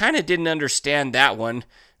kind of didn't understand that one.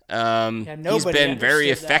 He's been very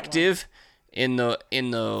effective in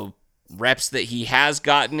the reps that he has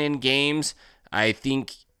gotten in games. I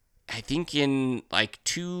think in like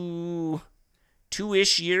two-ish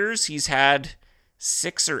years he's had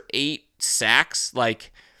 6 or 8 sacks.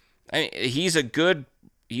 Like, he's a good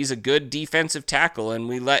defensive tackle, and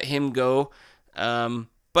we let him go.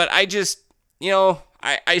 But I just,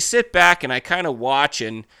 I sit back and I kind of watch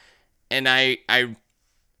and I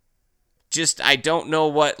don't know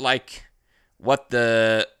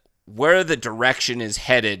where the direction is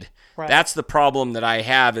headed. Right. That's the problem that I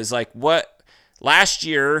have is like what last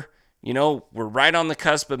year, we're right on the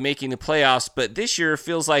cusp of making the playoffs, but this year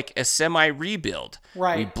feels like a semi-rebuild.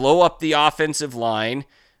 Right. We blow up the offensive line.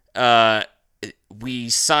 We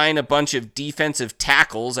sign a bunch of defensive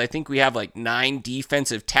tackles. I think we have like 9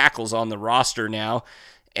 defensive tackles on the roster now.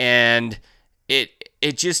 And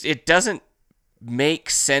it doesn't make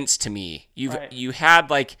sense to me. You had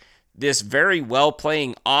like this very well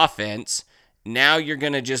playing offense. Now you're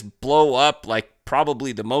going to just blow up like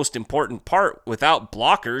probably the most important part. Without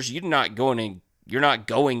blockers, you're not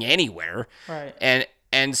going anywhere. Right.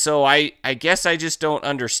 And so I guess I just don't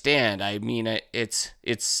understand. I mean, I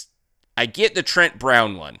get the Trent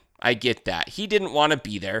Brown one. I get that. He didn't want to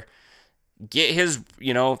be there. Get his,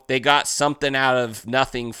 they got something out of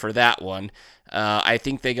nothing for that one. I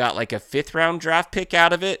think they got like a 5th-round draft pick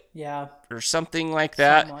out of it. Yeah. Or something like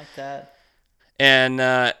that. Something like that. And,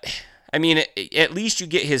 I mean, at least you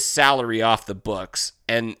get his salary off the books,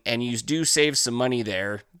 and you do save some money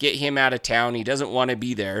there. Get him out of town. He doesn't want to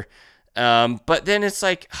be there. But then it's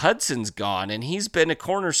like Hudson's gone, and he's been a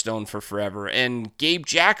cornerstone for forever. And Gabe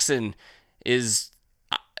Jackson has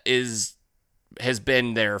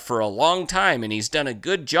been there for a long time, and he's done a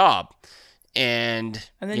good job. And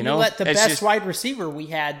then you let the best wide receiver we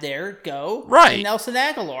had there go, right? Nelson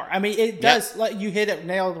Aguilar. I mean, it does. Like, you hit it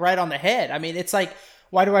nailed right on the head. I mean, it's like,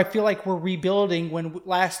 why do I feel like we're rebuilding when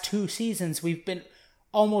last 2 seasons we've been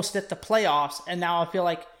almost at the playoffs, and now I feel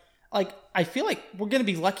like we're going to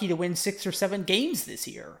be lucky to win 6 or 7 games this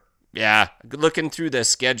year. Yeah, looking through the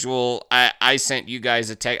schedule, I sent you guys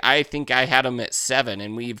a text. I think I had them at 7,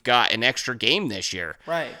 and we've got an extra game this year.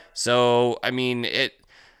 Right. So, I mean,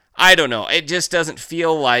 I don't know. It just doesn't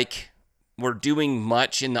feel like we're doing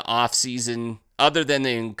much in the offseason other than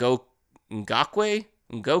the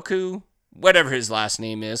Ngoku, whatever his last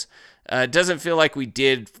name is. It doesn't feel like we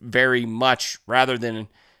did very much. Rather than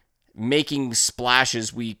making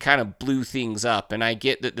splashes, we kind of blew things up. And I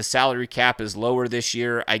get that the salary cap is lower this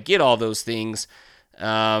year. I get all those things.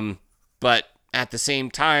 But at the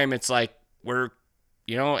same time, it's like we're,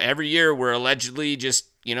 every year we're allegedly just,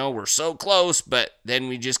 we're so close, but then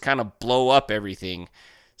we just kind of blow up everything.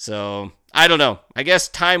 So I don't know. I guess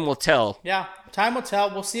time will tell. Yeah, time will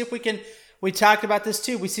tell. We'll see if we can. We talked about this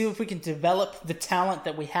too. We see if we can develop the talent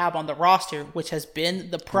that we have on the roster, which has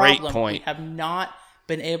been the problem. Great point. We have not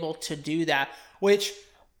been able to do that, which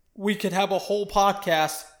we could have a whole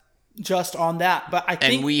podcast just on that. But I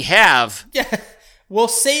think, and we have. Yeah. We'll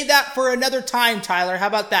save that for another time, Tyler. How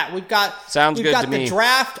about that? We've got the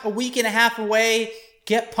draft a week and a half away.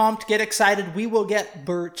 Get pumped, get excited. We will get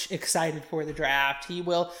Birch excited for the draft. He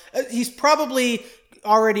will. He's probably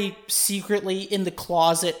already secretly in the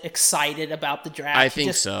closet excited about the draft. I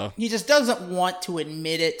think so. He just doesn't want to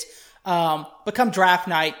admit it. But come draft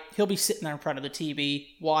night, he'll be sitting there in front of the TV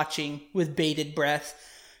watching with bated breath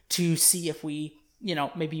to see if we,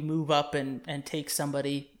 maybe move up and take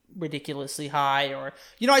somebody ridiculously high. Or,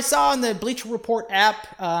 I saw on the Bleacher Report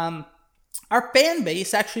app, our fan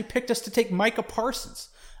base actually picked us to take Micah Parsons,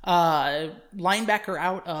 linebacker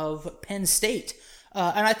out of Penn State.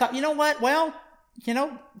 And I thought, you know what? Well,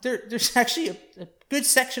 there's actually a good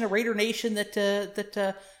section of Raider Nation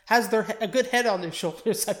that has a good head on their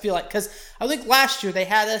shoulders, I feel like. Because I think last year they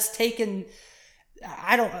had us taken,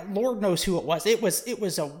 Lord knows who it was. It was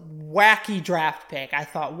a wacky draft pick. I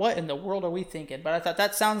thought, what in the world are we thinking? But I thought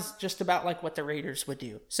that sounds just about like what the Raiders would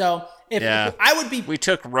do. So if I would be... We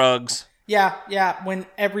took Ruggs. Yeah, when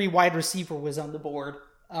every wide receiver was on the board.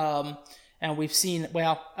 And we've seen,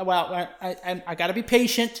 I got to be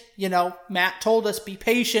patient. Matt told us, be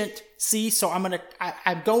patient. See, so I'm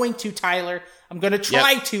going to, Tyler. I'm going to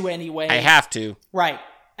try to anyway. I have to. Right.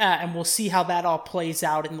 And we'll see how that all plays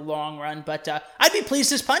out in the long run. But I'd be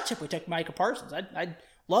pleased as punch if we took Micah Parsons. I'd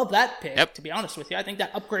love that pick, to be honest with you. I think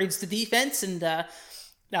that upgrades the defense, and I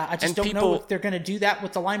just don't know if they're going to do that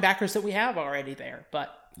with the linebackers that we have already there.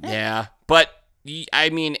 But yeah, but I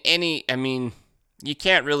mean, you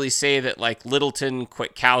can't really say that like Littleton,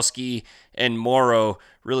 Kwiatkowski, and Morrow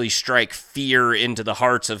really strike fear into the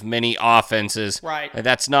hearts of many offenses. Right.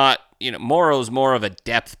 That's not, Morrow's more of a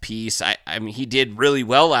depth piece. I mean, he did really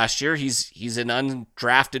well last year. He's an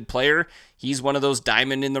undrafted player. He's one of those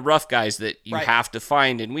diamond in the rough guys that you have to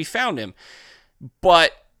find, and we found him.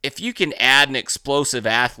 But if you can add an explosive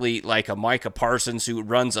athlete like a Micah Parsons who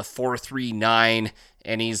runs a 4.39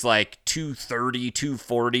 and he's like 230,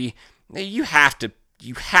 240, you have to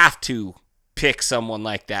pick someone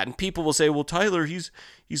like that. And people will say, well, Tyler, he's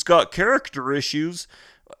got character issues.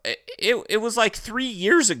 It was like 3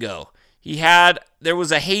 years ago. There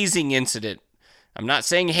was a hazing incident. I'm not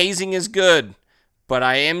saying hazing is good, but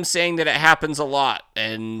I am saying that it happens a lot,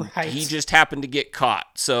 and he just happened to get caught.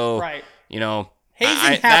 So,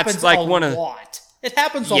 hazing happens a lot. It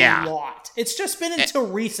happens a lot. It's just been until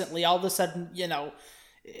recently, all of a sudden,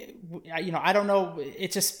 I don't know.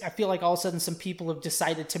 It just, I feel like all of a sudden some people have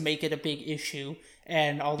decided to make it a big issue,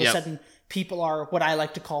 and all of a sudden people are what I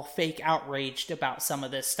like to call fake outraged about some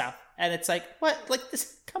of this stuff. And it's like, what? Like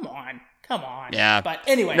this? Come on. Yeah. But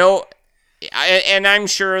anyway. No, and I'm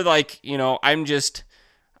sure, I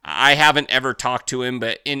haven't ever talked to him,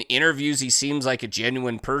 but in interviews, he seems like a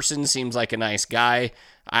genuine person, seems like a nice guy.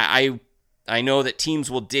 I know that teams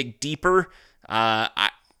will dig deeper.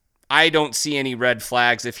 I don't see any red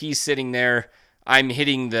flags. If he's sitting there I'm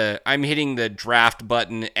hitting the draft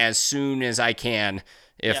button as soon as I can.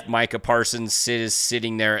 If Micah Parsons is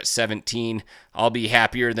sitting there at 17, I'll be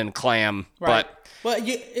happier than clam. Right. But well,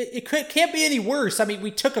 it can't be any worse. I mean,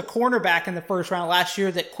 we took a cornerback in the first round last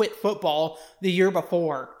year that quit football the year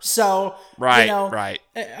before. So, right.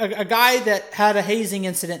 A guy that had a hazing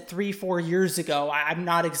incident 3-4 years ago, I'm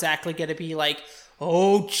not exactly going to be like,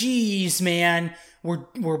 oh, geez, man,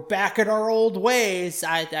 we're back at our old ways.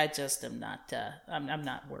 I just am not. I'm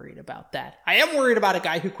not worried about that. I am worried about a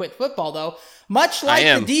guy who quit football, though, much like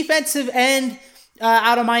the defensive end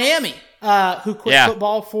out of Miami who quit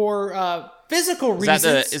football for physical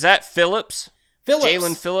reasons. Is that Phillips?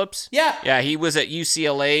 Jalen Phillips? Yeah. Yeah, he was at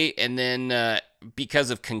UCLA and then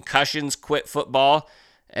because of concussions quit football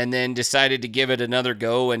and then decided to give it another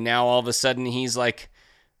go. And now all of a sudden he's like,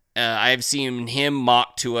 I've seen him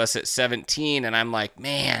mocked to us at 17, and I'm like,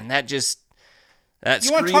 man, that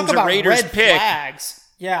screams a Raiders red pick. Flags.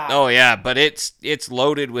 Yeah. Oh yeah, but it's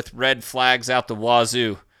loaded with red flags out the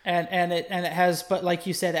wazoo. And it has, but like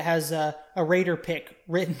you said, it has a Raider pick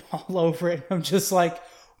written all over it. I'm just like,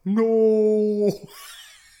 no.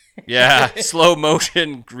 Yeah, slow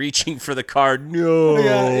motion, reaching for the card. No.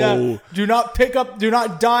 Yeah. Do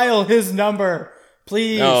not dial his number,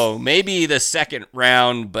 please. No, maybe the second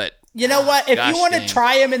round, but you know what? If you want to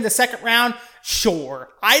try him in the second round, sure.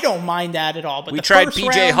 I don't mind that at all. But we tried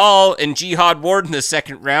PJ Hall and Jihad Ward in the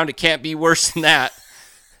second round. It can't be worse than that.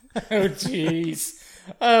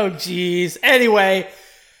 Oh, jeez. Anyway,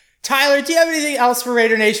 Tyler, do you have anything else for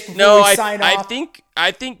Raider Nation before we sign off?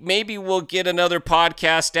 I think maybe we'll get another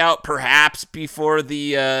podcast out, perhaps before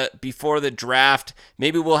the draft.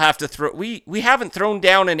 Maybe we'll have to throw. We haven't thrown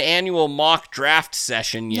down an annual mock draft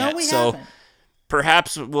session yet, no, we haven't.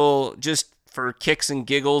 Perhaps we'll just for kicks and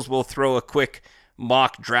giggles we'll throw a quick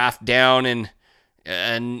mock draft down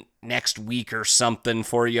and next week or something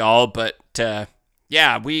for y'all. But I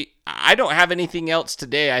don't have anything else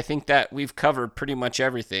today. I think that we've covered pretty much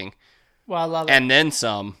everything. Well, I love it. And then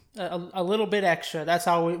some. A little bit extra. That's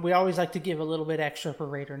how we always like to give a little bit extra for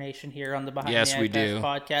Raider Nation here on the Behind the Agcast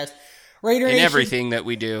podcast. Raider Nation. Everything that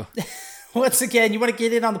we do. Once again, you want to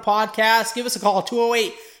get in on the podcast, give us a call,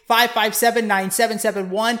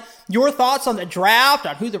 208-557-9771. Your thoughts on the draft,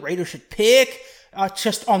 on who the Raiders should pick,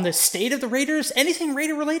 just on the state of the Raiders, anything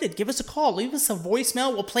Raider related, give us a call. Leave us a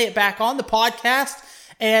voicemail. We'll play it back on the podcast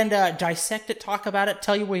and dissect it, talk about it,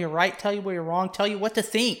 tell you where you're right, tell you where you're wrong, tell you what to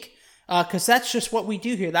think. Because that's just what we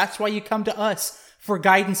do here. That's why you come to us for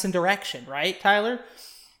guidance and direction, right, Tyler?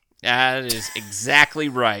 That is exactly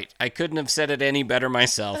right. I couldn't have said it any better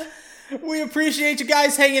myself. We appreciate you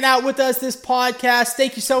guys hanging out with us this podcast.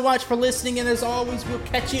 Thank you so much for listening, and as always, we'll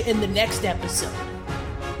catch you in the next episode.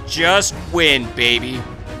 Just win, baby.